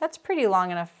 That's pretty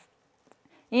long enough.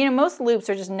 You know, most loops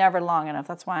are just never long enough.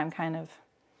 That's why I'm kind of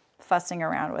fussing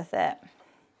around with it.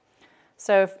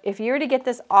 So if you were to get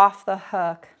this off the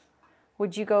hook,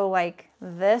 would you go like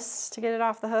this to get it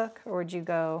off the hook? Or would you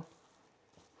go,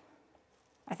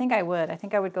 I think I would. I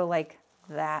think I would go like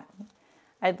that.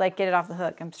 I'd like get it off the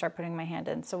hook and start putting my hand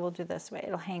in. So we'll do this way.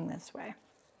 It'll hang this way.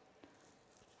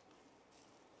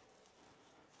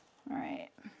 All right.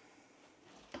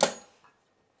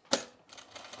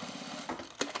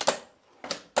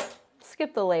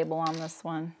 Skip the label on this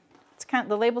one. It's kind of,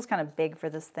 the label's kind of big for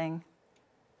this thing.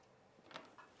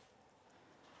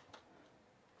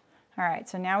 All right,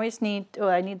 so now we just need, oh,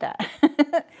 I need that.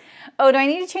 Oh, do I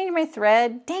need to change my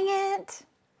thread? Dang it.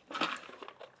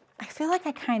 I feel like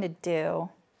I kind of do.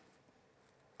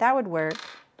 That would work.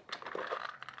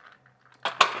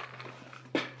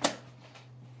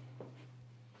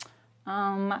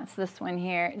 That's this one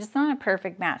here. It's not a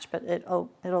perfect match, but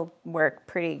it'll work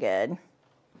pretty good.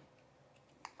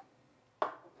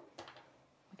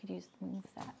 We could move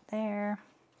that there.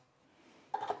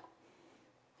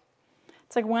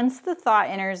 It's like once the thought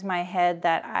enters my head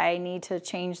that I need to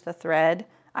change the thread,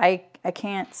 I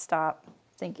can't stop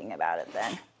thinking about it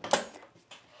then.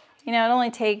 You know, it only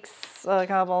takes a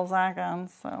couple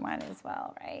seconds, so might as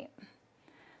well, right?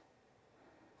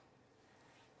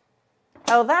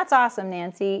 Oh, that's awesome,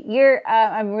 Nancy.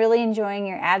 I'm really enjoying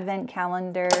your advent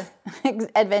calendar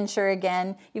adventure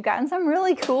again. You've gotten some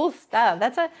really cool stuff.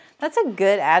 That's a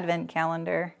good advent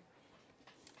calendar.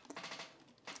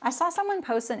 I saw someone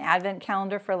post an advent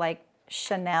calendar for like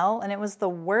Chanel, and it was the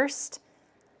worst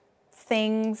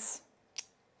things.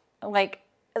 Like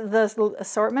the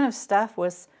assortment of stuff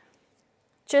was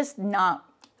just not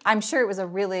I'm sure it was a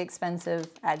really expensive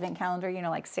advent calendar, you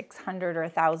know, like $600 or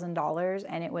 $1,000,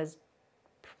 and it was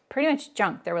pretty much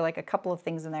junk. There were like a couple of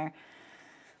things in there.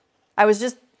 I was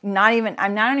just not even, I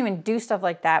don't even do stuff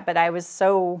like that, but I was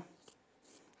so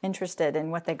interested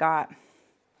in what they got.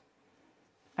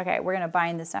 Okay, we're going to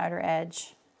bind this outer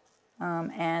edge.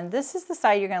 And this is the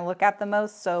side you're going to look at the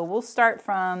most, so we'll start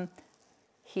from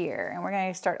here, and we're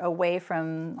going to start away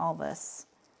from all this.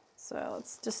 So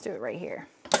let's just do it right here.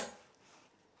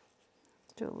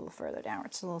 Do it a little further down,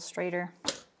 it's a little straighter.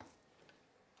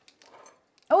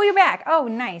 Oh, you're back. Oh,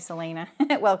 nice, Elena.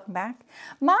 Welcome back.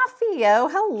 Mafio,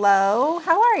 hello.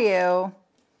 How are you?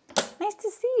 Nice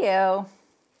to see you.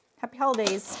 Happy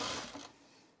holidays.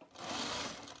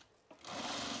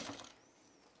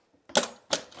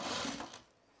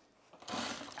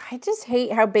 I just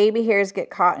hate how baby hairs get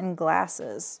caught in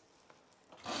glasses.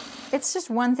 It's just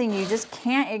one thing you just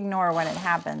can't ignore when it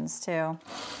happens too.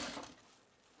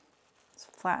 Let's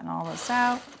flatten all this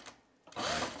out.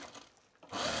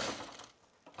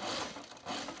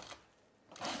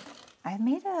 I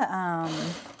made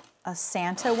a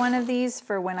Santa one of these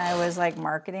for when I was like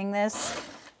marketing this.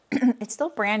 It's still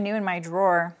brand new in my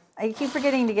drawer. I keep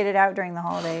forgetting to get it out during the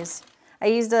holidays. I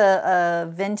used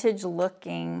a vintage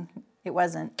looking, it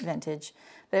wasn't vintage,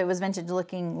 but it was vintage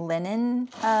looking linen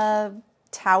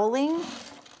toweling.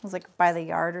 It was like by the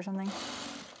yard or something.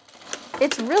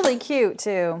 It's really cute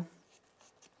too.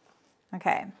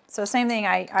 Okay, so same thing,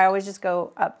 I always just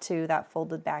go up to that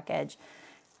folded back edge.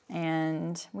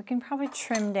 And we can probably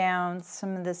trim down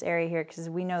some of this area here because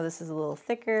we know this is a little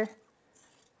thicker.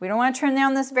 We don't want to trim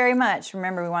down this very much.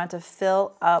 Remember, we want to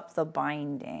fill up the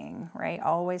binding, right?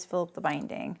 Always fill up the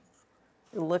binding.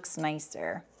 It looks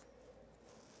nicer.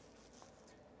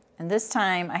 And this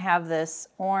time I have this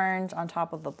orange on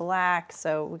top of the black,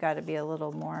 so we got to be a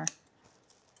little more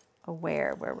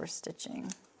aware where we're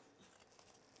stitching.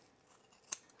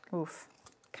 Oof.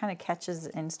 Kind of catches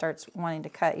and starts wanting to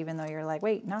cut even though you're like,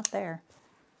 wait, not there.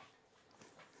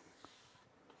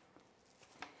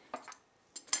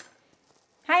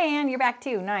 Hi, Anne, you're back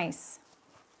too. Nice.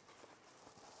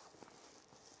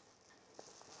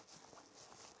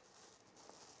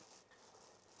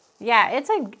 Yeah,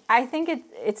 I think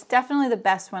it's definitely the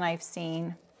best one I've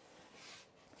seen.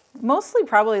 Mostly,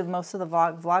 probably most of the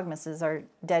Vlogmases are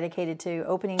dedicated to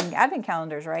opening advent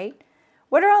calendars, right?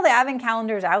 What are all the advent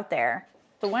calendars out there?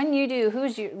 The one you do,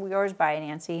 who's yours by,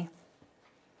 Nancy?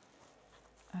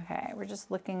 Okay, we're just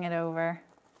looking it over.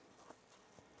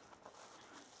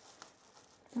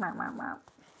 All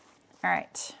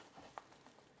right.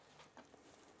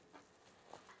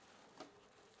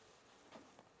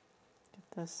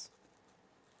 Get this.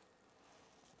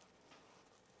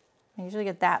 I usually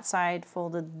get that side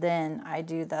folded, then I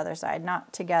do the other side,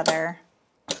 not together.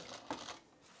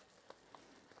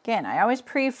 Again, I always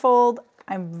pre-fold.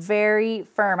 I'm very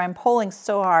firm. I'm pulling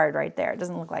so hard right there. It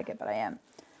doesn't look like it, but I am.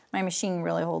 My machine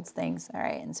really holds things. All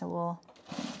right, and so we'll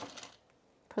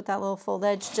put that little fold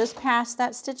edge just past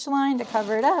that stitch line to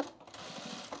cover it up.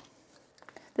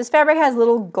 This fabric has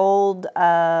little gold,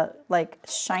 like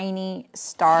shiny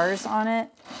stars on it.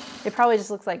 It probably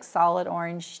just looks like solid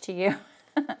orange to you.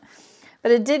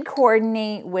 But it did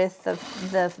coordinate with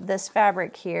this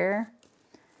fabric here.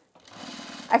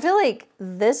 I feel like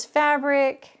this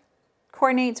fabric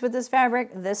coordinates with this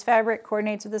fabric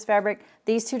coordinates with this fabric.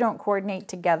 These two don't coordinate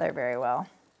together very well.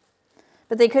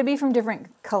 But they could be from different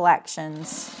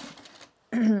collections.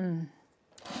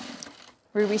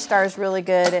 Ruby Star's really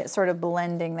good at sort of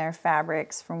blending their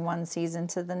fabrics from one season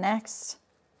to the next.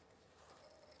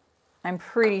 I'm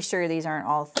pretty sure these aren't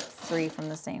all three from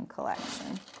the same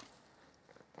collection.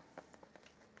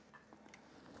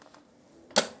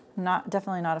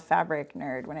 Definitely not a fabric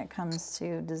nerd when it comes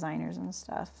to designers and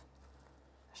stuff.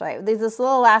 So this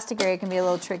little elastic area can be a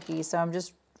little tricky, so I'm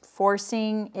just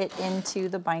forcing it into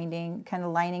the binding, kind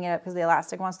of lining it up because the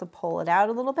elastic wants to pull it out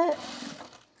a little bit.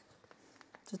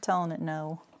 Just telling it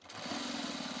no.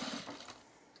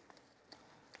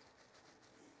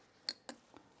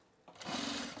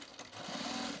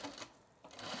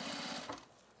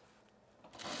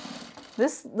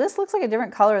 This looks like a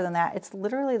different color than that. It's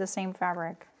literally the same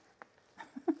fabric.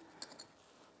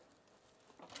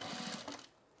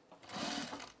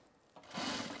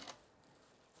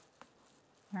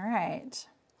 All right.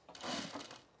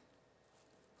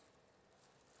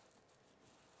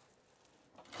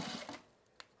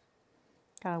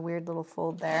 Got a weird little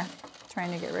fold there.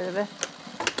 Trying to get rid of it.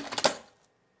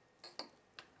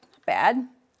 Not bad.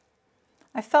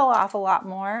 I fell off a lot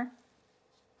more.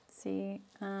 Let's see,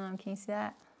 can you see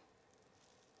that?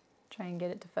 Try and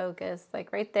get it to focus,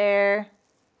 like right there.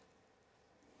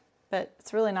 but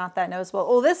it's really not that noticeable.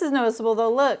 Oh, this is noticeable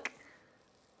though, look.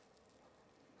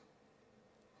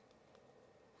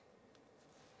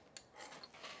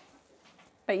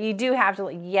 But you do have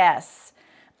to, yes.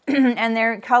 And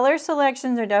their color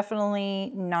selections are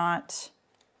definitely not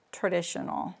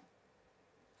traditional.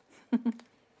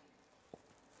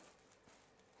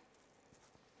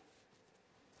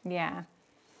 Yeah.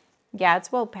 Yeah,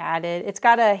 it's well padded. It's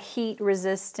got a heat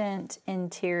resistant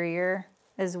interior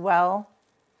as well.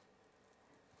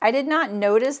 I did not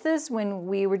notice this when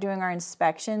we were doing our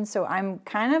inspection, so I'm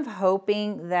kind of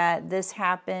hoping that this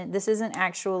happened. This isn't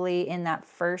actually in that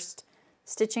first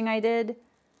stitching I did,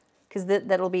 because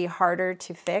that'll be harder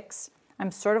to fix.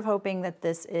 I'm sort of hoping that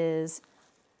this is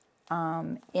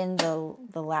in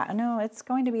no, it's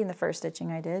going to be in the first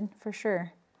stitching I did, for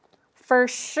sure. For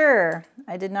sure,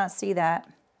 I did not see that.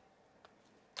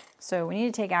 So we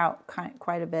need to take out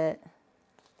quite a bit.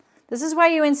 This is why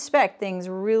you inspect things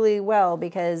really well,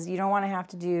 because you don't want to have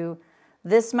to do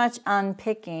this much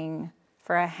unpicking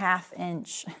for a ½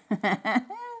 inch,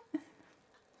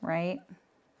 right?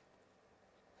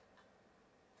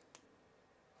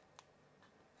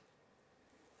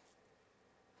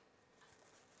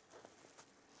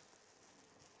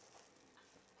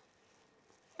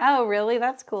 Oh, really?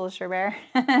 That's cool, Sherbert.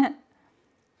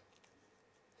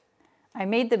 I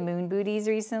made the moon booties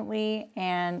recently,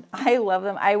 and I love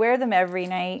them. I wear them every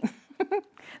night.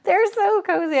 They're so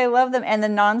cozy. I love them. And the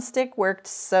nonstick worked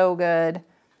so good.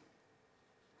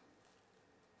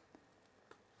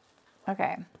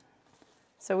 Okay.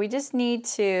 So we just need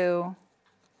to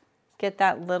get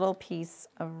that little piece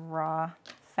of raw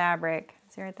fabric.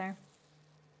 See right there?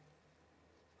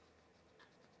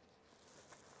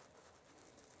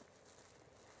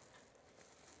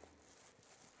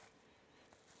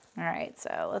 All right,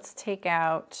 so let's take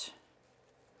out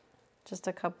just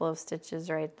a couple of stitches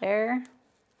right there.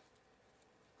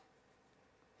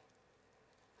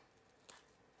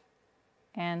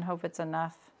 And hope it's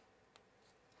enough,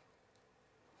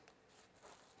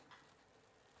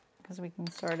 because we can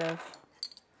sort of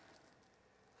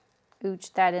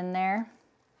ooch that in there.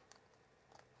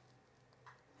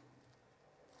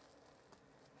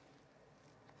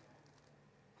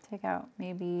 Take out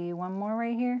maybe one more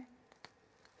right here.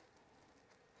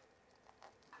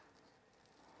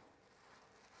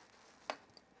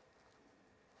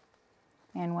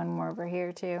 And one more over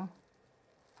here too.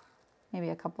 Maybe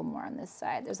a couple more on this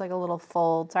side. There's like a little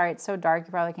fold. Sorry, it's so dark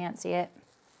you probably can't see it.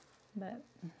 But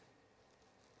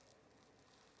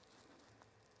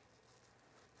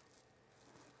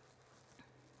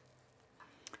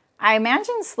I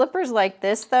imagine slippers like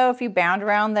this though, if you bound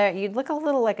around there, you'd look a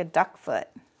little like a duck foot.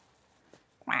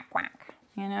 Quack, quack,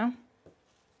 you know?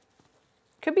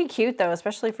 Could be cute though,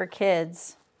 especially for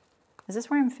kids. Is this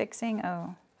where I'm fixing?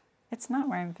 Oh. It's not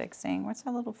where I'm fixing. What's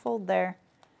that little fold there?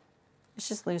 It's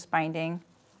just loose binding.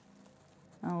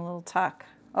 A little tuck.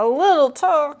 A little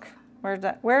tuck! Where's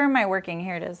that? Where am I working?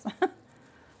 Here it is.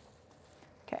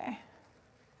 Okay.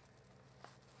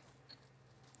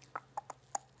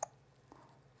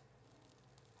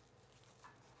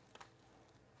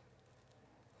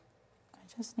 I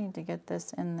just need to get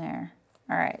this in there.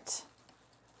 All right.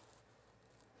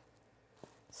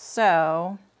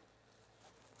 So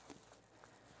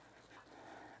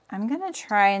I'm gonna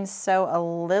try and sew a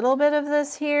little bit of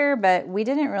this here, but we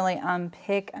didn't really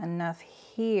unpick enough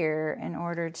here in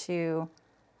order to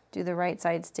do the right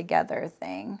sides together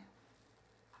thing,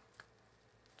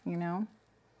 you know?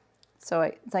 So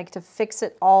it's like to fix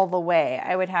it all the way,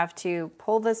 I would have to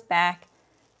pull this back,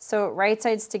 sew it right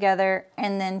sides together,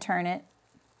 and then turn it.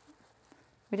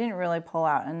 We didn't really pull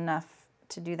out enough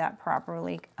to do that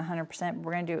properly 100%.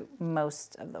 We're gonna do it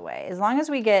most of the way. As long as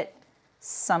we get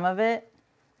some of it,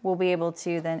 we'll be able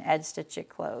to then edge stitch it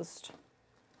closed.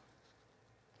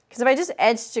 Because if I just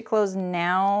edge stitch it closed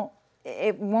now,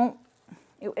 it won't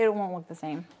look the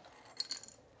same.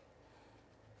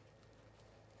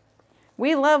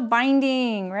 We love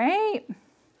binding, right?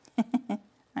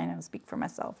 I know, speak for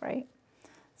myself, right?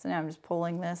 So now I'm just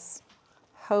pulling this,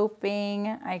 hoping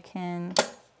I can,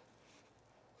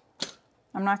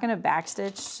 I'm not gonna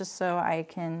backstitch just so I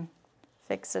can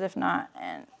fix it if not,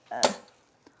 and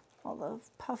all the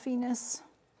puffiness.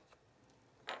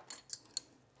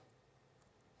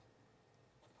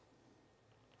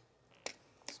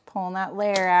 Just pulling that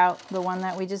layer out, the one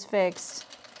that we just fixed.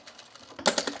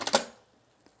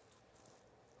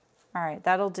 All right,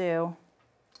 that'll do.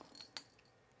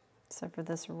 Except for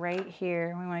this right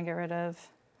here, we want to get rid of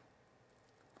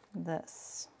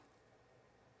this.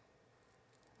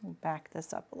 We'll back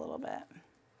this up a little bit.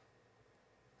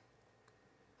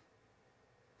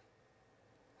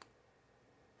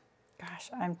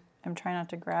 Gosh, I'm trying not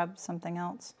to grab something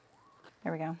else.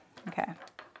 There we go. Okay.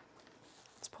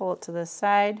 Let's pull it to this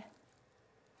side.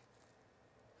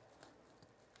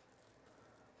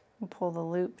 We'll pull the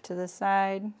loop to this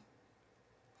side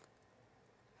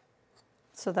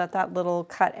so that that little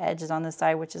cut edge is on the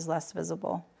side, which is less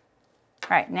visible. All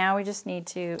right, now we just need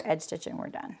to edge stitch it and we're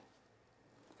done.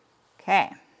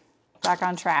 Okay, back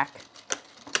on track,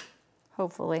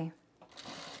 hopefully.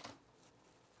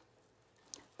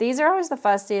 These are always the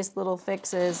fussiest little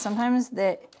fixes. Sometimes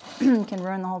that can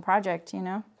ruin the whole project, you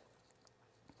know?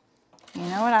 You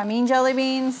know what I mean, jelly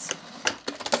beans?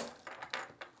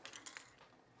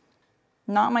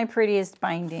 Not my prettiest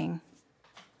binding.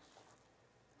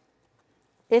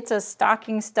 It's a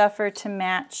stocking stuffer to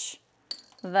match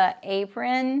the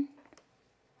apron.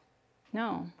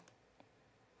 No.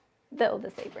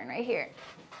 This apron right here.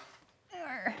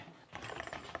 Or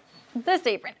this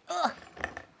apron. Ugh.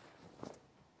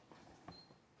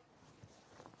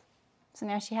 So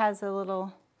now she has a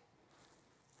little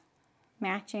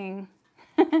matching.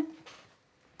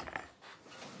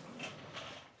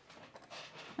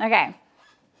 Okay.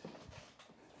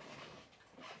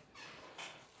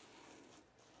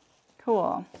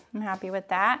 Cool. I'm happy with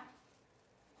that.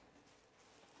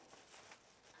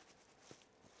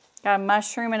 Got a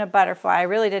mushroom and a butterfly. I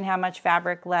really didn't have much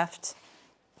fabric left.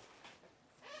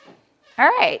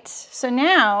 All right. So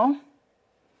now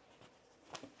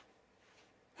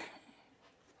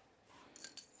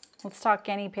let's talk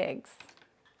guinea pigs.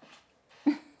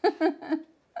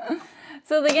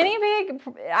 So the guinea pig,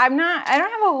 I don't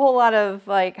have a whole lot of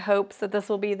like hopes that this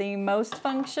will be the most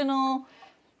functional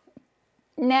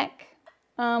neck,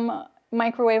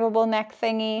 microwavable neck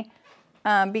thingy,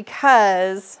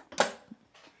 because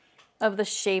of the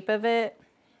shape of it.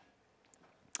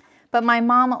 But my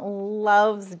mom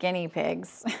loves guinea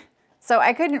pigs. So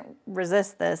I couldn't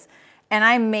resist this. And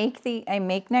I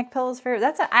make neck pillows for her.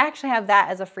 I actually have that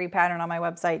as a free pattern on my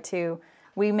website too.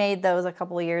 We made those a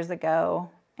couple of years ago,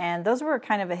 and those were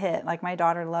kind of a hit. Like my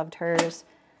daughter loved hers.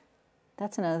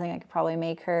 That's another thing I could probably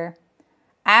make her.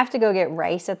 I have to go get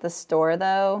rice at the store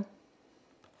though.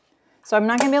 So I'm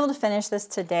not gonna be able to finish this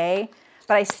today,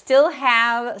 but I still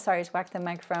have, sorry, I just whacked the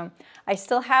microphone. I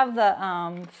still have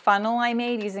the funnel I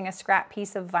made using a scrap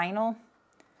piece of vinyl.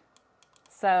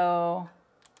 So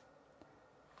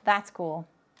that's cool.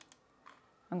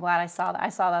 I'm glad I saw that. I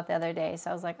saw that the other day,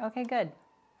 so I was like, okay, good.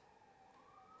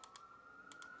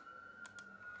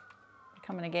 I'm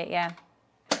coming to get ya.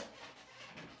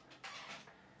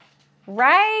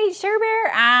 Right, Sure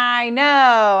Bear? I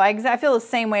know. I feel the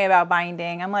same way about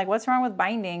binding. I'm like, what's wrong with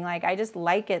binding? Like, I just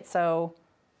like it, so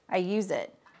I use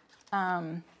it.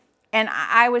 And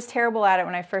I was terrible at it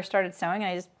when I first started sewing, and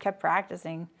I just kept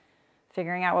practicing,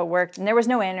 figuring out what worked. And there was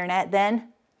no internet then.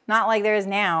 Not like there is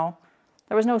now.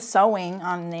 There was no sewing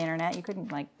on the internet. You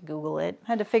couldn't like Google it. I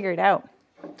had to figure it out.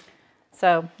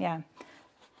 So yeah.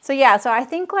 So I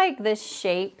think like this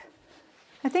shape,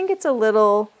 I think it's a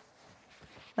little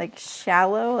like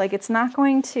shallow. Like it's not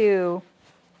going to,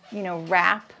 you know,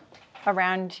 wrap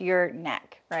around your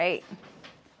neck, right?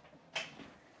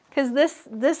 Because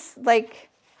this like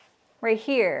right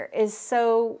here is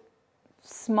so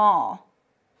small,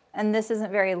 and this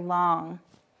isn't very long.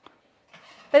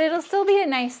 But it'll still be a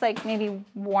nice, like, maybe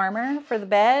warmer for the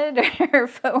bed or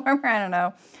foot warmer, I don't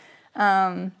know.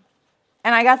 And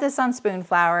I got this on Spoon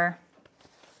Flower.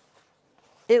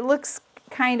 It looks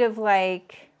kind of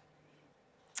like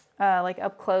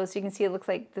up close. You can see it looks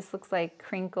like, this looks like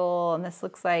crinkle, and this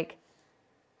looks like,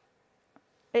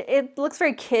 it looks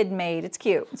very kid-made. It's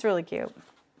cute. It's really cute.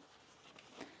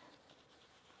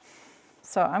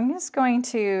 So I'm just going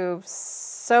to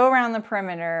sew around the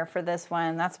perimeter for this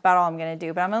one. That's about all I'm going to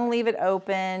do, but I'm going to leave it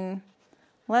open.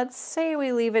 Let's say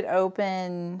we leave it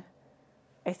open,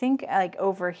 I think like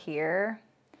over here.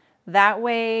 That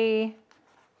way,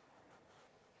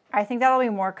 I think that'll be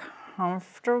more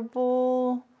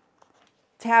comfortable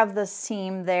to have the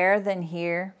seam there than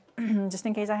here, just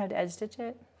in case I have to edge stitch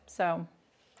it. So.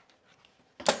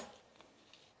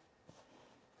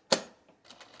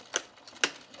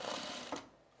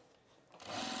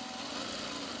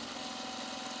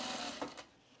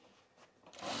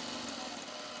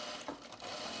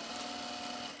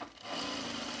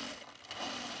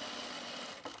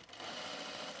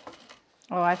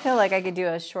 Oh, I feel like I could do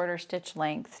a shorter stitch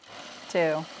length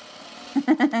too.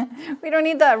 We don't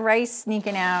need that rice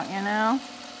sneaking out, you know?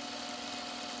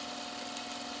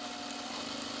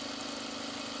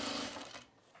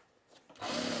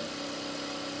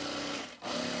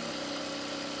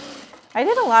 I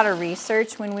did a lot of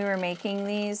research when we were making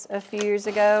these a few years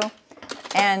ago,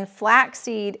 And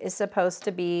flaxseed is supposed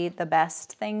to be the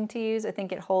best thing to use. I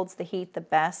think it holds the heat the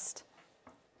best.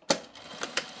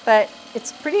 But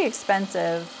it's pretty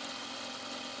expensive.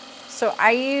 So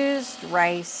I used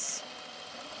rice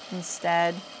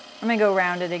instead. I'm gonna go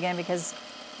round it again because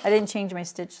I didn't change my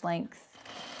stitch length.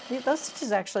 Those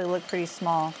stitches actually look pretty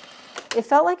small. It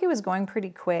felt like it was going pretty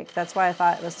quick. That's why I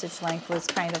thought the stitch length was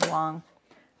kind of long.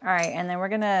 All right, and then we're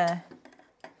gonna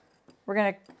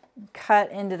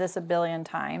cut into this a billion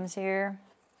times here.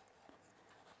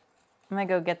 I'm gonna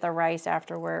go get the rice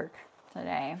after work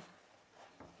today.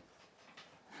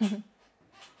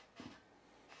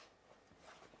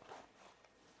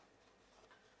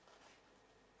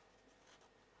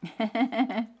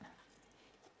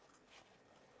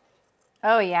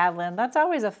 Oh yeah, Lynn, that's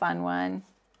always a fun one.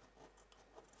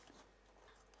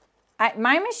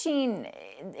 My machine,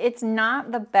 it's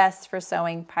not the best for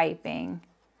sewing piping,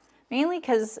 mainly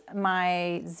because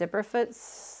my zipper foot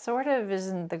sort of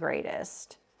isn't the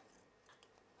greatest.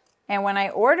 And when I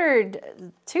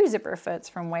ordered 2 zipper foots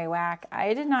from Waywack,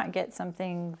 I did not get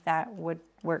something that would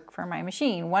work for my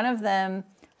machine. One of them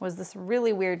was this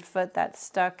really weird foot that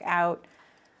stuck out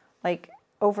like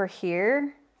over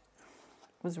here.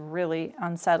 It was really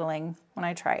unsettling when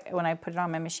I put it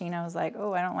on my machine. I was like,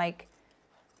 oh, I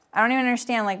don't even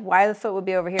understand like why the foot would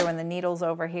be over here when the needle's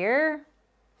over here.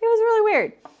 It was really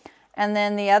weird. And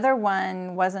then the other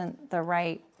one wasn't the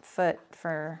right foot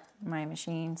for my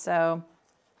machine. So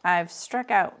I've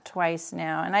struck out twice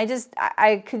now. And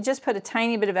I could just put a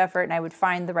tiny bit of effort and I would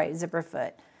find the right zipper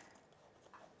foot.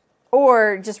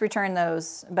 Or just return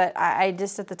those. But I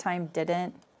just at the time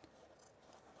didn't.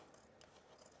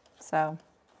 So.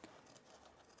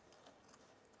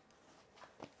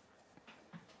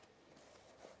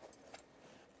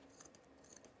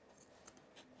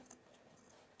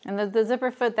 And the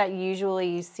zipper foot that usually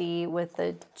you see with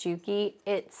the Juki,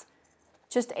 it's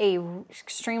just a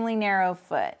extremely narrow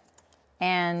foot.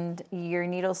 And your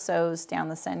needle sews down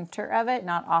the center of it,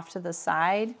 not off to the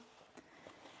side.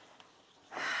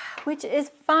 Which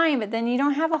is fine, but then you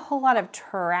don't have a whole lot of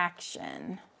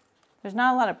traction. There's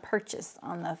not a lot of purchase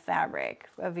on the fabric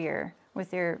of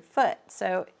with your foot,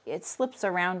 so it slips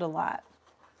around a lot.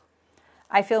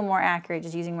 I feel more accurate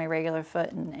just using my regular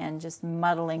foot and just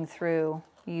muddling through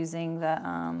using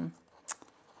the,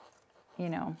 you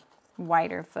know,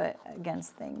 wider foot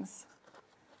against things.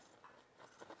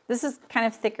 This is kind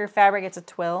of thicker fabric. It's a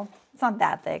twill. It's not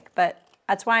that thick, but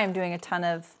that's why I'm doing a ton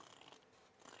of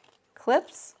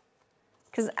clips,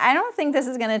 because I don't think this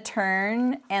is going to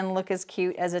turn and look as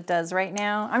cute as it does right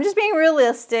now. I'm just being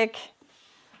realistic.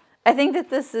 I think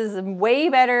that this is way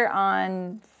better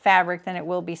on fabric than it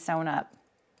will be sewn up.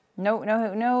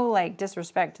 No, like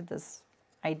disrespect to this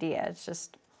idea. It's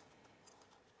just,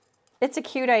 it's a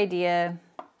cute idea.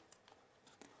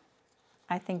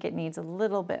 I think it needs a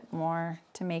little bit more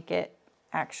to make it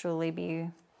actually be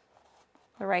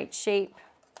the right shape,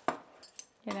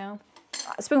 you know?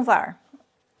 Spoonflower.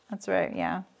 That's right,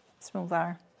 yeah,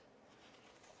 spoonflower.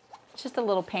 It's just a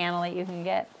little panel that you can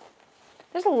get.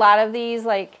 There's a lot of these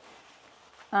like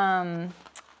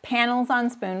panels on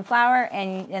spoonflower,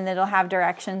 and it'll have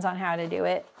directions on how to do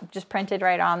it, just printed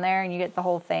right on there, and you get the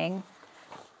whole thing.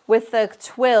 With the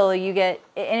twill, you get,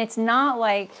 and it's not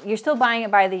like, you're still buying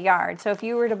it by the yard. So if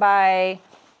you were to buy,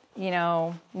 you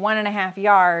know, 1.5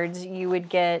 yards, you would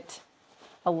get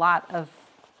a lot of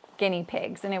guinea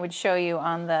pigs, and it would show you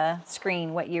on the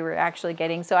screen what you were actually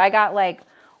getting. So I got like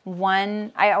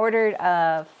I ordered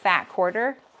a fat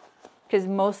quarter, because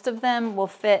most of them will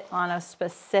fit on a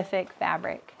specific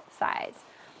fabric size.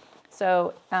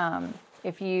 So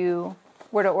if you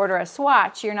were to order a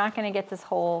swatch, you're not going to get this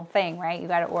whole thing, right? You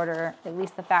got to order at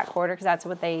least the fat quarter, because that's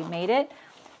what they made it.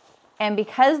 And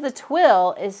because the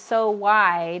twill is so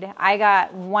wide, I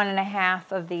got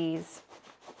 1.5 of these.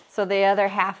 So the other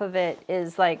half of it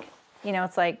is like, you know,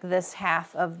 it's like this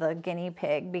half of the guinea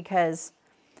pig, because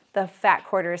the fat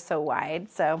quarter is so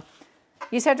wide. So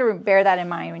you just have to bear that in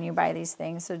mind when you buy these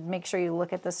things. So make sure you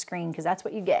look at the screen, because that's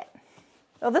what you get.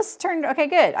 Well, this turned, okay,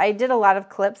 good. I did a lot of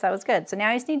clips. That was good. So now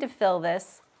I just need to fill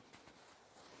this.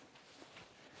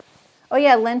 Oh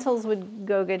yeah, lentils would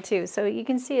go good too. So you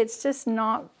can see it's just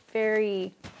not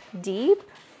very deep.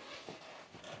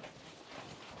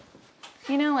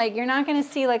 You know, like you're not going to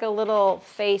see like a little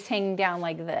face hanging down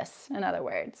like this, in other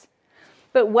words.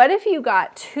 But what if you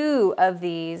got 2 of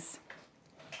these?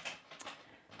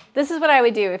 This is what I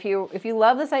would do. If you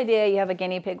love this idea, you have a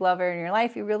guinea pig lover in your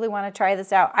life, you really want to try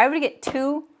this out, I would get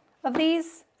 2 of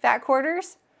these fat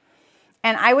quarters,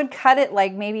 and I would cut it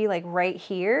like maybe like right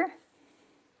here.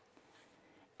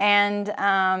 And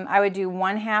I would do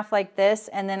one half like this,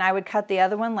 and then I would cut the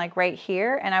other one like right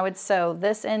here, and I would sew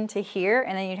this into here,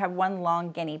 and then you'd have one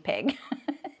long guinea pig.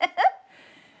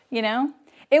 You know?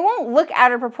 It won't look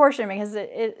out of proportion because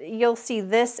you'll see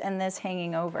this and this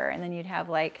hanging over, and then you'd have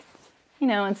like, you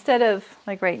know, instead of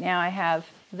like right now I have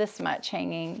this much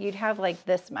hanging, you'd have like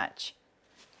this much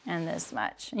and this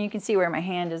much. And you can see where my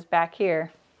hand is back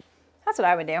here. That's what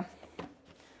I would do.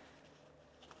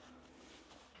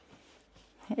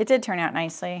 It did turn out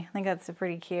nicely. I think that's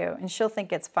pretty cute. And she'll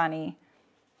think it's funny.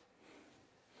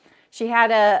 She had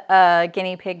a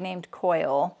guinea pig named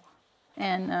Coil,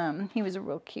 and he was a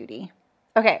real cutie.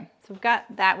 Okay, so we've got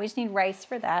that. We just need rice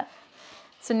for that.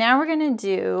 So now we're going to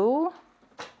do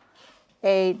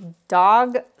a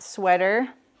dog sweater.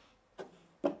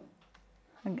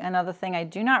 Another thing I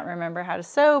do not remember how to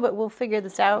sew, but we'll figure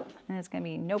this out, and it's going to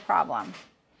be no problem.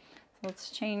 So let's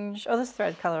change. Oh, this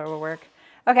thread color will work.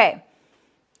 Okay.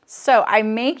 So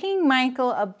I'm making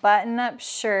Michael a button-up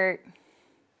shirt.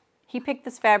 He picked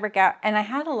this fabric out, and I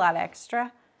had a lot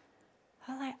extra.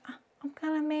 I was like, I'm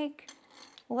gonna make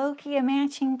Loki a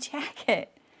matching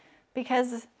jacket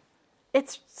because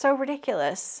it's so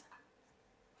ridiculous.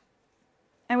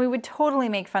 And we would totally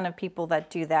make fun of people that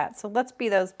do that. So let's be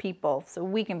those people so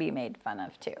we can be made fun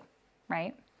of too,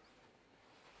 right?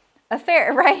 A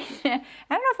ferret, right? I don't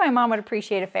know if my mom would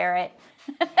appreciate a ferret.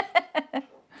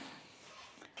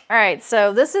 All right,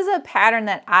 so this is a pattern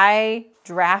that I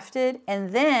drafted,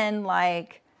 and then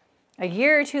like a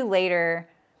year or two later,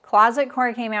 Closet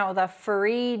Core came out with a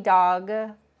furry dog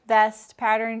vest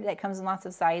pattern that comes in lots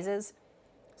of sizes.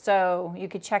 So you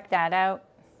could check that out.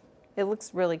 It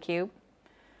looks really cute.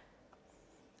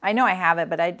 I know I have it,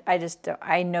 but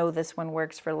I know this one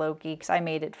works for Loki because I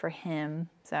made it for him.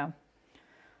 So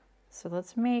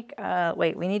let's make,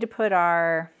 wait, we need to put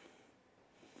our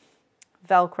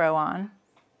Velcro on.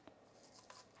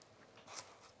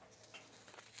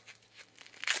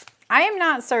 I am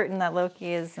not certain that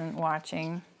Loki isn't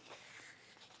watching.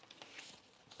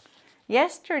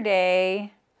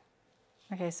 Yesterday,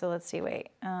 okay, so let's see, wait.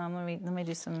 Let me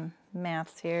do some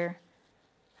maths here.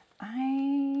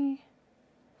 I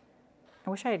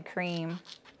wish I had cream.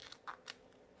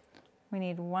 We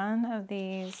need one of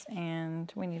these, and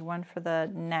we need one for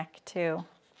the neck too.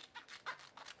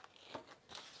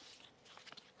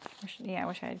 I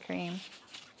wish I had cream.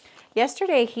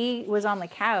 Yesterday, he was on the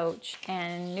couch,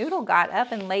 and Noodle got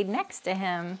up and laid next to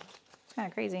him. It's kind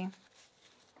of crazy.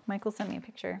 Michael sent me a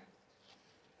picture.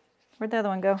 Where'd the other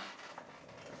one go?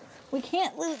 We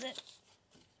can't lose it.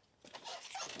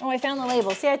 Oh, I found the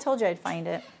label. See, I told you I'd find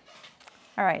it.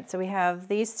 All right, so we have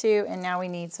these two, and now we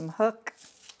need some hook.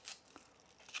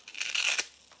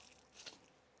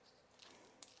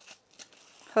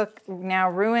 Hook now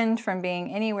ruined from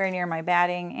being anywhere near my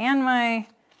batting and my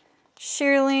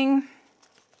shearling.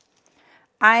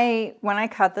 When I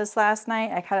cut this last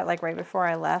night, I cut it like right before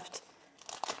I left,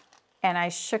 and I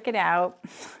shook it out.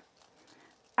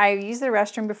 I used the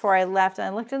restroom before I left, and I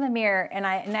looked in the mirror, and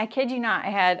I kid you not, I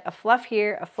had a fluff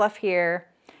here,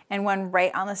 and one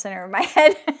right on the center of my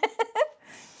head.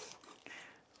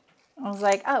 I was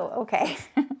like, oh, okay.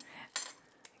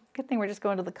 Good thing we're just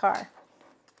going to the car.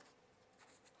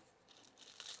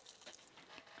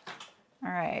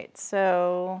 All right,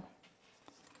 so,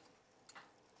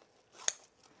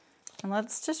 and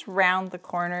let's just round the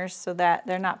corners so that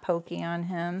they're not pokey on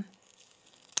him.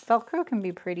 Velcro can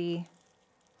be pretty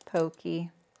pokey.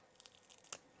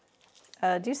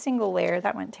 Do single layer,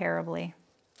 that went terribly.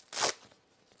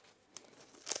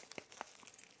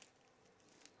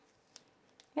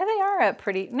 Yeah, they are up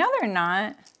pretty, no they're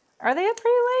not. Are they up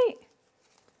pretty late?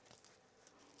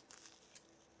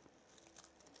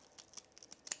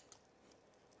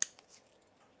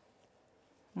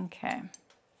 Okay.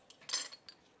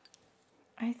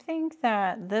 I think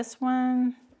that this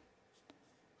one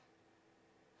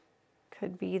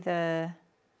could be the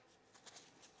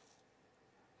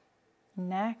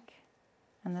neck,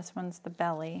 and this one's the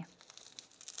belly.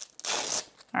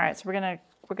 All right, so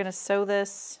we're gonna sew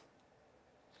this.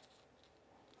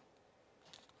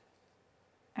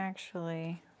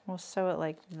 Actually, we'll sew it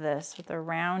like this with the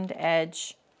round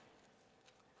edge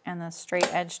and the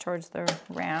straight edge towards the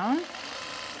round.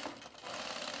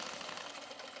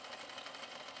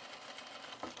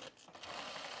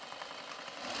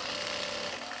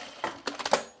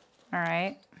 All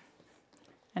right,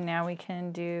 and now we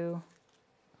can do,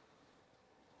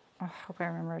 I hope I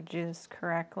remember to do this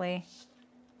correctly.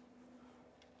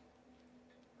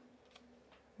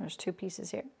 There's two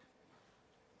pieces here.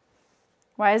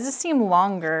 Why does this seem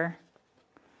longer?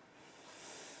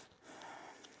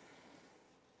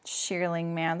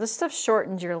 shearling, man. This stuff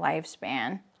shortens your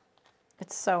lifespan.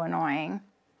 It's so annoying. In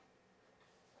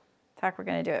fact, we're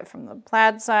going to do it from the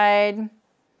plaid side.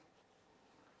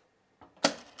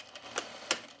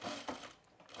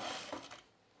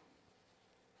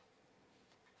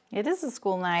 It is a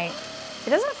school night. It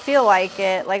doesn't feel like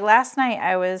it. Like last night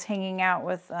I was hanging out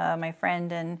with my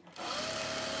friend and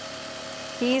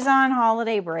he's on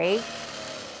holiday break.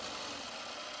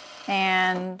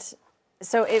 And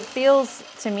so it feels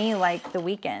to me like the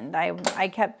weekend. I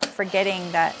kept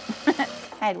forgetting that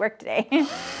I had work today.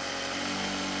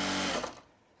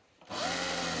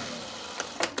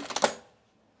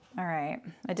 All right,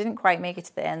 I didn't quite make it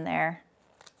to the end there.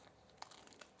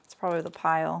 It's probably the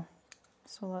pile.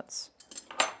 So let's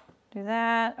do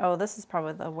that. Oh, this is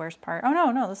probably the worst part.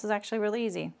 Oh, no, this is actually really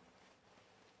easy.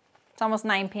 It's almost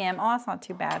 9 p.m. Oh, that's not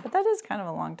too bad, but that is kind of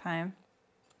a long time.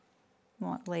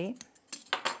 Not late.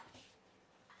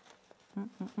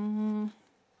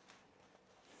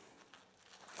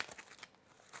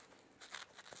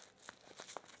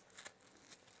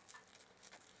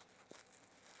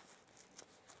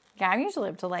 Yeah, I'm usually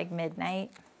up to like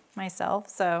midnight myself,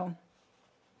 so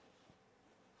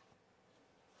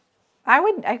I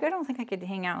don't think I could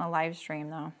hang out in a live stream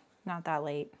though. Not that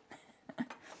late. All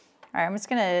right,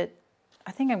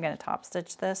 I think I'm gonna top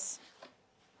stitch this.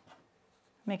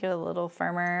 Make it a little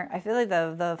firmer. I feel like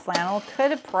the flannel could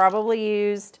have probably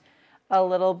used a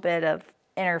little bit of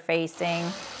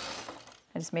interfacing.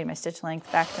 I just made my stitch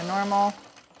length back to normal.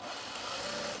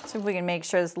 So if we can make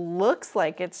sure this looks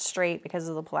like it's straight because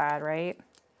of the plaid, right?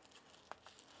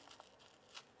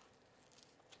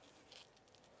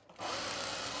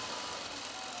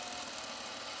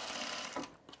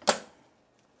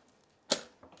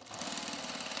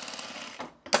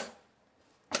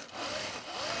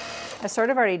 I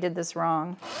sort of already did this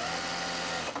wrong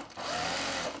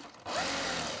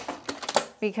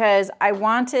because I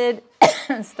wanted,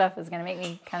 stuff is gonna make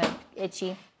me kind of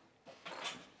itchy.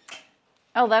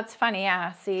 Oh, that's funny,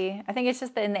 yeah, see, I think it's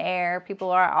just in the air.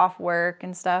 People are off work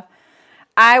and stuff.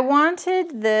 I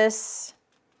wanted this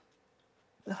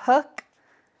hook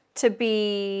to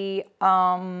be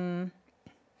on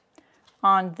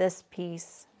this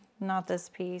piece, not this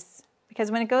piece. Because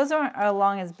when it goes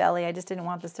along his belly, I just didn't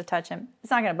want this to touch him.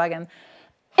 It's not going to bug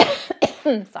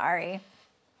him. Sorry.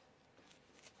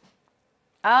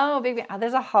 Oh, baby. Oh,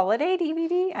 there's a holiday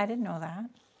DVD? I didn't know that.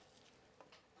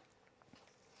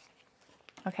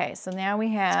 Okay, so now we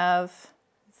have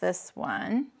this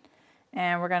one.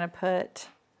 And we're going to put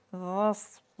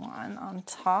this one on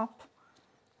top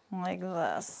like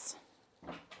this.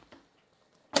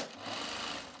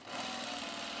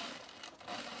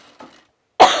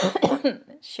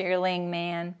 Shearling,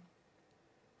 man.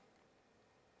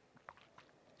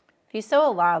 If you sew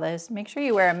a lot of this, make sure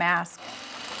you wear a mask.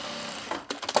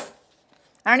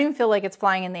 I don't even feel like it's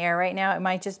flying in the air right now. It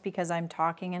might just because I'm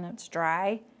talking and it's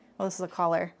dry. Oh, this is a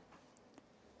collar.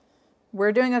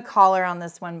 We're doing a collar on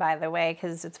this one, by the way,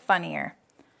 because it's funnier,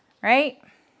 right?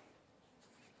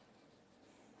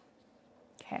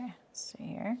 Okay, let's see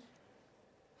here.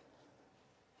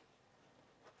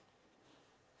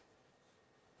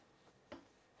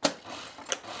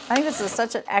 I think this is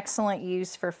such an excellent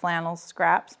use for flannel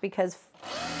scraps because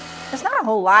there's not a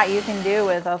whole lot you can do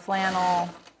with a flannel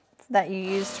that you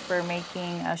used for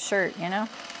making a shirt, you know?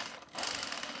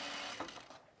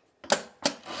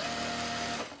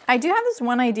 I do have this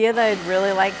one idea that I'd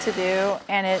really like to do,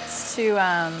 and it's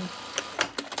to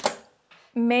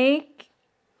make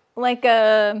like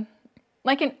an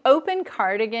open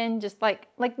cardigan, just like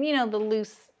you know, the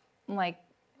loose, like,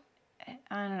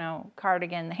 I don't know,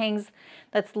 cardigan that hangs,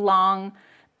 that's long,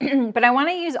 but I want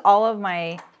to use all of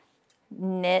my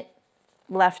knit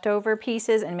leftover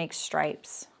pieces and make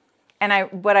stripes. And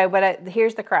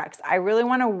here's the crux. I really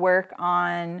want to work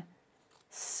on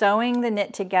sewing the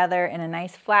knit together in a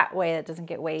nice flat way that doesn't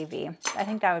get wavy. I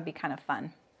think that would be kind of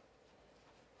fun.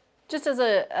 Just as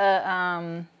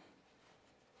a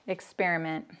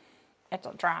experiment. It's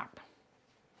a drop.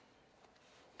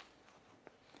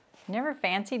 Never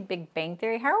fancied Big Bang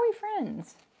Theory? How are we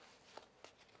friends?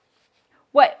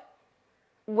 What?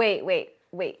 Wait.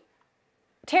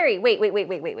 Terry,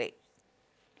 wait.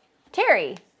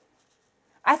 Terry,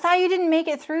 I thought you didn't make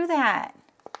it through that.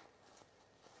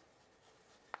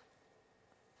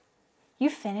 You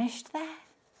finished that?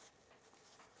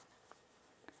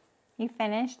 You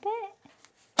finished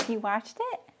it? You watched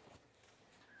it?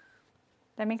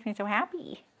 That makes me so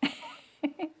happy.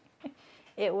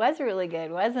 It was really good,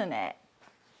 wasn't it?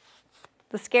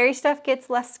 The scary stuff gets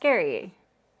less scary,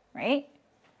 right?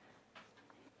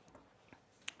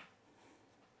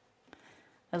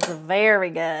 That's very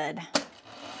good.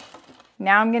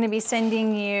 Now I'm going to be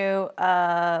sending you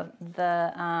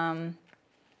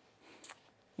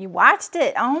you watched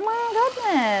it. Oh my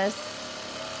goodness.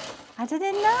 I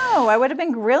didn't know. I would have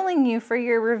been grilling you for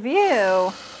your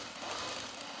review.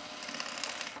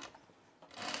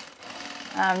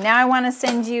 Now I want to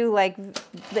send you, like,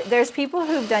 there's people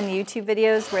who've done YouTube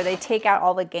videos where they take out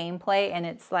all the gameplay and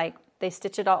it's like they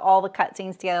stitch it all the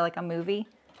cutscenes together like a movie.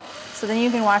 So then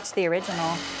you can watch the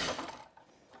original.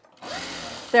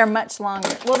 They're much longer.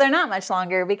 Well, they're not much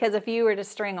longer because if you were to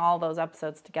string all those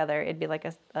episodes together, it'd be like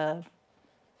I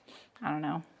don't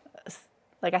know.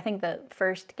 Like I think the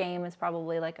first game is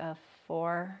probably like a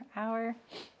 4-hour.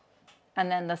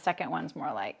 And then the second one's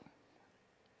more like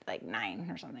 9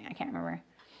 or something. I can't remember.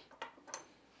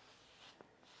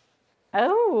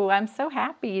 Oh, I'm so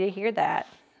happy to hear that.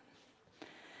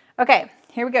 Okay,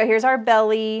 here we go. Here's our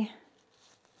belly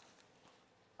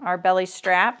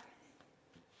strap.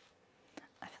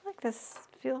 I feel like this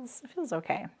feels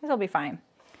okay. It'll be fine.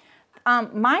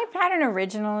 My pattern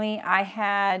originally, I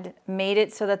had made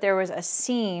it so that there was a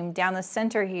seam down the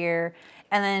center here,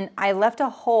 and then I left a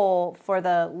hole for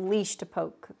the leash to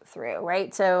poke through,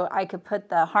 right? So I could put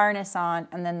the harness on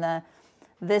and then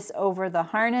this over the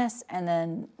harness and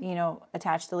then, you know,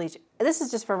 attach the leash. This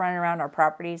is just for running around our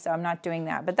property, so I'm not doing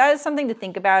that. But that is something to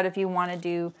think about if you want to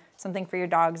do something for your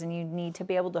dogs and you need to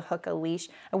be able to hook a leash.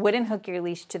 I wouldn't hook your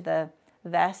leash to the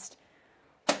vest.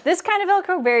 This kind of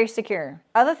Velcro, very secure.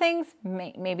 Other things,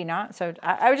 maybe not. So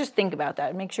I would just think about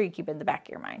that. Make sure you keep it in the back of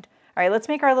your mind. All right, let's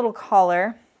make our little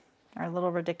collar, our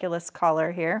little ridiculous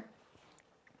collar here.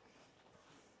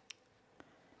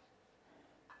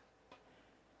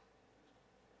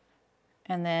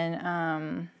 And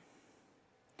then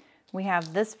we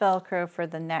have this Velcro for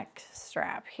the neck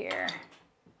strap here.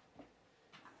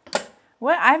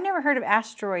 What? I've never heard of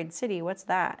Asteroid City. What's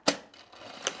that?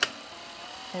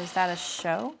 Is that a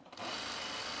show?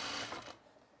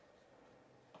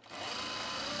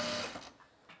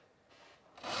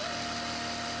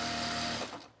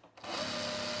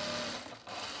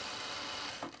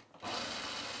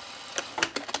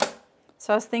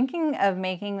 So I was thinking of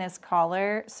making this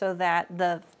collar so that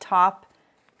the top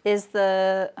is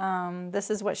this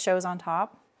is what shows on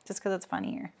top, just because it's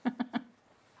funnier.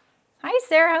 Hi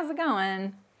Sarah, how's it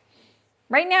going?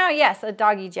 Right now, yes, a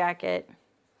doggy jacket.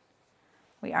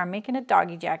 We are making a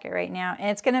doggy jacket right now,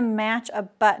 and it's gonna match a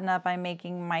button up I'm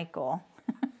making Michael.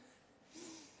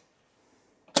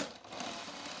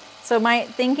 So my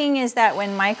thinking is that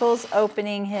when Michael's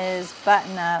opening his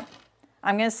button up,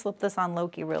 I'm gonna slip this on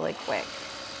Loki really quick.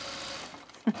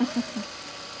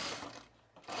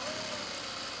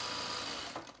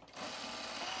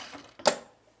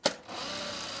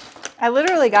 I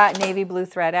literally got navy blue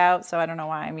thread out, so I don't know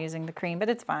why I'm using the cream, but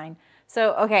it's fine.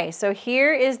 So, okay, so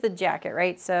here is the jacket,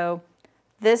 right? So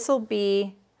this will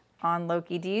be on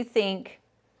Loki. Do you think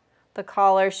the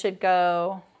collar should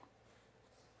go?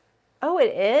 Oh,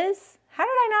 it is? How did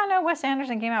I not know Wes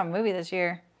Anderson came out with a movie this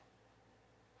year?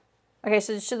 Okay,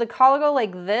 so should the collar go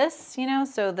like this, you know?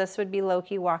 So this would be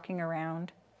Loki walking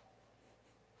around,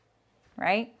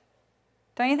 right?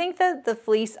 Don't you think that the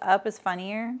fleece up is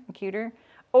funnier and cuter?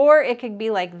 Or it could be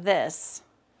like this,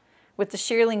 with the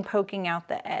shearling poking out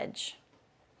the edge.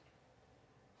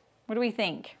 What do we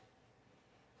think?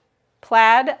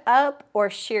 Plaid up or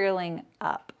shearling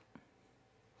up?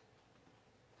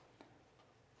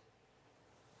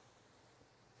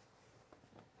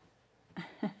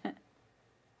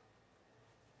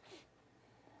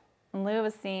 In lieu of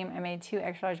a seam, I made 2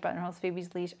 extra large buttonholes,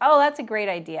 Phoebe's leash. Oh, that's a great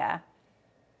idea.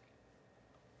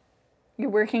 You're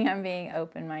working on being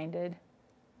open-minded.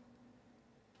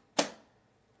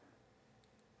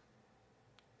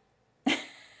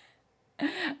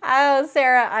 Oh,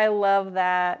 Sarah, I love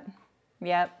that.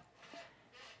 Yep.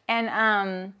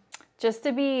 And just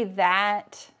to be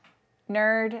that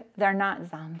nerd, they're not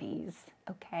zombies,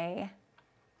 okay?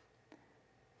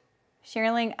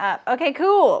 Shearling up. Okay,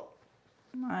 cool.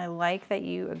 I like that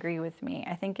you agree with me.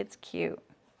 I think it's cute.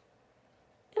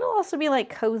 It'll also be like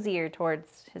cozier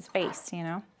towards his face, you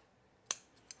know?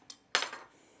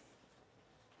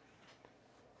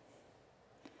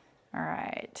 All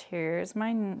right, here's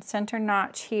my center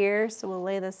notch here. So we'll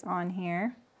lay this on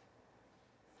here.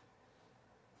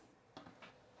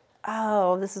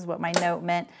 Oh, this is what my note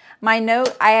meant. My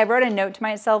note, I wrote a note to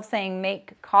myself saying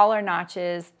make collar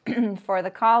notches for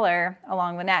the collar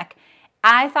along the neck.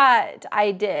 I thought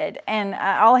I did, and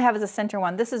all I have is a center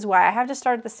one. This is why I have to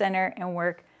start at the center and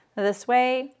work this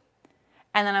way,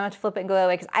 and then I'm going to flip it and go that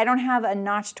way because I don't have a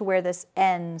notch to where this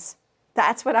ends.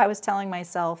 That's what I was telling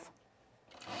myself.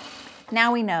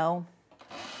 Now we know.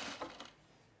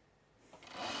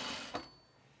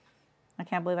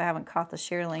 can't believe I haven't caught the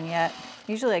shearling yet.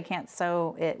 Usually I can't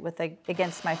sew it with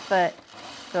against my foot.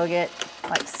 It'll get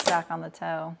like stuck on the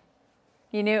toe.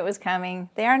 You knew it was coming.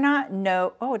 They are not,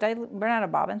 no. Oh, did I run out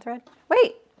of bobbin thread?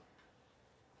 Wait.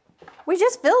 We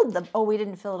just filled them. Oh, we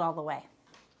didn't fill it all the way.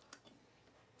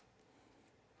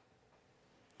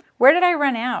 Where did I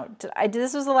run out?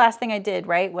 This was the last thing I did,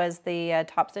 right? Was the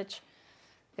top stitch.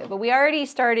 Good. But we already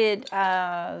started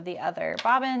the other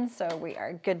bobbin, so we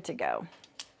are good to go.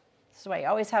 So I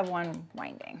always have one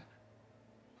winding.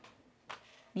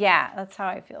 Yeah, that's how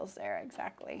it feels there,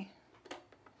 exactly.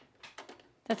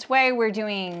 That's why we're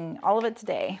doing all of it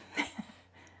today.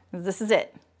 This is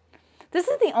it. This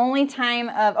is the only time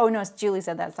of, oh no, Julie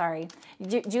said that, sorry.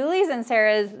 Julie's and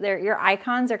Sarah's, your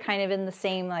icons are kind of in the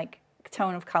same like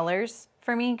tone of colors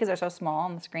for me because they're so small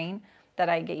on the screen that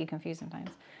I get you confused sometimes.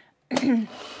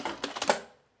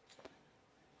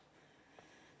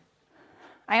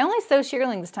 I only sew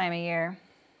shearling this time of year.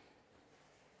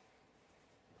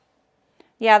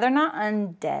 Yeah, they're not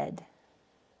undead.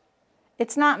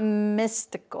 It's not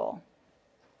mystical,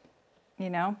 you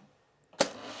know?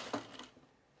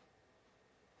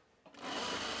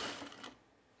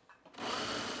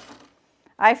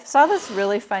 I saw this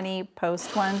really funny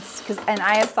post once, and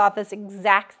I have thought this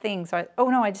exact thing. So oh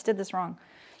no, I just did this wrong.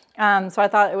 So I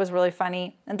thought it was really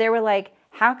funny. And they were like,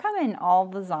 how come in all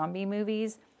the zombie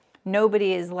movies,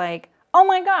 nobody is like, oh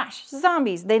my gosh,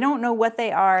 zombies. They don't know what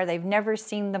they are. They've never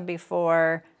seen them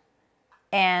before.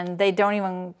 And they don't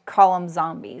even call them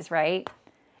zombies, right?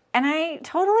 And I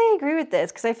totally agree with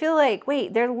this because I feel like,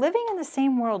 wait, they're living in the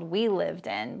same world we lived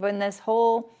in when this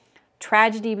whole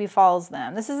tragedy befalls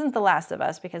them. This isn't The Last of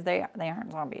Us because they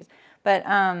aren't zombies. But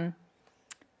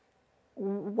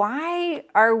why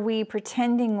are we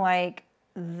pretending like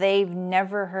they've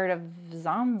never heard of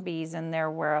zombies in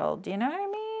their world? Do you know what I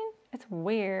mean? It's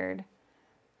weird.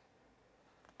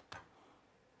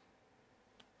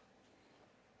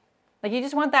 Like you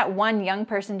just want that one young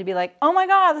person to be like, oh my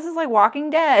God, this is like Walking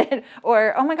Dead.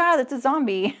 Or, oh my God, it's a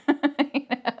zombie. You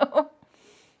know?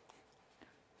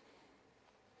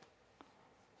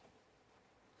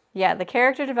 Yeah, the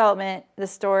character development, the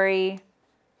story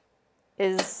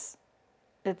it's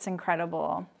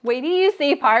incredible. Wait till you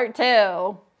see part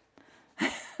 2.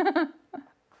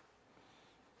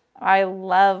 I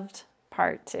loved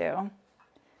part 2.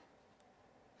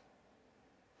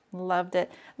 Loved it.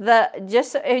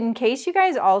 Just in case you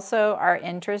guys also are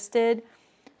interested,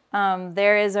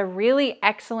 there is a really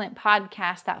excellent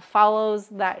podcast that follows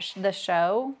the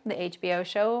show, the HBO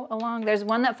show along. There's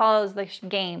one that follows the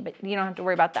game, but you don't have to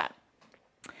worry about that.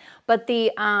 But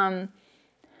the hi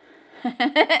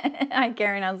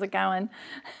Karen, how's it going?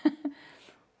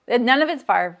 None of it's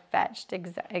far-fetched.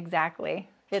 Exactly.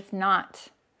 It's not.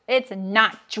 It's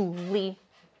not, Julie.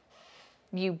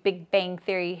 You Big Bang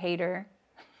Theory hater.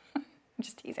 I'm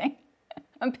just teasing.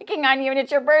 I'm picking on you and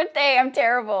it's your birthday. I'm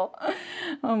terrible.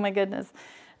 Oh my goodness.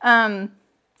 What's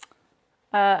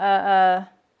I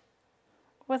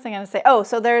going to say? Oh,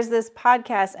 so there's this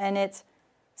podcast and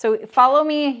so follow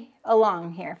me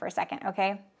along here for a second,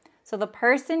 okay? So the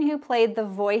person who played the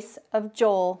voice of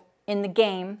Joel in the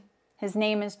game, his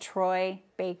name is Troy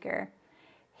Baker.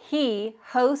 He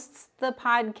hosts the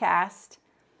podcast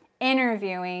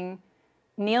interviewing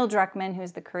Neil Druckmann,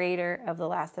 who's the creator of The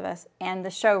Last of Us, and the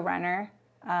showrunner,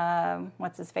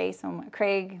 what's his face,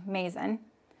 Craig Mazin.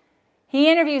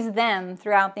 He interviews them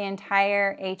throughout the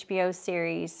entire HBO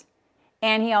series.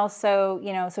 And he also,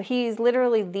 you know, so he's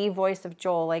literally the voice of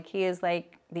Joel. Like he is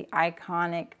like the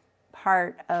iconic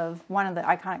part of, one of the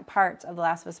iconic parts of The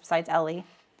Last of Us besides Ellie.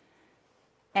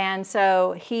 And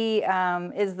so he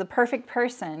is the perfect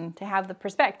person to have the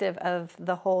perspective of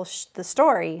the whole the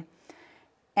story.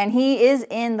 And he is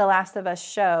in The Last of Us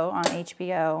show on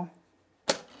HBO.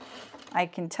 I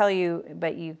can tell you,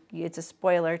 but it's a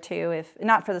spoiler too, if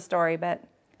not for the story, but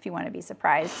if you want to be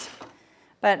surprised.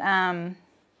 But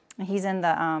he's in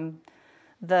my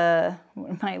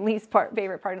least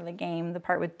favorite part of the game, the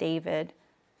part with David.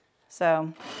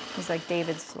 So he's like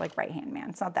David's like right-hand man.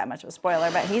 It's not that much of a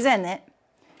spoiler, but he's in it.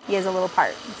 He has a little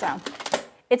part. So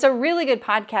it's a really good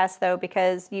podcast though,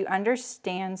 because you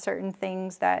understand certain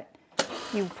things that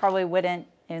you probably wouldn't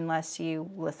unless you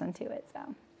listen to it.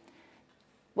 So,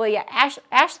 well, yeah,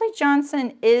 Ashley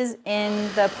Johnson is in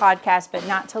the podcast, but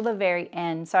not till the very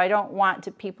end. So I don't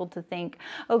want people to think,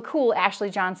 oh, cool, Ashley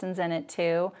Johnson's in it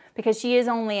too, because she is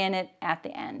only in it at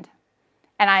the end.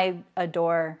 And I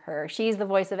adore her. She's the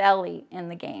voice of Ellie in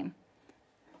the game.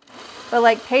 But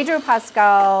like Pedro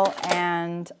Pascal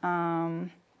and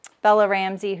Bella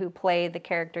Ramsey, who play the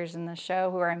characters in the show,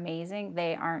 who are amazing,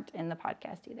 they aren't in the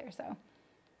podcast either. So,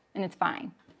 and it's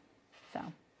fine. So,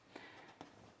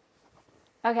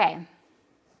 okay.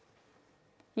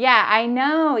 Yeah, I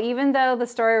know. Even though the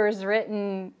story was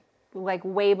written like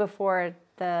way before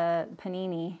the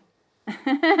Panini.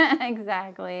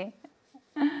 Exactly.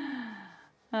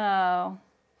 Oh.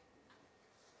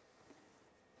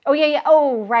 Oh yeah, yeah.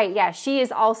 Oh right, yeah. She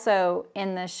is also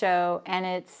in the show,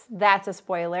 and that's a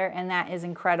spoiler, and that is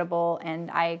incredible.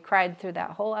 And I cried through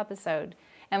that whole episode.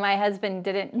 And my husband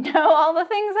didn't know all the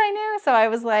things I knew, so I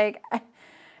was like,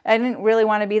 I didn't really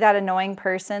want to be that annoying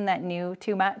person that knew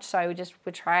too much. So I would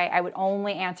try. I would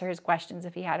only answer his questions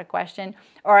if he had a question,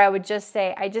 or I would just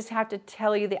say, I just have to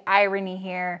tell you the irony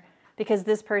here because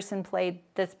this person played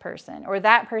this person, or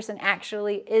that person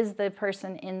actually is the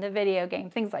person in the video game.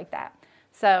 Things like that.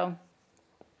 So,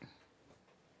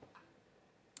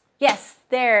 yes,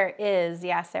 there is.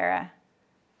 Yeah, Sarah.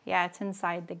 Yeah, it's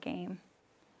inside the game.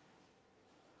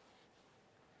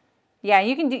 Yeah,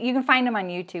 you can find them on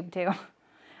YouTube too.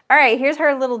 All right, here's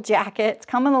her little jacket. It's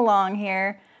coming along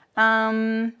here.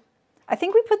 I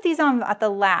think we put these on at the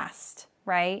last,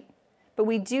 right? But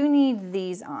we do need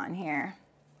these on here.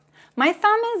 My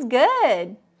thumb is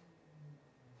good.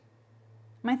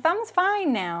 My thumb's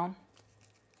fine now.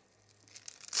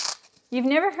 You've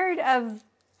never heard of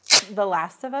The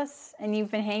Last of Us, and you've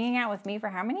been hanging out with me for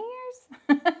how many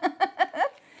years?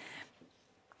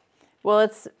 Well,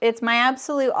 it's my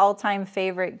absolute all-time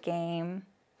favorite game.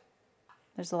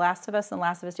 There's The Last of Us and The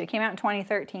Last of Us 2. It came out in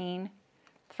 2013,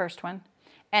 the first one.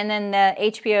 And then the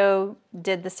HBO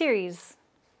did the series,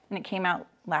 and it came out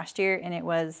last year, and it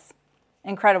was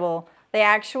incredible. They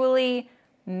actually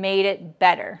made it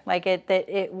better. Like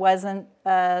it wasn't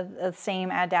the same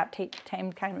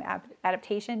kind of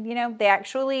adaptation, you know? They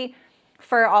actually,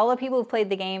 for all the people who played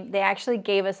the game, they actually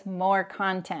gave us more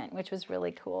content, which was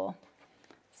really cool.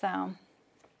 So,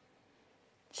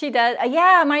 she does.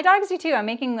 Yeah, my dogs do too. I'm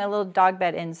making a little dog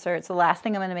bed insert. It's the last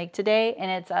thing I'm going to make today,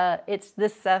 and it's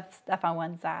this stuff on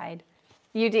one side.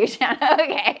 You do, Shanna?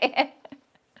 Okay.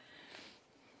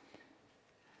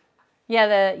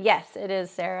 Yeah, yes, it is,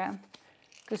 Sarah.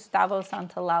 Gustavo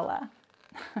Santaolalla.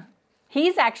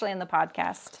 He's actually in the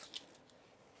podcast.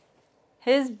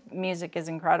 His music is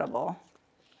incredible.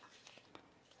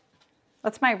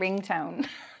 That's my ringtone.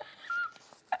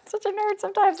 I'm such a nerd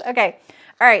sometimes. Okay.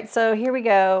 All right, so here we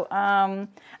go. I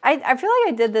feel like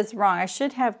I did this wrong. I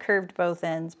should have curved both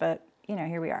ends, but, you know,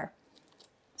 here we are.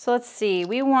 So let's see.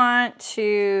 We want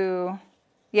to,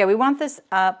 yeah, we want this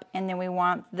up, and then we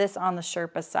want this on the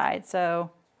Sherpa side.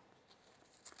 So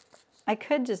I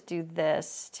could just do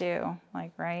this too,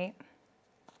 like, right?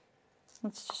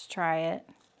 Let's just try it.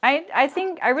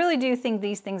 I really do think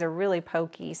these things are really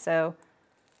pokey, so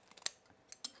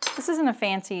this isn't a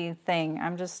fancy thing.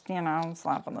 I'm just, you know,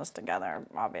 slapping this together,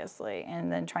 obviously,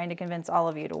 and then trying to convince all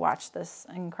of you to watch this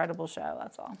incredible show,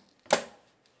 that's all.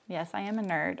 Yes, I am a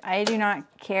nerd. I do not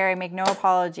care. I make no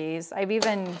apologies. I've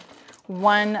even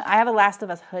won, I have a Last of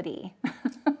Us hoodie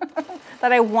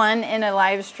that I won in a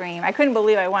live stream. I couldn't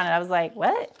believe I won it. I was like,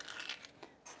 what?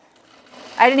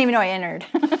 I didn't even know I entered.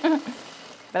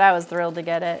 But I was thrilled to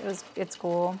get it. It's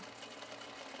cool.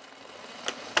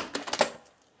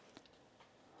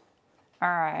 All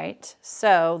right,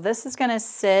 so this is gonna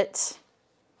sit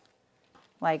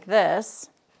like this.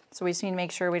 So we just need to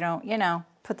make sure we don't, you know,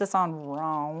 put this on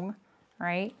wrong,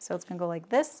 right? So it's gonna go like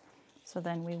this. So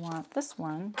then we want this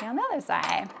one on the other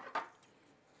side.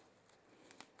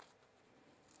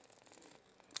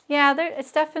 Yeah,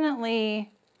 it's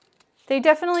definitely, they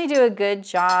definitely do a good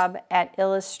job at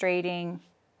illustrating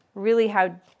really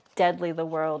how deadly the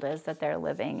world is that they're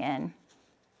living in.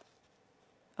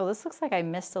 Oh, this looks like I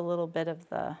missed a little bit of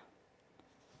the...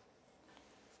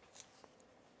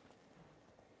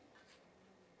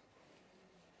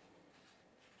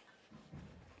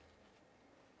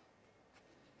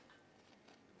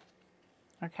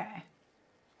 Okay.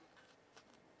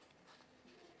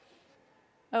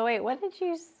 Oh wait, what did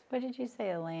you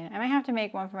say, Elaine? I might have to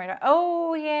make one for my dog.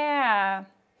 Oh yeah.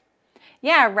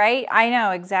 Yeah, right. I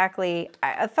know exactly.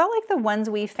 I felt like the ones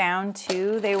we found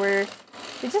too, they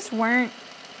just weren't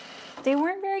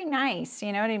very nice,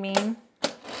 you know what I mean?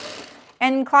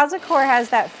 And Closet Core has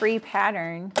that free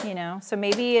pattern, you know, so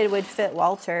maybe it would fit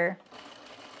Walter.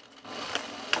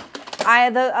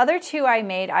 The other two I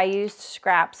made, I used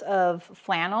scraps of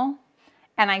flannel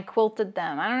and I quilted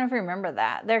them. I don't know if you remember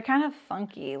that. They're kind of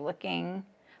funky looking.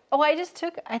 Oh, I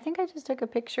think I just took a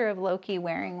picture of Loki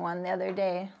wearing one the other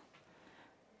day.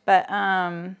 But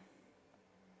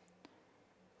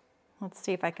let's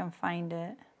see if I can find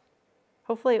it.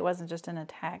 Hopefully it wasn't just in a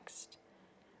text.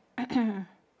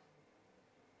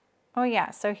 Oh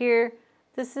yeah, so here,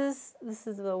 This is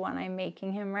the one I'm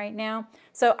making him right now.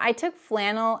 So I took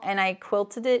flannel and I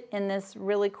quilted it in this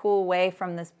really cool way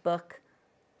from this book.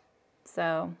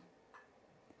 So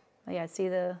yeah, see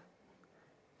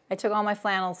I took all my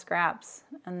flannel scraps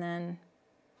and then,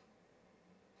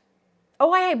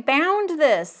 oh, I bound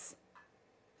this.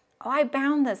 Oh, I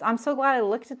bound this. I'm so glad I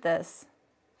looked at this.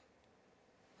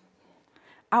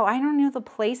 Oh, I don't know the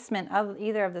placement of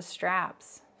either of the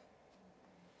straps.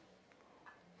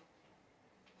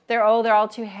 They're all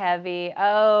too heavy.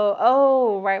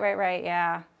 Oh, right,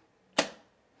 yeah.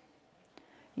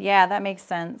 Yeah, that makes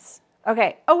sense.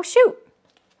 Okay, oh shoot.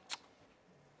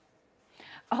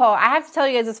 Oh, I have to tell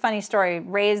you guys this funny story.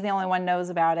 Ray is the only one who knows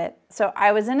about it. So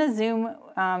I was in a Zoom,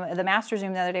 the master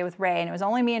Zoom the other day with Ray, and it was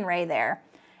only me and Ray there.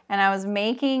 And I was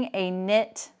making a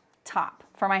knit top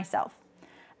for myself.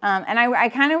 And I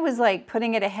kind of was like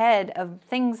putting it ahead of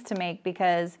things to make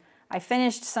because I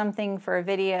finished something for a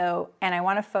video and I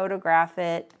want to photograph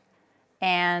it.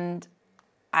 And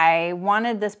I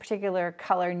wanted this particular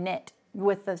color knit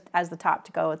with as the top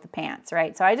to go with the pants,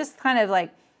 right? So I just kind of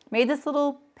like made this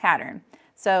little pattern.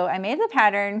 So I made the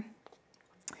pattern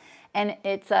and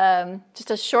it's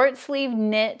just a short sleeve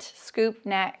knit scoop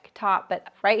neck top, but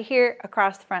right here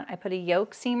across the front, I put a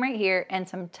yoke seam right here and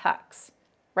some tucks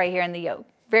right here in the yoke,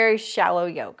 very shallow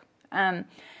yoke.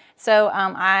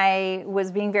 I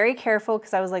was being very careful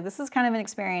because I was like, this is kind of an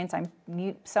experience. I'm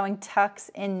sewing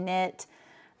tucks in knit.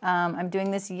 I'm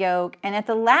doing this yoke. And at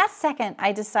the last second,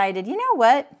 I decided, you know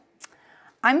what?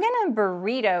 I'm going to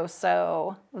burrito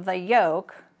sew the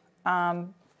yoke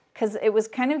because it was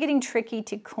kind of getting tricky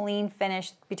to clean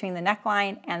finish between the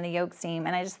neckline and the yoke seam.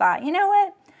 And I just thought, you know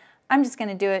what? I'm just going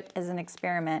to do it as an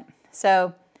experiment.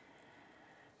 So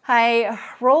I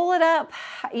roll it up.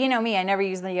 You know me, I never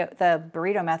use the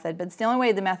burrito method, but it's the only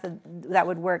way the method that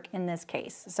would work in this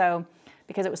case. So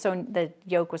because it was the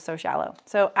yoke was so shallow.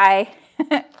 So I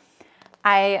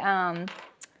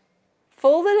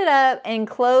folded it up and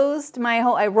closed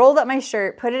I rolled up my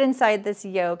shirt, put it inside this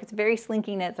yoke. It's very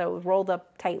slinky knit, so it was rolled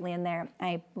up tightly in there.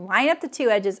 I lined up the two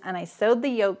edges and I sewed the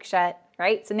yoke shut,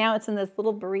 right? So now it's in this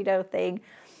little burrito thing.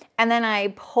 And then I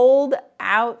pulled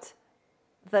out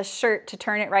the shirt to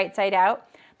turn it right side out.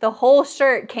 The whole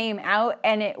shirt came out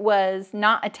and it was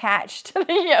not attached to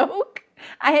the yoke.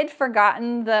 I had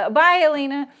forgotten bye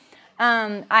Elena.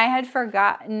 I had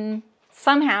forgotten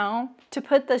somehow to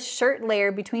put the shirt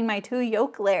layer between my two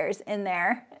yoke layers in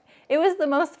there. It was the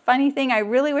most funny thing. I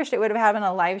really wish it would have happened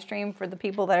a live stream for the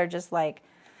people that are just like,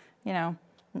 you know,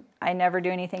 I never do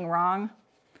anything wrong.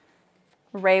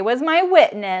 Ray was my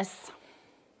witness.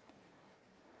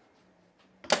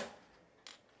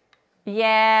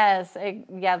 Yes,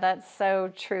 yeah, that's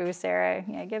so true, Sarah.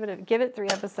 Yeah, give it 3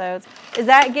 episodes. Does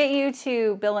that get you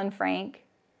to Bill and Frank?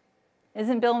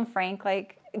 Isn't Bill and Frank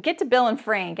like, get to Bill and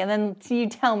Frank and then you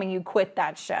tell me you quit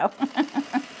that show.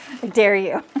 I dare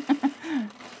you.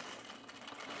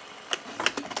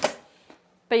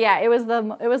 But yeah, it was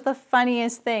the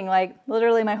funniest thing. Like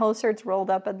literally my whole shirt's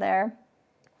rolled up in there.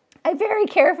 I very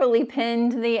carefully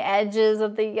pinned the edges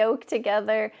of the yoke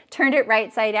together, turned it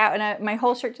right side out, and my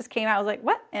whole shirt just came out. I was like,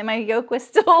 what? And my yoke was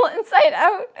still inside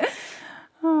out.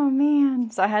 Oh, man.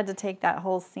 So I had to take that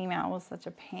whole seam out. It was such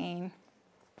a pain.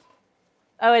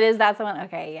 Oh, it is? That's the one?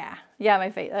 Okay, yeah. Yeah, my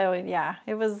face. Oh, yeah.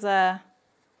 It was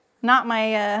not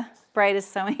my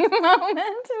brightest sewing moment.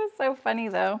 It was so funny,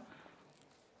 though.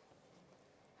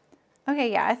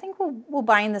 Okay, yeah, I think we'll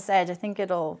bind this edge. I think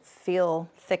it'll feel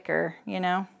thicker, you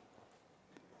know?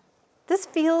 This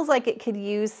feels like it could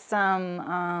use some,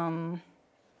 I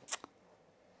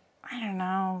don't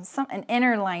know, an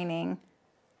inner lining.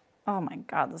 Oh my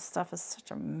God, this stuff is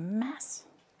such a mess.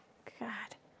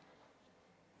 God.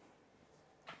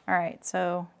 All right,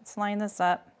 so let's line this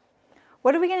up.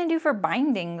 What are we gonna do for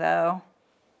binding though?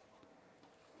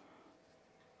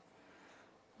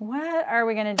 What are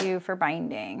we gonna do for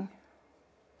binding?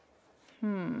 I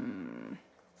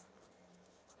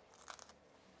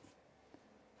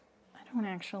don't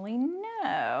actually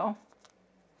know.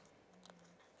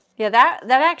 Yeah, that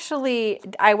actually,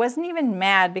 I wasn't even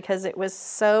mad because it was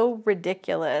so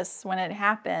ridiculous when it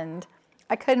happened.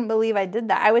 I couldn't believe I did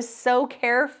that. I was so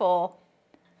careful.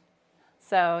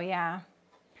 So yeah,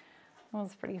 it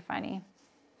was pretty funny.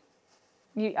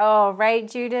 Oh, right,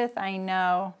 Judith? I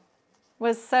know.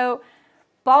 Was so,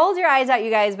 bawled your eyes out,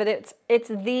 you guys, but it's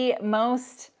the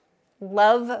most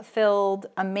love-filled,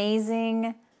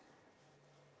 amazing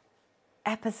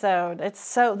episode.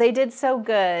 They did so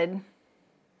good.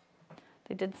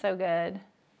 They did so good.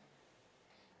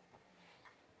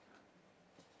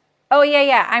 Oh yeah,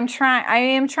 yeah. I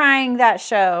am trying that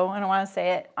show. I don't want to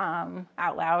say it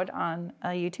out loud on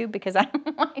YouTube because I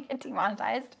don't want to get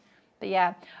demonetized. But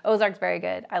yeah, Ozark's very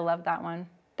good. I love that one.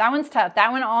 That one's tough.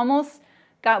 That one almost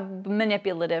got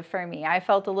manipulative for me. I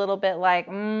felt a little bit like,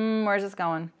 where's this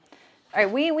going? All right,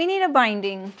 we need a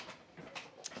binding.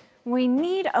 We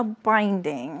need a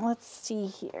binding. Let's see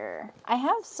here. I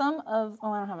have some of,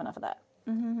 oh, I don't have enough of that.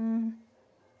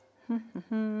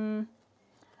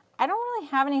 I don't really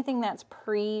have anything that's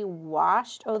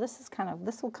pre-washed. Oh, this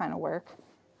will kind of work.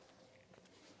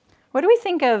 What do we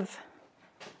think of,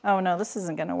 oh no, this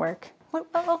isn't gonna work.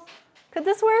 Oh, could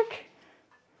this work?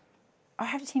 Oh, I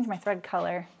have to change my thread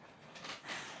color.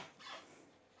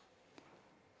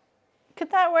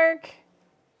 Could that work?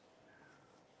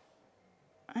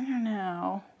 I don't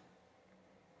know.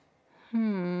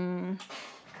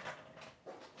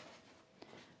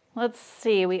 Let's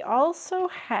see, we also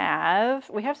have,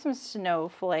 some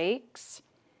snowflakes.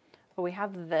 Oh, we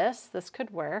have this. This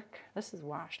could work. This is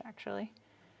washed, actually.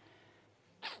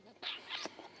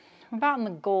 I'm about in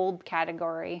the gold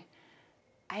category.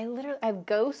 I have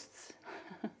ghosts.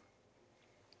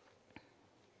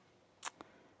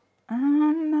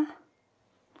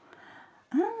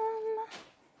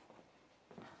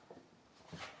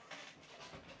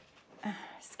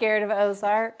 Scared of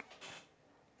Ozark.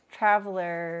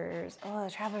 Travelers. Oh, the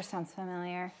Travelers sounds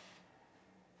familiar.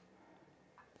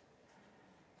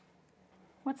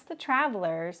 What's the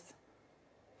Travelers?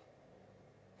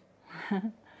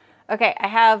 Okay, I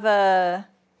have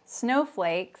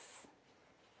snowflakes.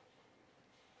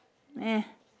 I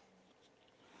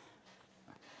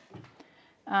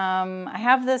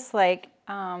have this like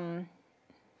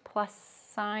plus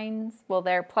signs. Well,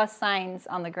 they're plus signs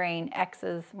on the grain,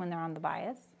 X's when they're on the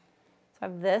bias. So I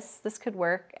have this. This could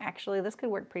work. Actually, this could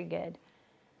work pretty good.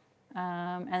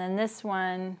 And then this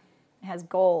one has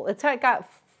gold. It's got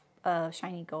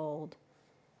shiny gold.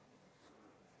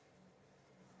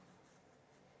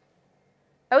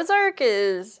 Ozark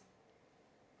is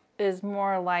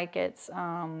more like it's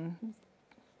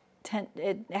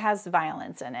it has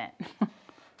violence in it.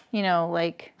 You know,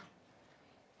 like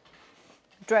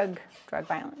drug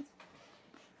violence.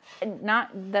 And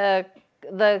not the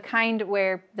kind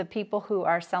where the people who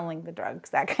are selling the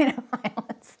drugs, that kind of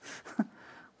violence.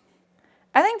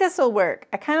 I think this will work.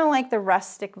 I kind of like the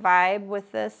rustic vibe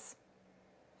with this.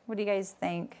 What do you guys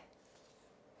think?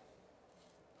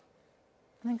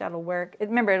 I think that'll work.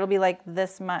 Remember, it'll be like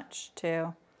this much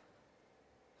too.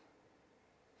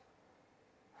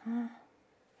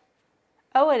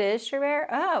 Oh, it is Sherbert?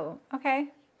 Oh, okay.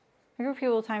 A group of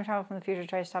people will time travel from the future to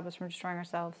try to stop us from destroying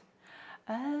ourselves.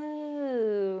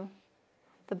 Oh.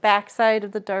 The backside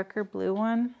of the darker blue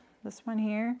one. This one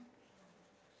here.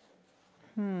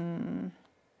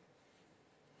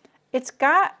 It's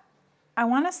got, I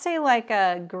want to say like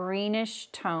a greenish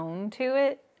tone to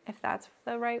it, if that's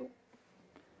the right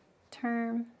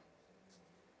term.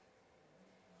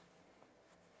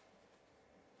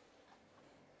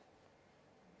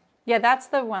 Yeah, that's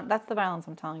the one. That's the violence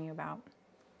I'm telling you about.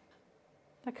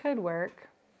 That could work.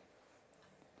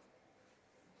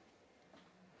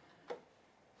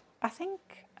 I think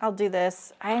I'll do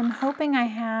this. I am hoping I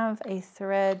have a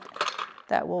thread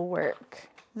that will work.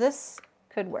 This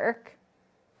could work.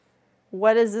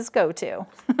 What does this go to?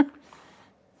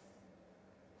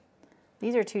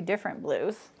 These are two different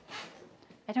blues.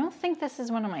 I don't think this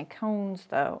is one of my cones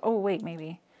though. Oh wait,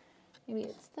 maybe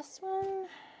it's this one.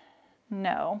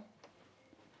 No.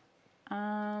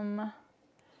 I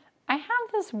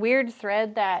have this weird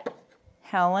thread that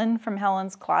Helen from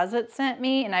Helen's Closet sent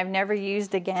me and I've never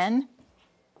used again.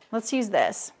 Let's use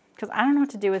this because I don't know what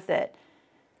to do with it.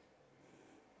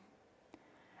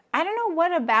 I don't know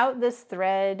what about this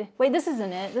thread. Wait, this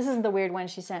isn't it. This isn't the weird one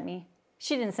she sent me.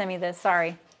 She didn't send me this,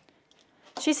 sorry.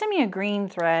 She sent me a green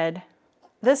thread.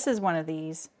 This is one of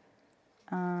these.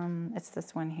 It's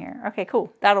this one here. Okay,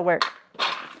 cool. That'll work.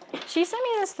 She sent me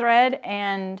this thread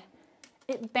and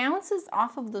it bounces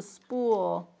off of the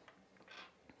spool.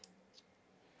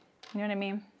 You know what I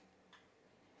mean?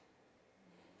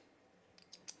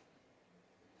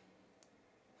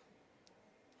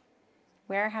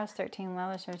 Warehouse 13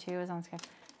 Leather Show 2 is on Skype.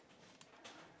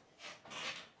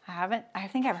 I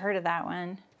think I've heard of that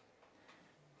one.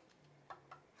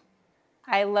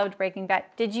 I loved Breaking Bad.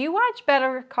 Did you watch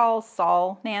Better Call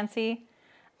Saul, Nancy?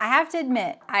 I have to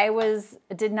admit, I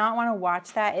did not want to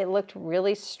watch that. It looked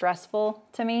really stressful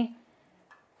to me.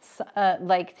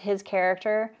 Like his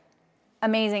character.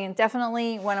 Amazing, and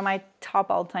definitely one of my top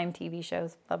all-time TV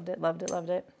shows. Loved it, loved it, loved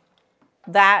it.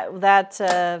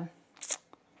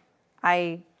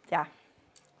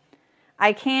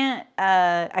 I can't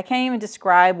even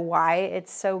describe why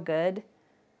it's so good,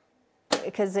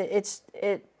 because it's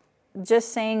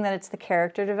just saying that it's the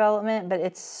character development, but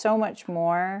it's so much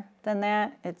more than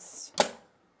that. It's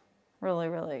really,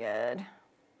 really good.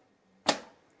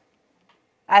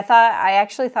 I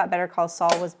actually thought Better Call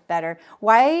Saul was better.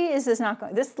 Why is this not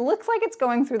going? This looks like it's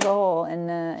going through the hole, and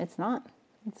it's not.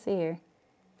 Let's see here.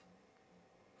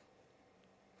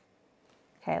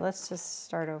 Okay, let's just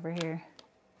start over here.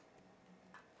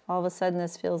 All of a sudden,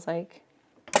 this feels like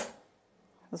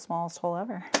the smallest hole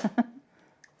ever.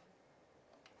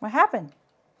 What happened?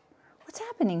 What's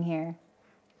happening here?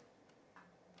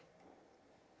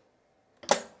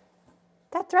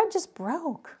 That thread just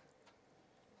broke.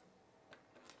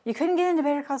 You couldn't get into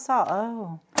Better Call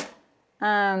Saul.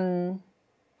 Oh.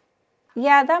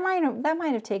 Yeah, that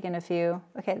might have taken a few.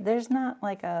 Okay, there's not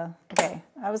like a... Okay,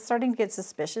 I was starting to get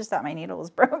suspicious that my needle was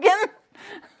broken.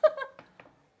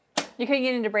 You couldn't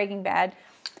get into Breaking Bad.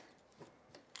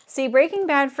 See, Breaking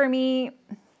Bad for me,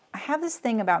 I have this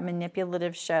thing about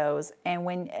manipulative shows, and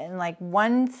like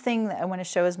one thing that when a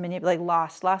show is like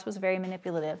Lost was very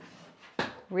manipulative.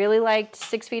 Really liked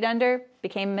 6 Feet Under,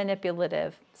 became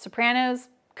manipulative. Sopranos,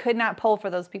 could not pull for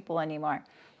those people anymore.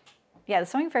 Yeah, the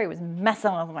Sewing Fairy was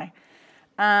messing with me.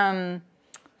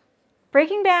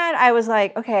 Breaking Bad, I was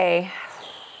like, okay,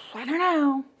 I don't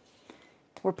know.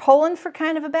 We're pulling for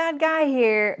kind of a bad guy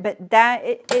here, but that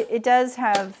it does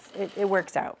have it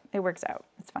works out. It works out.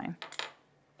 It's fine.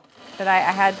 But I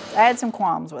had some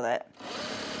qualms with it.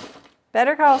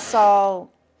 Better Call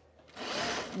Saul,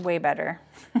 way better,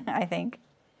 I think.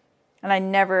 And I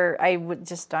don't know,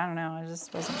 I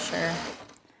just wasn't sure.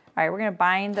 All right, we're gonna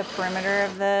bind the perimeter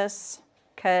of this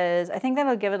because I think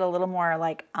that'll give it a little more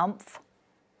like oomph,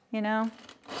 you know?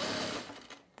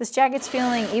 This jacket's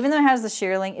feeling, even though it has the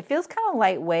shearling, it feels kind of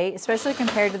lightweight, especially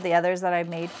compared to the others that I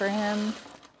made for him,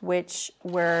 which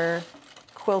were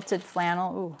quilted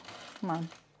flannel. Ooh, come on.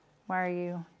 Why are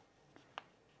you?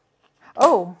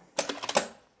 Oh,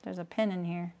 there's a pin in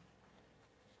here.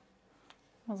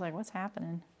 I was like, what's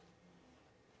happening?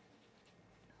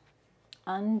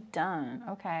 Undone.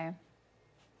 Okay.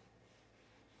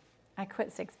 I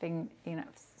quit 6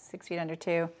 Feet Under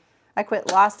too. I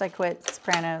quit Lost, I quit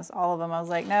Sopranos, all of them. I was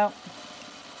like, nope.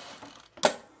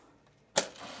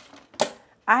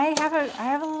 I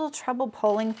have a little trouble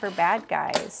pulling for bad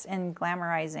guys and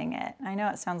glamorizing it. I know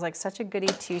it sounds like such a goody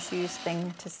two-shoes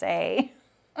thing to say.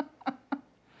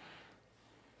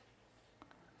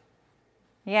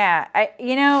 Yeah,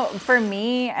 you know, for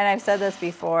me, and I've said this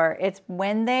before, it's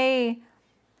when they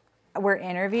were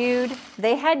interviewed,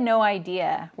 they had no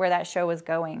idea where that show was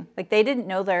going. Like, they didn't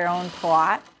know their own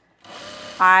plot.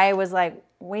 I was like,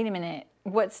 wait a minute,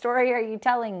 what story are you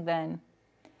telling then?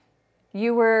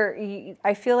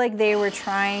 I feel like they were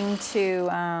trying to,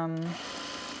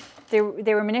 they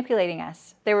were manipulating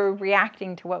us. They were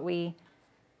reacting to what we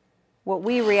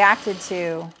reacted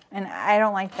to, and I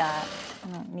don't like that. I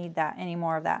don't need that, any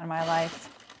more of that in my life,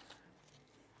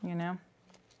 you know?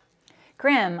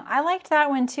 Grimm, I liked that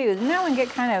one too. Didn't that one get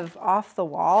kind of off the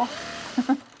wall?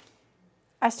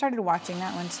 I started watching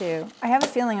that one too. I have a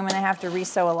feeling I'm going to have to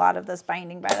resew a lot of this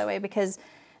binding, by the way, because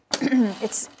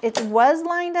it was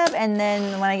lined up, and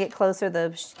then when I get closer,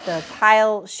 the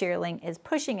pile shearling is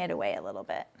pushing it away a little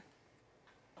bit.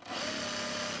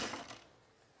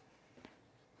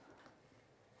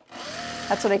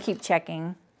 That's what I keep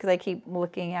checking, because I keep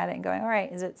looking at it and going, all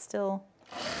right, is it still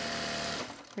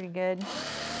pretty good?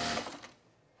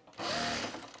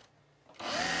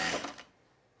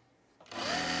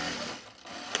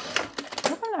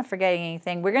 I'm not forgetting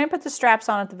anything. We're going to put the straps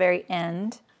on at the very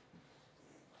end,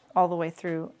 all the way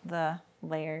through the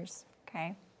layers,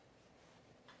 okay?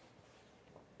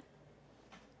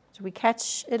 Did we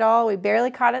catch it all? We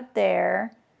barely caught it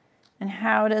there. And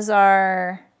how does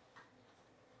our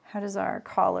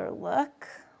collar look?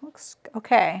 Looks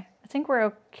okay. I think we're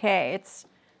okay. It's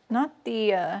not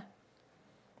the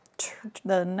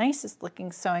nicest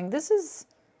looking sewing. This is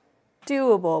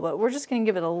doable, but we're just going to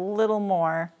give it a little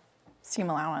more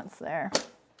seam allowance there.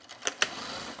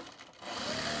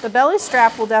 The belly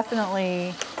strap will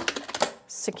definitely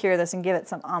secure this and give it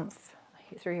some oomph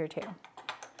through here too.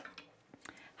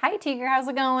 Hi Tiger, how's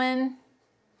it going?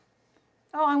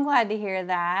 Oh, I'm glad to hear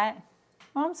that.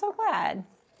 Oh, I'm so glad.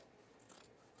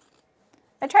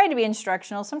 I try to be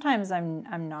instructional. Sometimes I'm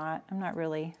not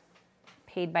really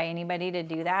paid by anybody to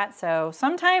do that. So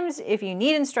sometimes if you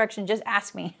need instruction, just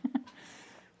ask me.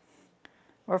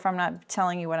 Or if I'm not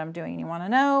telling you what I'm doing and you want to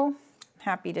know, I'm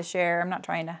happy to share. I'm not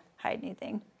trying to hide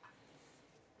anything.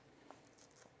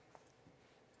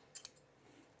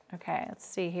 Okay, let's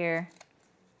see here.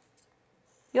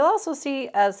 You'll also see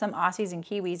some Aussies and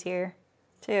Kiwis here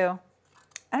too.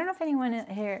 I don't know if anyone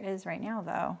here is right now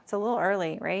though. It's a little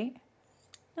early, right?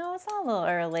 No, it's not a little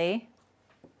early.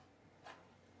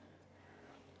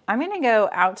 I'm gonna go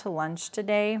out to lunch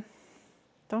today.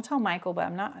 Don't tell Michael, but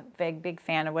I'm not a big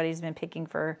fan of what he's been picking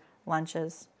for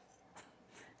lunches.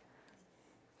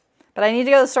 But I need to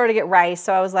go to the store to get rice,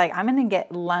 so I was like, I'm gonna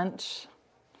get lunch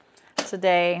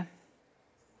today.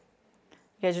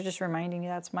 You guys are just reminding me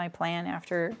that's my plan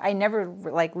after. I never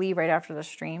like leave right after the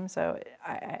stream, so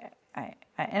and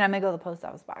I'm gonna go to the post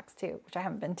office box too, which I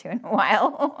haven't been to in a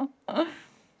while.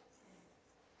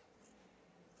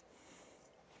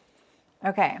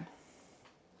 Okay.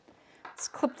 Let's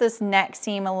clip this neck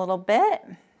seam a little bit.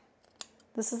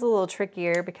 This is a little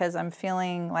trickier because I'm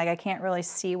feeling like I can't really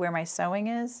see where my sewing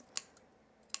is.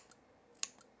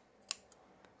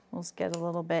 We'll just get a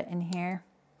little bit in here.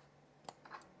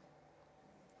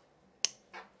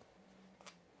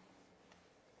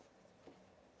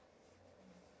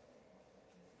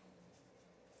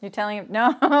 You're telling him,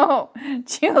 no,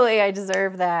 Julie, I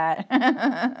deserve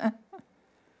that.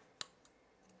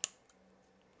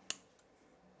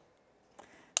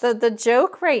 The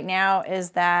joke right now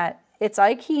is that it's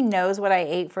like he knows what I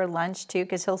ate for lunch too,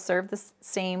 because he'll serve the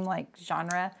same like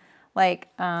genre. Like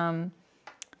I'll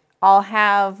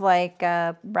have like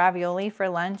ravioli for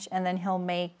lunch, and then he'll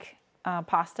make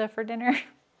pasta for dinner.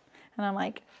 And I'm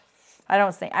like, I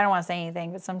don't want to say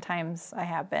anything, but sometimes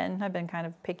I've been kind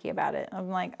of picky about it. I'm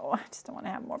like, oh, I just don't want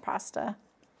to have more pasta,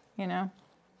 you know.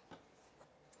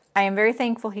 I am very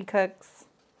thankful he cooks.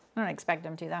 I don't expect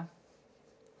him to though.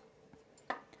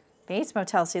 Bates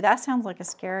Motel, see, that sounds like a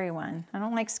scary one. I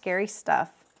don't like scary stuff.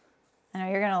 I know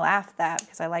you're going to laugh at that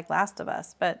because I like Last of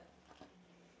Us, but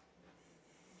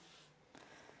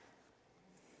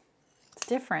it's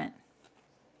different.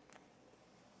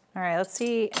 All right, let's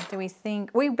see. Do we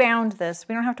think we bound this?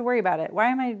 We don't have to worry about it.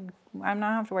 I'm not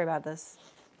have to worry about this.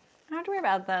 I don't have to worry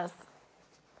about this.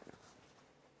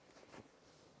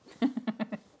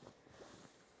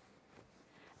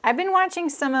 I've been watching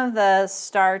some of the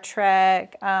Star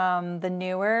Trek, the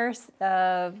newer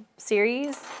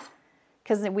series,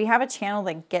 because we have a channel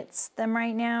that gets them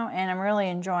right now, and I'm really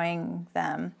enjoying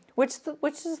them. Which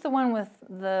is the one with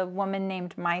the woman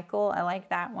named Michael? I like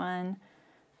that one.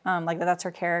 Like that's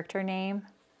her character name.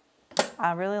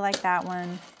 I really like that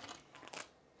one.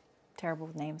 Terrible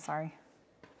name, sorry.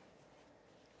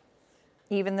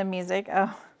 Even the music,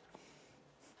 oh.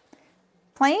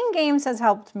 Playing games has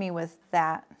helped me with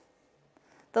that.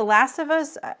 The Last of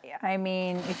Us, I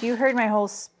mean, if you heard my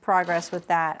whole progress with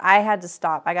that, I had to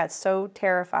stop. I got so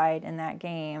terrified in that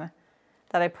game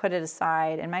that I put it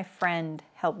aside, and my friend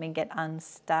helped me get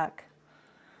unstuck.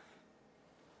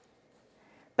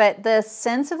 But the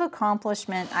sense of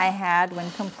accomplishment I had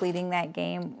when completing that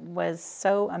game was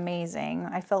so amazing.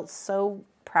 I felt so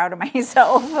proud of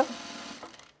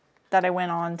myself that I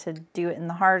went on to do it in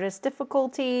the hardest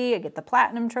difficulty. I get the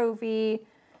platinum trophy,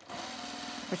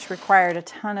 which required a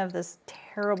ton of this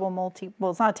terrible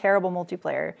well, it's not a terrible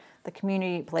multiplayer. The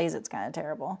community plays it's kind of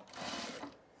terrible.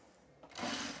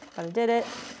 But I did it.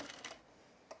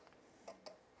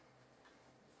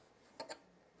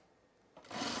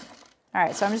 All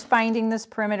right, so I'm just binding this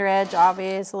perimeter edge,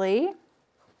 obviously.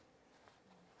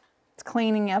 It's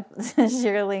cleaning up the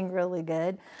shearling really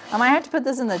good. I might have to put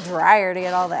this in the dryer to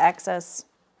get all the excess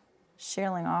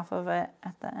shearling off of it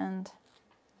at the end.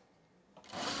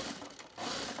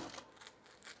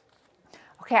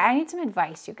 Okay, I need some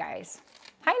advice, you guys.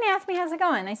 Hi, Nathmi, how's it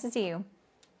going? Nice to see you.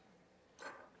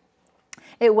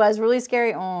 It was really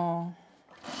scary. Oh,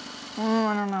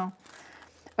 I don't know.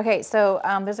 Okay, so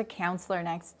there's a counselor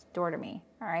next door to me,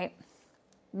 all right?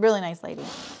 Really nice lady.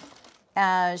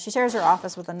 She shares her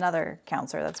office with another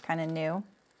counselor that's kind of new.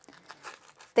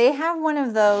 They have one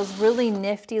of those really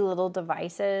nifty little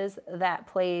devices that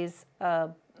plays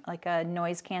like a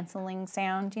noise canceling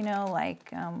sound, you know, like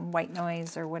white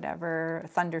noise or whatever,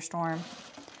 thunderstorm.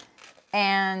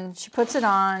 And she puts it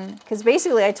on, because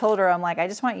basically I told her, I'm like, I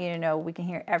just want you to know we can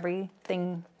hear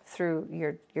everything through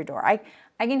your door. I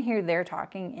can hear they're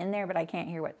talking in there, but I can't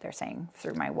hear what they're saying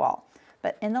through my wall.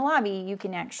 But in the lobby, you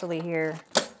can actually hear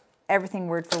everything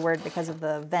word for word because of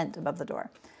the vent above the door.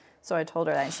 So I told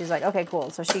her that, and she's like, okay,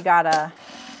 cool. So she got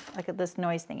this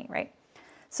noise thingy, right?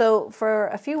 So for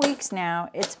a few weeks now,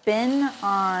 it's been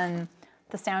on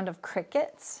the sound of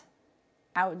crickets,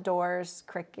 outdoors,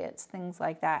 crickets, things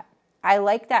like that. I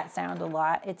like that sound a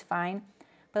lot. It's fine.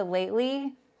 But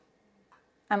lately,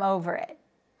 I'm over it.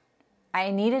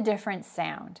 I need a different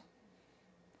sound.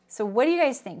 So what do you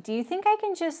guys think? Do you think I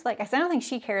can just, like, I don't think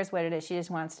she cares what it is. She just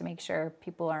wants to make sure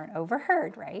people aren't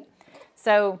overheard, right?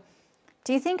 So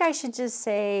do you think I should just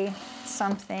say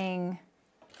something?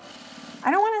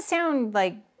 I don't want to sound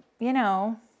like, you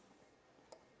know,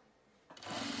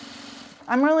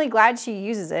 I'm really glad she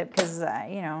uses it because,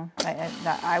 you know,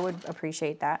 I would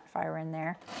appreciate that if I were in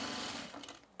there.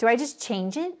 Do I just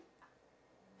change it?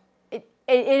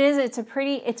 It's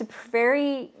a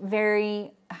very,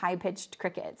 very high-pitched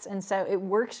crickets, and so it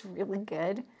works really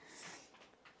good.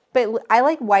 But I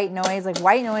like white noise. Like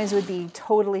white noise would be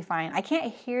totally fine. I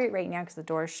can't hear it right now because the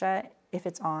door's shut, if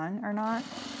it's on or not.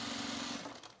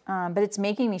 But it's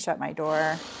making me shut my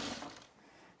door.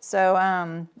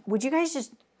 So would you guys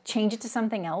just change it to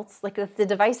something else? Like if the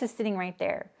device is sitting right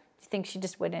there, do you think she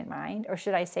just wouldn't mind? Or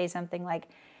should I say something like,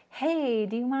 hey,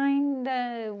 do you mind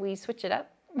we switch it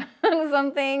up?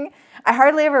 Something. I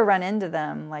hardly ever run into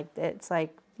them. Like it's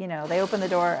like, you know, they open the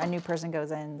door, a new person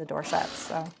goes in, the door shuts.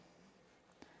 So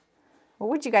what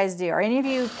would you guys do? Are any of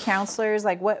you counselors,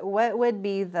 like what would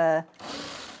be the,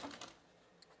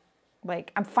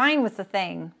 like, I'm fine with the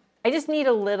thing. I just need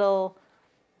a little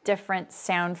different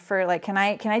sound for, like, can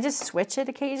I just switch it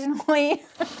occasionally?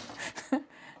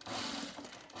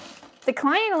 The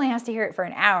client only has to hear it for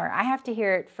an hour. I have to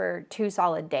hear it for 2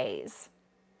 solid days.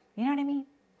 You know what I mean?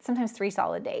 Sometimes 3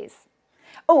 solid days.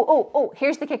 Oh,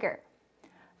 here's the kicker.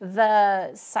 The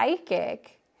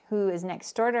psychic who is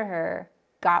next door to her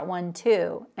got one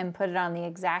too and put it on the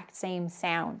exact same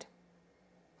sound.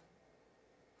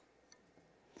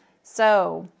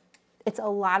 So it's a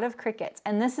lot of crickets.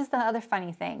 And this is the other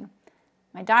funny thing.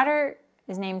 My daughter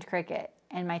is named Cricket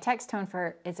and my text tone for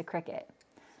her is a cricket.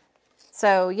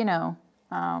 So, you know,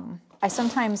 I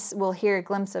sometimes will hear a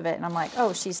glimpse of it and I'm like,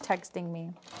 oh, she's texting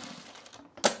me.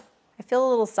 I feel a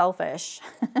little selfish.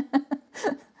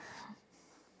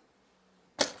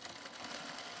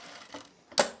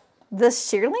 This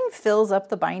shearling fills up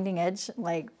the binding edge,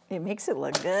 like it makes it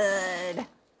look good.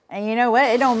 And you know what?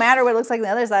 It don't matter what it looks like on the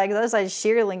other side, because the other side is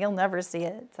shearling, you'll never see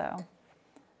it. So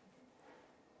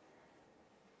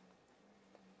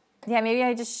yeah, maybe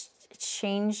I just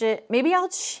change it. Maybe I'll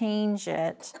change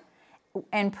it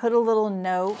and put a little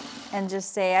note and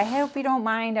just say, I hope you don't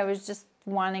mind, I was just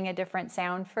wanting a different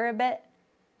sound for a bit.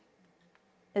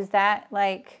 Is that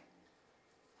like...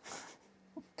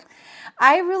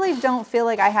 I really don't feel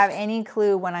like I have any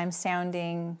clue when I'm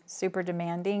sounding super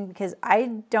demanding because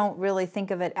I don't really think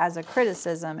of it as a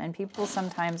criticism and people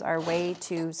sometimes are way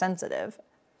too sensitive.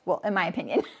 Well, in my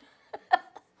opinion.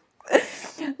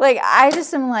 Like, I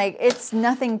just am like, it's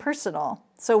nothing personal.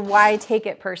 So why take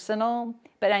it personal?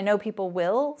 But I know people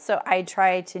will, so I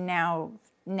try to now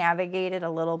navigate it a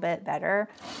little bit better.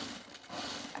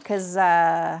 Because,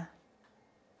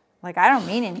 like, I don't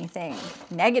mean anything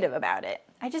negative about it.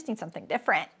 I just need something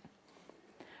different.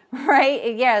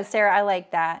 Right? Yeah, Sarah, I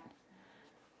like that.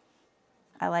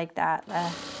 I like that.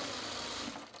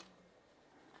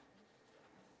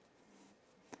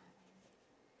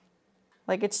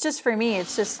 Like, it's just for me,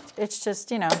 it's just,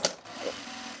 you know,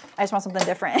 I just want something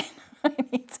different. I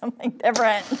need something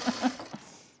different.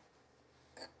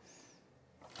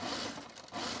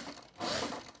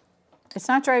 It's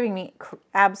not driving me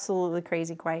absolutely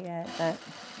crazy quite yet, but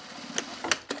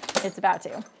it's about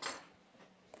to.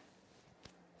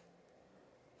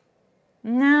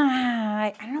 Nah,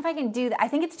 I don't know if I can do that. I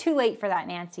think it's too late for that,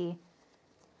 Nancy.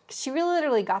 She really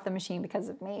literally got the machine because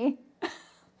of me.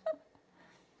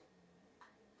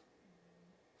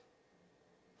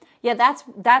 Yeah, that's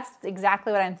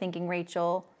exactly what I'm thinking,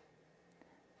 Rachel.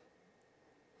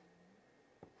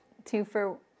 2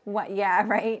 for what? Yeah,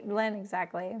 right, Lynn,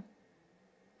 exactly.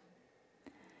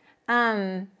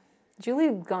 Julie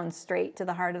going straight to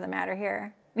the heart of the matter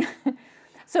here.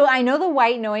 So I know the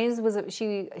white noise was,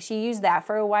 she used that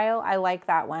for a while. I like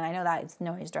that one. I know that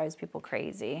noise drives people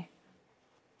crazy.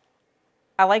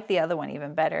 I like the other one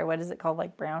even better. What is it called?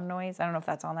 Like brown noise? I don't know if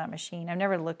that's on that machine. I've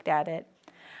never looked at it.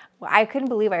 Well, I couldn't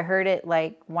believe I heard it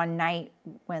like one night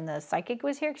when the psychic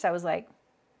was here because I was like,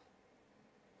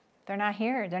 they're not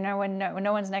here. They're no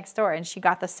one's next door. And she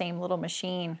got the same little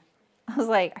machine. I was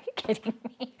like, are you kidding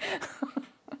me?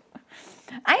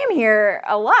 I am here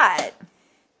a lot.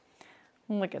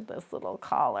 Look at this little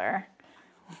collar.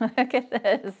 Look at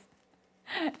this.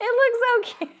 It looks so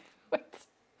cute.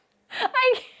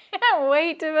 I can't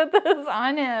wait to put this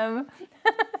on him.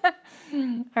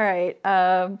 All right.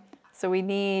 So we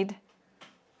need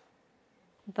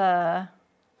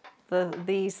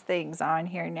these things on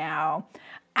here now.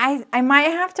 I might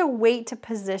have to wait to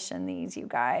position these, you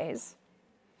guys.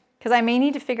 Because I may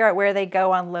need to figure out where they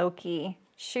go on Loki.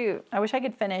 Shoot, I wish I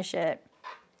could finish it.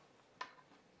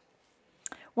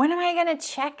 When am I going to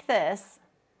check this?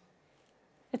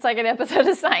 It's like an episode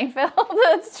of Seinfeld.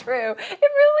 That's true. It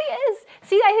really is.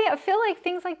 See, I feel like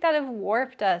things like that have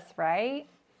warped us, right?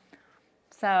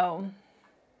 So,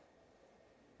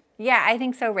 yeah, I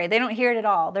think so, Ray. They don't hear it at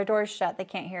all. Their door's shut. They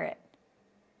can't hear it.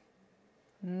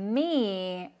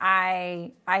 Me,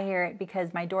 I hear it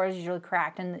because my door is usually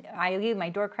cracked, and I leave my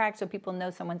door cracked so people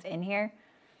know someone's in here.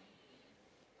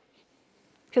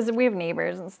 Because we have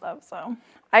neighbors and stuff, so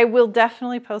I will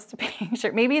definitely post a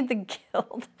picture. Maybe at the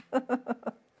guild.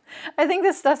 I think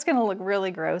this stuff's going to look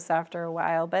really gross after a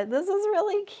while, but this is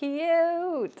really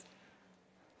cute.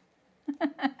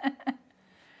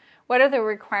 What are the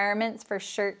requirements for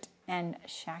shirt and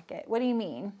shacket? What do you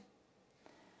mean?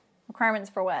 Requirements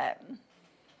for what?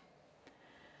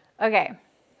 Okay.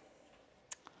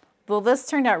 Well, this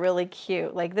turned out really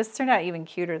cute. Like, this turned out even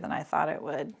cuter than I thought it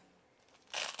would.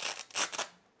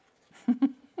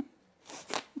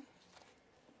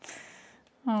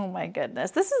 Oh my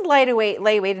goodness. This is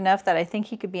lightweight enough that I think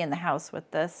he could be in the house with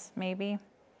this, maybe.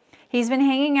 He's been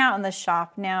hanging out in the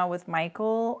shop now with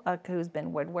Michael, who's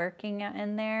been woodworking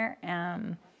in there.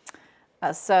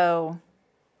 So,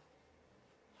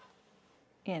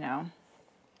 you know.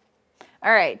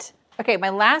 All right. Okay, my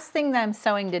last thing that I'm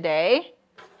sewing today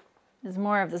is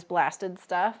more of this blasted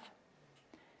stuff.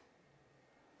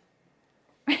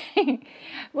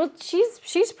 Well,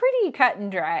 she's pretty cut and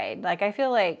dried. Like, I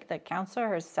feel like the counselor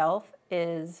herself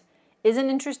isn't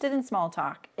interested in small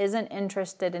talk, isn't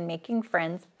interested in making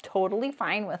friends. Totally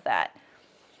fine with that.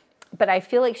 But I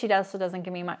feel like she also doesn't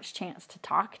give me much chance to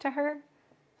talk to her.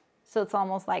 So it's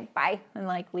almost like bye and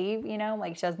like leave, you know,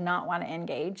 like she does not want to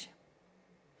engage.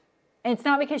 And it's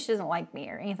not because she doesn't like me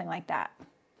or anything like that.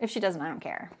 If she doesn't, I don't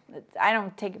care. I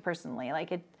don't take it personally.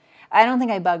 Like, I don't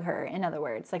think I bug her, in other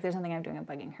words. Like, there's nothing I'm doing of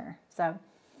bugging her. So,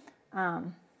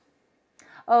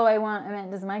 oh, I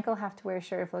meant, does Michael have to wear a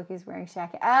shirt if Loki's wearing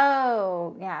shacket?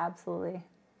 Oh, yeah, absolutely.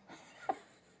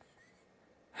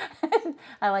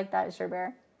 I like that, Sure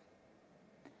Bear.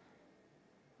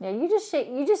 Yeah, you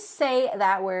just say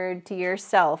that word to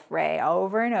yourself, Ray,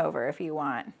 over and over if you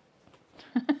want.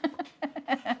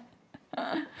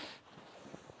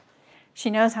 She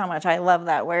knows how much I love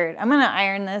that word. I'm going to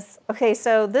iron this. Okay,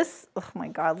 so this, oh my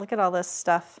God, look at all this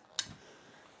stuff.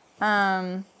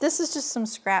 This is just some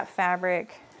scrap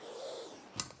fabric.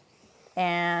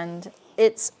 And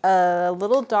it's a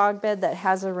little dog bed that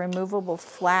has a removable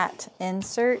flat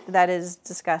insert that is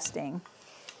disgusting.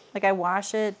 Like, I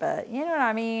wash it, but you know what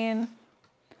I mean?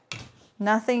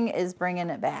 Nothing is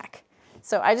bringing it back.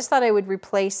 So I just thought I would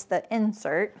replace the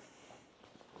insert.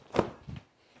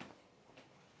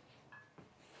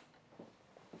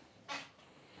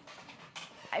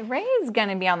 Ray is going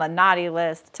to be on the naughty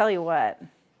list, tell you what.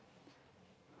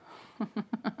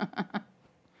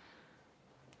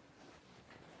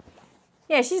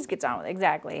 Yeah, she just gets on with it,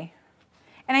 exactly.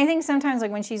 And I think sometimes, like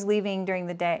when she's leaving during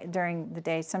the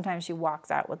day, sometimes she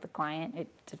walks out with the client. It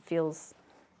feels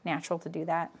natural to do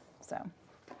that. So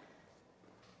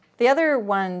the other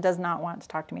one does not want to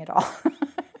talk to me at all.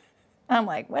 I'm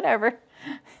like, whatever.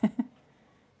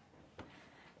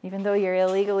 Even though you're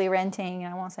illegally renting,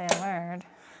 I won't say a word.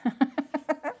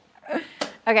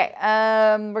 Okay,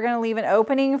 we're going to leave an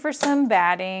opening for some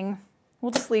batting.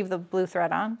 We'll just leave the blue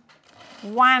thread on.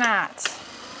 Why not?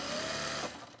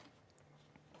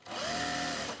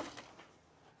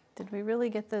 Did we really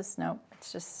get this? Nope,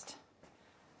 it's just...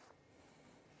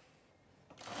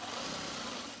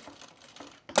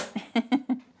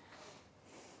 I'm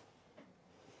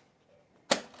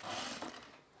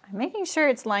making sure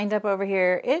it's lined up over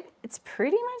here. It's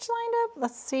pretty much lined up.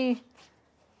 Let's see.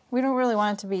 We don't really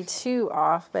want it to be too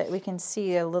off, but we can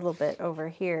see a little bit over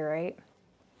here, right?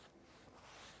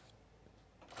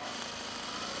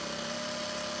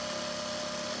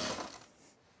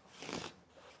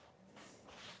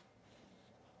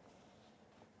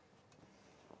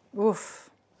 Oof,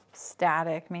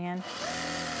 static, man.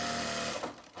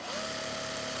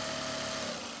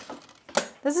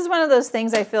 This is one of those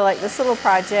things I feel like this little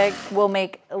project will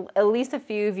make at least a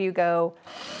few of you go,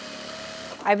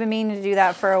 I've been meaning to do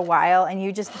that for a while, and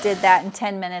you just did that in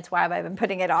 10 minutes. Why have I been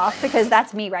putting it off? Because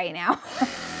that's me right now.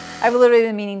 I've literally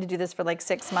been meaning to do this for like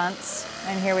 6 months,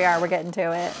 and here we are, we're getting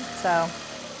to it. So,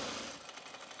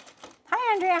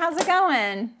 hi Andrea, how's it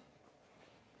going?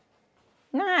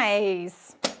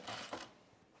 Nice.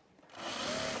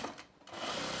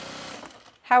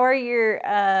 How are your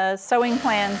sewing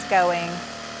plans going?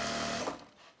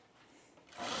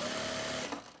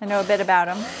 I know a bit about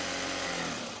them.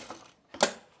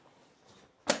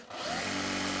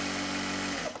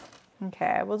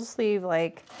 Okay, we'll just leave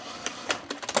like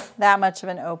that much of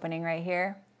an opening right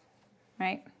here,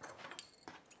 right?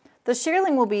 The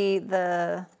shearling will be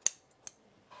the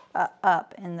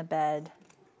up in the bed.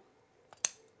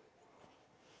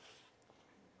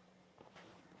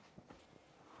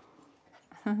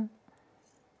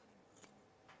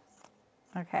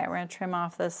 Okay, we're going to trim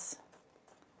off this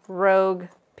rogue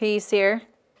piece here.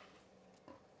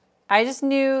 I just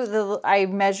knew I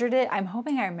measured it. I'm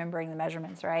hoping I'm remembering the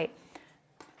measurements right.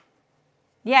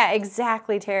 Yeah,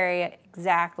 exactly, Terry,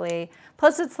 exactly.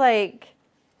 Plus it's like,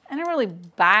 I don't really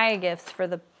buy gifts for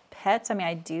the pets. I mean,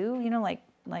 I do, you know,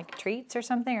 like treats or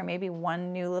something, or maybe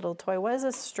one new little toy. What is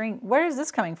this string? Where is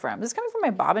this coming from? Is this coming from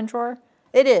my bobbin drawer?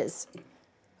 It is.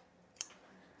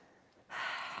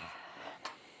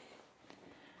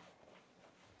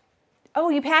 Oh,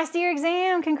 you passed your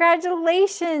exam.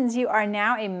 Congratulations. You are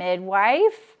now a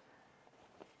midwife.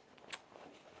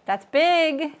 That's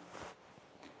big.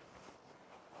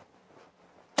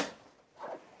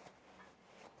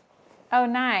 Oh,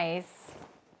 nice.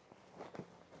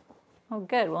 Oh,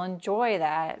 good. We'll enjoy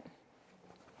that.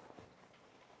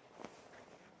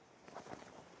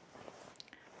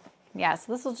 Yeah,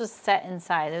 so this will just set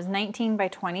inside. It was 19 by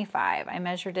 25. I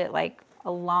measured it like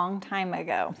a long time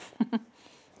ago.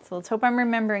 So let's hope I'm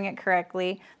remembering it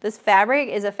correctly. This fabric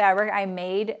is a fabric I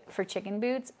made for chicken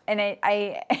boots, and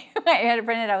I had it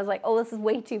printed. I was like, oh, this is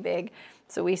way too big.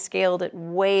 So we scaled it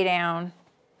way down.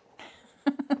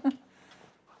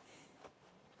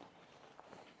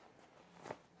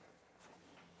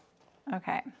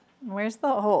 Okay, where's the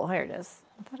hole? Here it is.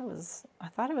 I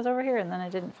thought it was over here, and then I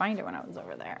didn't find it when I was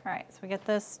over there. All right, so we get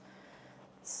this.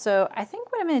 So I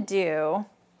think what I'm gonna do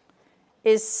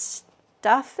is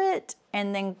stuff it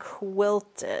and then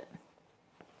quilt it.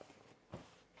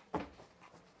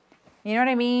 You know what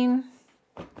I mean?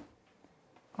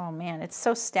 Oh man, it's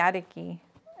so staticky.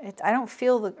 I don't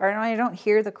feel I don't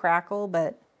hear the crackle,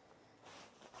 but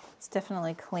it's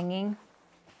definitely clinging.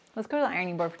 Let's go to the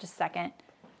ironing board for just a second.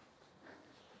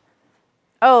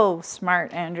 Oh,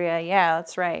 smart, Andrea. Yeah,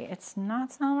 that's right. It's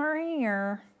not over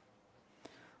here.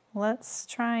 Let's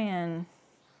try and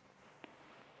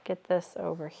get this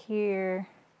over here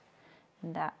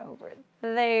and that over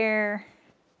there.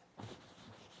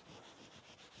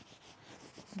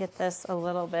 Get this a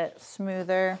little bit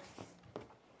smoother.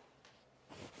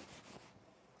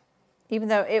 Even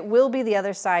though it will be the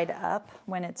other side up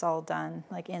when it's all done,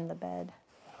 like in the bed.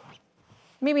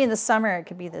 Maybe in the summer it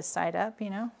could be this side up, you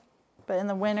know? But in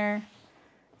the winter,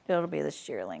 it'll be the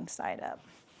shearling side up.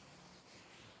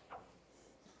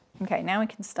 Okay, now we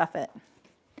can stuff it.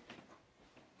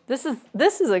 This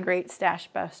is a great stash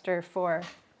buster for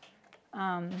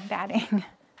batting.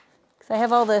 Because I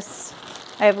have all this,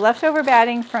 I have leftover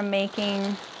batting from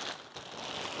making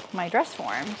my dress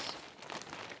forms.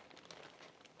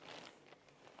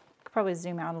 Could probably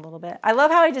zoom out a little bit. I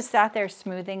love how I just sat there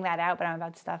smoothing that out, but I'm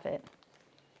about to stuff it.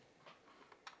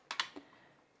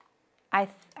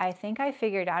 I think I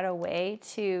figured out a way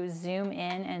to zoom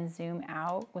in and zoom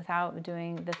out without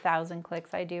doing the 1,000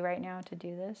 clicks I do right now to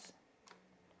do this.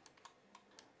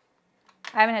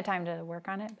 I haven't had time to work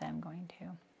on it, but I'm going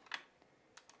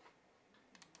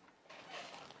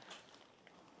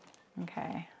to.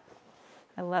 Okay.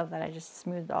 I love that I just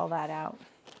smoothed all that out.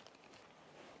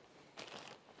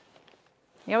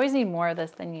 You always need more of this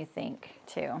than you think,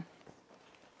 too.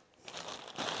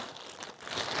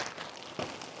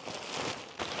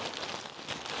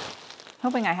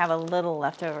 Hoping I have a little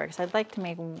left over because I'd like to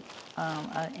make an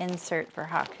insert for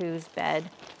Haku's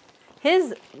bed.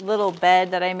 His little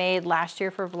bed that I made last year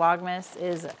for Vlogmas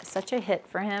is such a hit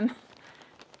for him.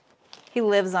 He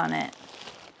lives on it.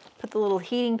 Put the little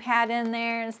heating pad in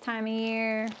there this time of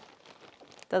year.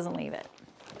 Doesn't leave it.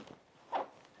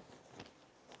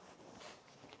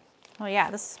 Oh yeah,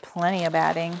 this is plenty of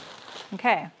batting.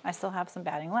 Okay, I still have some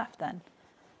batting left then.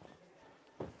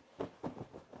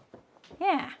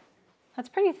 Yeah. That's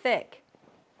pretty thick.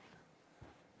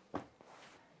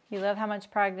 You love how much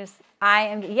progress I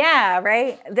am. Yeah,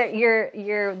 right?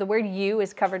 The word you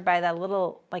is covered by that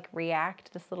little, like,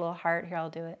 react, this little heart. Here, I'll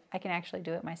do it. I can actually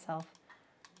do it myself.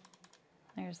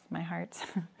 There's my hearts.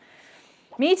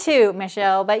 Me too,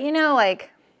 Michelle. But, you know,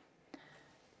 like,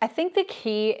 I think the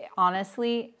key,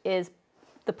 honestly, is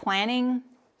the planning,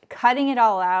 cutting it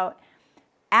all out,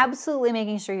 absolutely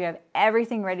making sure you have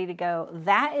everything ready to go.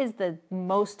 That is the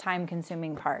most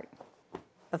time-consuming part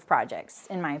of projects,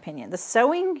 in my opinion. The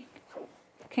sewing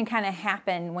can kind of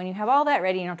happen when you have all that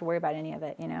ready. You don't have to worry about any of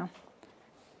it, you know?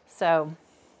 So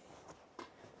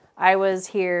I was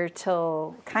here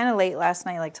till kind of late last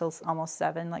night, like till almost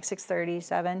 7, like 6:30,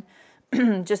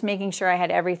 7, just making sure I had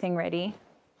everything ready.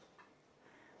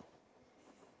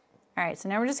 All right, so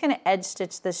now we're just going to edge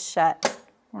stitch this shut.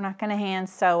 We're not gonna hand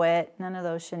sew it. None of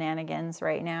those shenanigans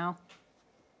right now.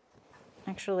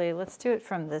 Actually, let's do it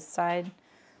from this side.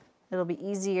 It'll be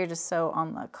easier to sew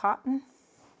on the cotton.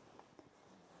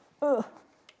 Ugh.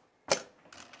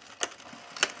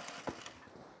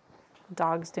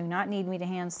 Dogs do not need me to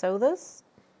hand sew this.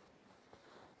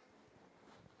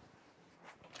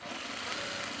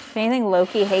 If anything,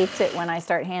 Loki hates it when I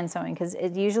start hand sewing because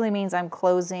it usually means I'm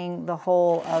closing the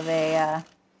hole of a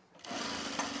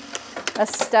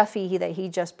stuffy that he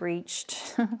just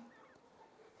breached.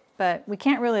 But we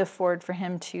can't really afford for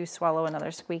him to swallow another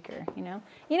squeaker, you know?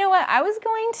 You know what? I was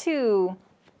going to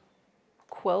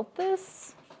quilt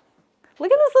this.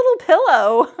 Look at this little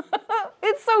pillow.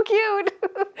 It's so cute.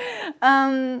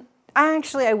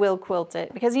 I will quilt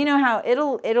it because you know how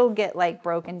it'll get like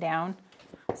broken down.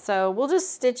 So we'll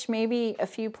just stitch maybe a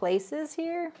few places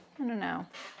here. I don't know.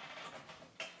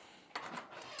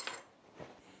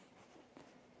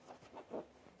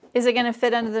 Is it gonna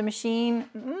fit under the machine?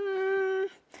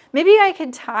 Maybe I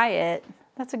could tie it.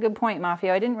 That's a good point,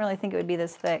 Mafio. I didn't really think it would be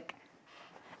this thick.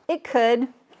 It could.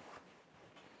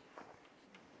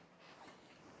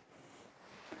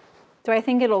 Do I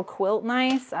think it'll quilt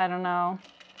nice? I don't know.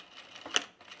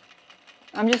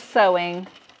 I'm just sewing.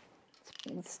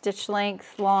 It's stitch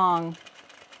length long.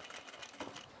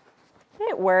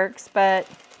 It works, but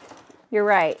you're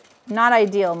right. Not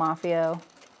ideal, Mafio.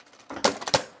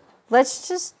 Let's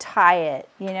just tie it.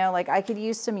 You know, like I could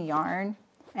use some yarn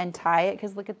and tie it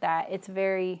because look at that. It's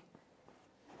very,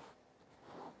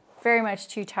 very much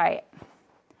too tight.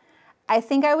 I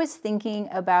think I was thinking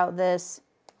about this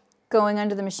going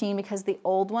under the machine because the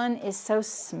old one is so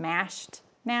smashed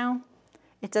now.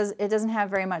 It doesn't have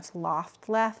very much loft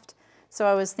left. So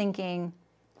I was thinking,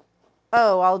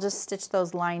 oh, I'll just stitch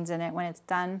those lines in it when it's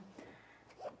done.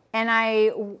 And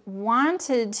I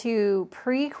wanted to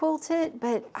pre-quilt it,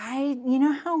 but you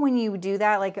know how when you do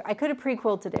that, like I could have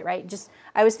pre-quilted it, right?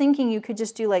 I was thinking you could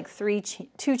just do like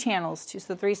two channels,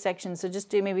 so 3 sections. So just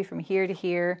do maybe from here to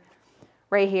here,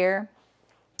 right here.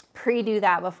 Pre-do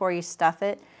that before you stuff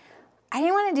it. I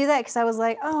didn't want to do that because I was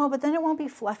like, oh, but then it won't be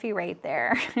fluffy right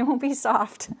there. It won't be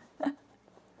soft.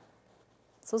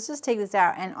 So let's just take this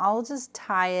out and I'll just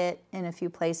tie it in a few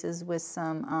places with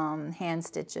some hand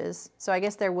stitches. So I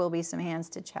guess there will be some hand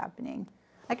stitch happening.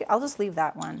 I'll just leave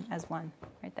that one as one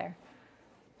right there.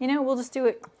 You know, we'll just do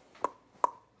it.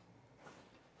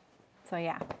 So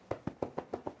yeah.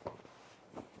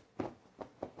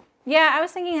 Yeah, I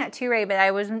was thinking that too, Ray, but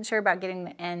I wasn't sure about getting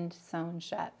the end sewn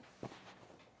shut.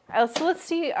 So let's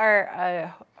see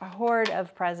our hoard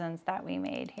of presents that we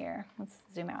made here. Let's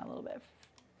zoom out a little bit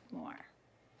more.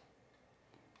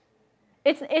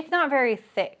 It's not very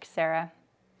thick, Sarah.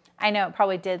 I know it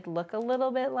probably did look a little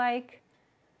bit like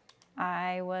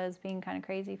I was being kind of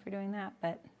crazy for doing that,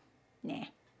 but nah.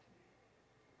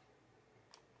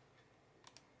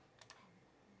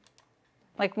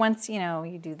 Like once, you know,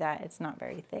 you do that, it's not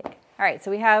very thick. All right,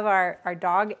 so we have our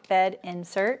dog bed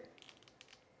insert,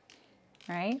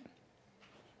 right?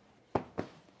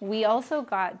 We also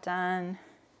got done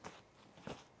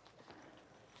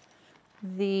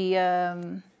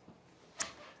the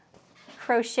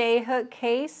crochet hook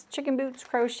case, Chicken Boots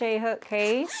crochet hook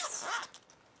case.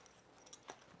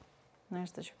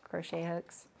 There's the crochet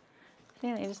hooks.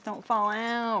 See, they just don't fall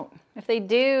out. If they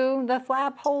do, the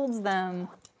flap holds them.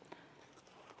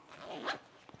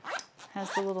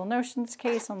 Has the little notions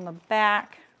case on the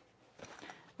back.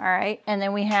 All right, and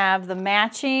then we have the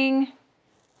matching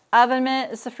oven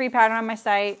mitt. It's a free pattern on my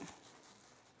site.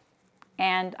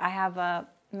 And I have a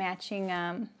matching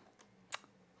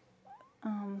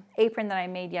apron that I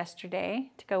made yesterday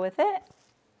to go with it.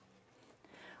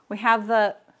 We have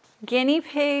the guinea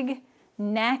pig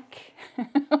neck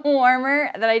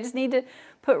warmer that I just need to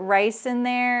put rice in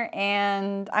there,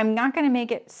 and I'm not going to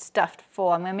make it stuffed full.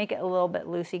 I'm going to make it a little bit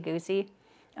loosey-goosey,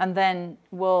 and then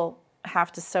we'll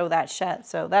have to sew that shut,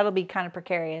 so that'll be kind of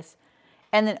precarious.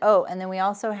 And then, oh, and then we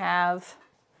also have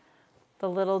the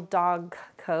little dog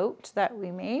coat that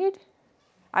we made.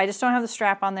 I just don't have the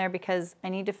strap on there because I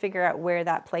need to figure out where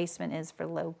that placement is for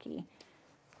Loki.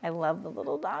 I love the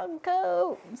little dog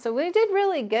coat. So we did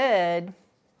really good.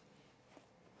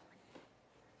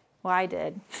 Well, I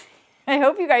did. I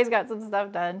hope you guys got some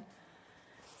stuff done.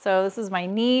 So this is my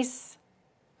niece,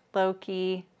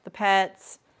 Loki, the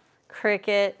pets,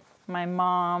 Cricket, my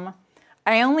mom.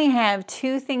 I only have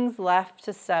 2 things left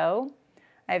to sew.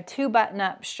 I have 2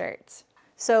 button-up shirts.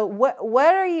 So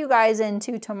what are you guys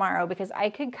into tomorrow? Because I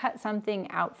could cut something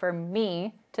out for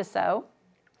me to sew.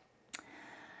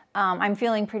 I'm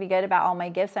feeling pretty good about all my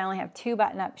gifts. I only have 2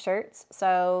 button-up shirts.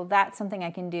 So that's something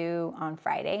I can do on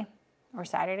Friday or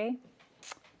Saturday.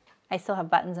 I still have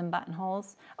buttons and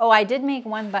buttonholes. Oh, I did make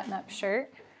one button-up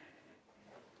shirt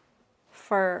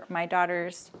for my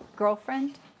daughter's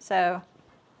girlfriend. So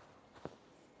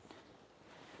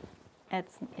it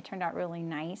turned out really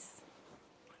nice.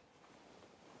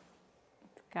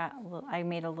 It's got a little, I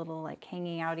made a little like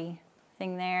hanging outy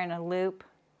thing there and a loop.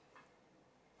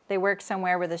 They work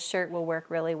somewhere where the shirt will work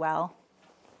really well.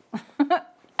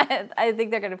 I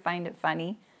think they're going to find it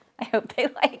funny. I hope they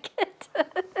like it.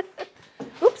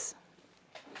 Oops.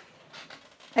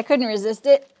 I couldn't resist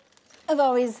it. I've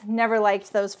always never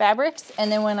liked those fabrics. And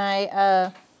then when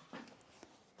I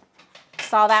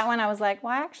saw that one, I was like,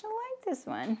 well, I actually like this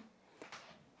one.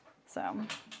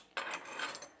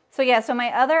 So yeah, so my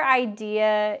other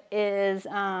idea is,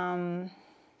 you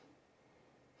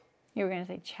were going to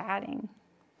say chatting.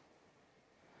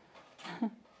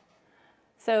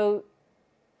 So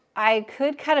I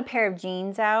could cut a pair of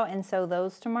jeans out and sew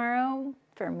those tomorrow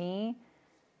for me.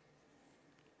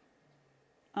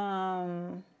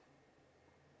 I'm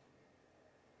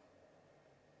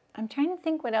trying to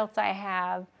think what else I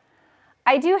have.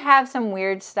 I do have some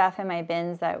weird stuff in my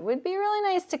bins that would be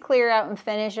really nice to clear out and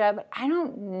finish up, but I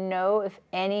don't know if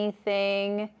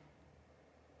anything.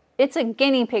 It's a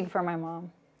guinea pig for my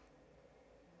mom.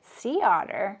 Sea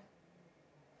otter.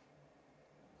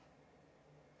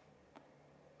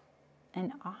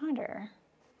 An otter.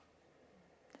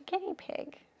 The guinea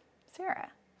pig.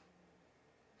 Sarah.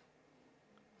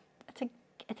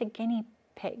 It's a guinea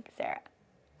pig, Sarah.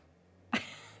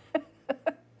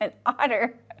 An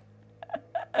otter.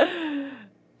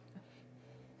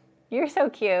 You're so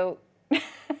cute.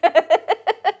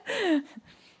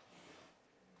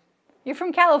 You're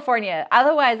from California.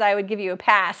 Otherwise, I would give you a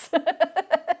pass.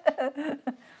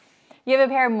 You have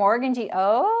a pair of Morgan jeans.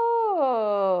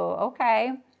 Oh,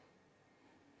 okay.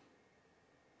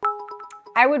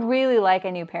 I would really like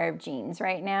a new pair of jeans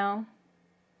right now.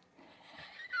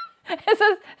 It's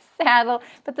a saddle,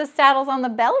 but the saddle's on the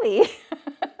belly.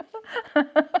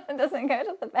 It doesn't go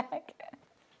to the back.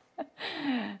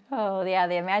 Oh, yeah,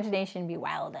 the imagination be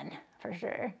wildin', for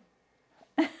sure.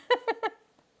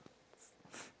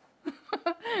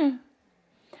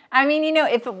 I mean, you know,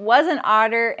 if it was an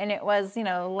otter and it was, you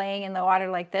know, laying in the water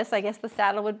like this, I guess the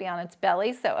saddle would be on its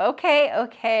belly. So, okay,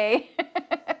 okay.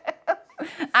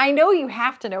 I know you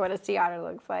have to know what a sea otter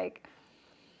looks like.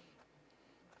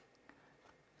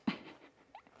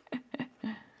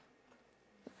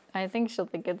 I think she'll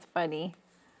think it's funny.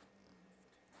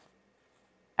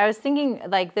 I was thinking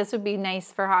like this would be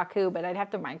nice for Haku, but I'd have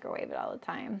to microwave it all the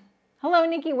time. Hello,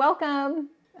 Nikki, welcome.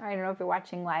 I don't know if you're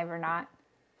watching live or not.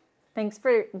 Thanks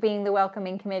for being the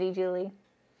welcoming committee, Julie.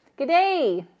 Good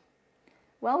day.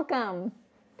 Welcome.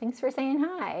 Thanks for saying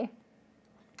hi.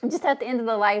 I'm just at the end of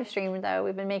the live stream though.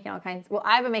 We've been making all kinds, well,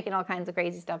 I've been making all kinds of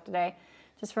crazy stuff today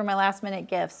just for my last minute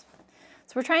gifts.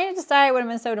 So we're trying to decide what I'm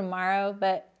gonna sew tomorrow,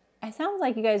 but it sounds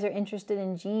like you guys are interested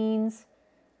in jeans.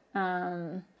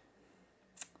 And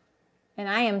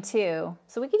I am too.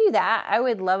 So we could do that. I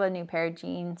would love a new pair of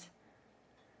jeans.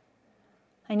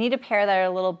 I need a pair that are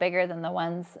a little bigger than the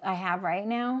ones I have right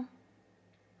now.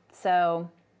 So.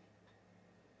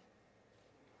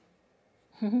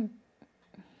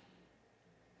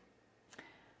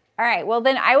 All right, well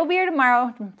then I will be here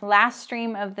tomorrow, last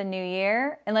stream of the new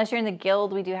year. Unless you're in the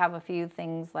guild, we do have a few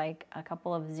things like a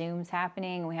couple of Zooms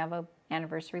happening. We have an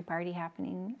anniversary party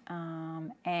happening.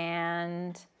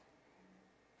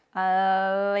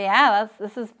 Yeah,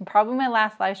 this is probably my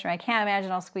last live stream. I can't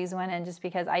imagine I'll squeeze one in just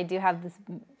because I do have this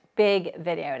big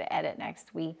video to edit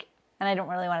next week and I don't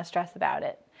really want to stress about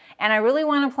it. And I really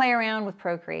want to play around with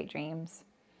Procreate Dreams.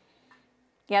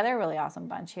 Yeah, they're a really awesome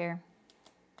bunch here.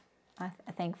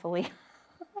 Thankfully.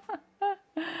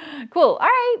 Cool. All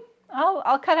right.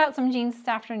 I'll cut out some jeans this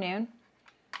afternoon.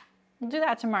 We'll do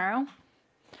that tomorrow.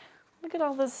 Look at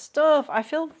all this stuff. I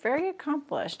feel very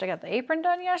accomplished. I got the apron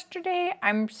done yesterday.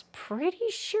 I'm pretty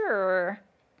sure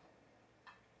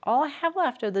all I have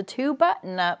left are the 2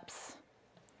 button-ups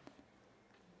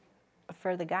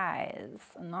for the guys.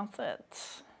 And that's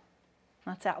it.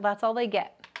 That's all they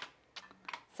get.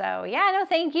 So yeah, no,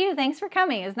 thank you. Thanks for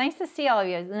coming. It was nice to see all of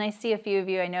you. It was nice to see a few of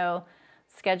you. I know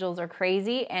schedules are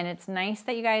crazy and it's nice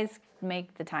that you guys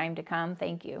make the time to come.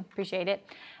 Thank you. Appreciate it.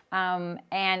 And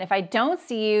if I don't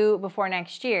see you before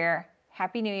next year,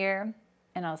 Happy New Year,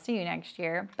 and I'll see you next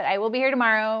year. But I will be here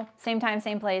tomorrow, same time,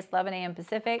 same place, 11 a.m.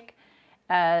 Pacific.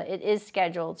 It is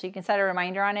scheduled, so you can set a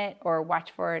reminder on it or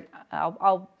watch for it.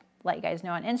 I'll let you guys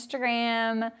know on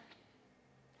Instagram.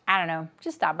 I don't know,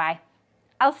 just stop by.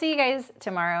 I'll see you guys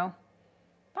tomorrow.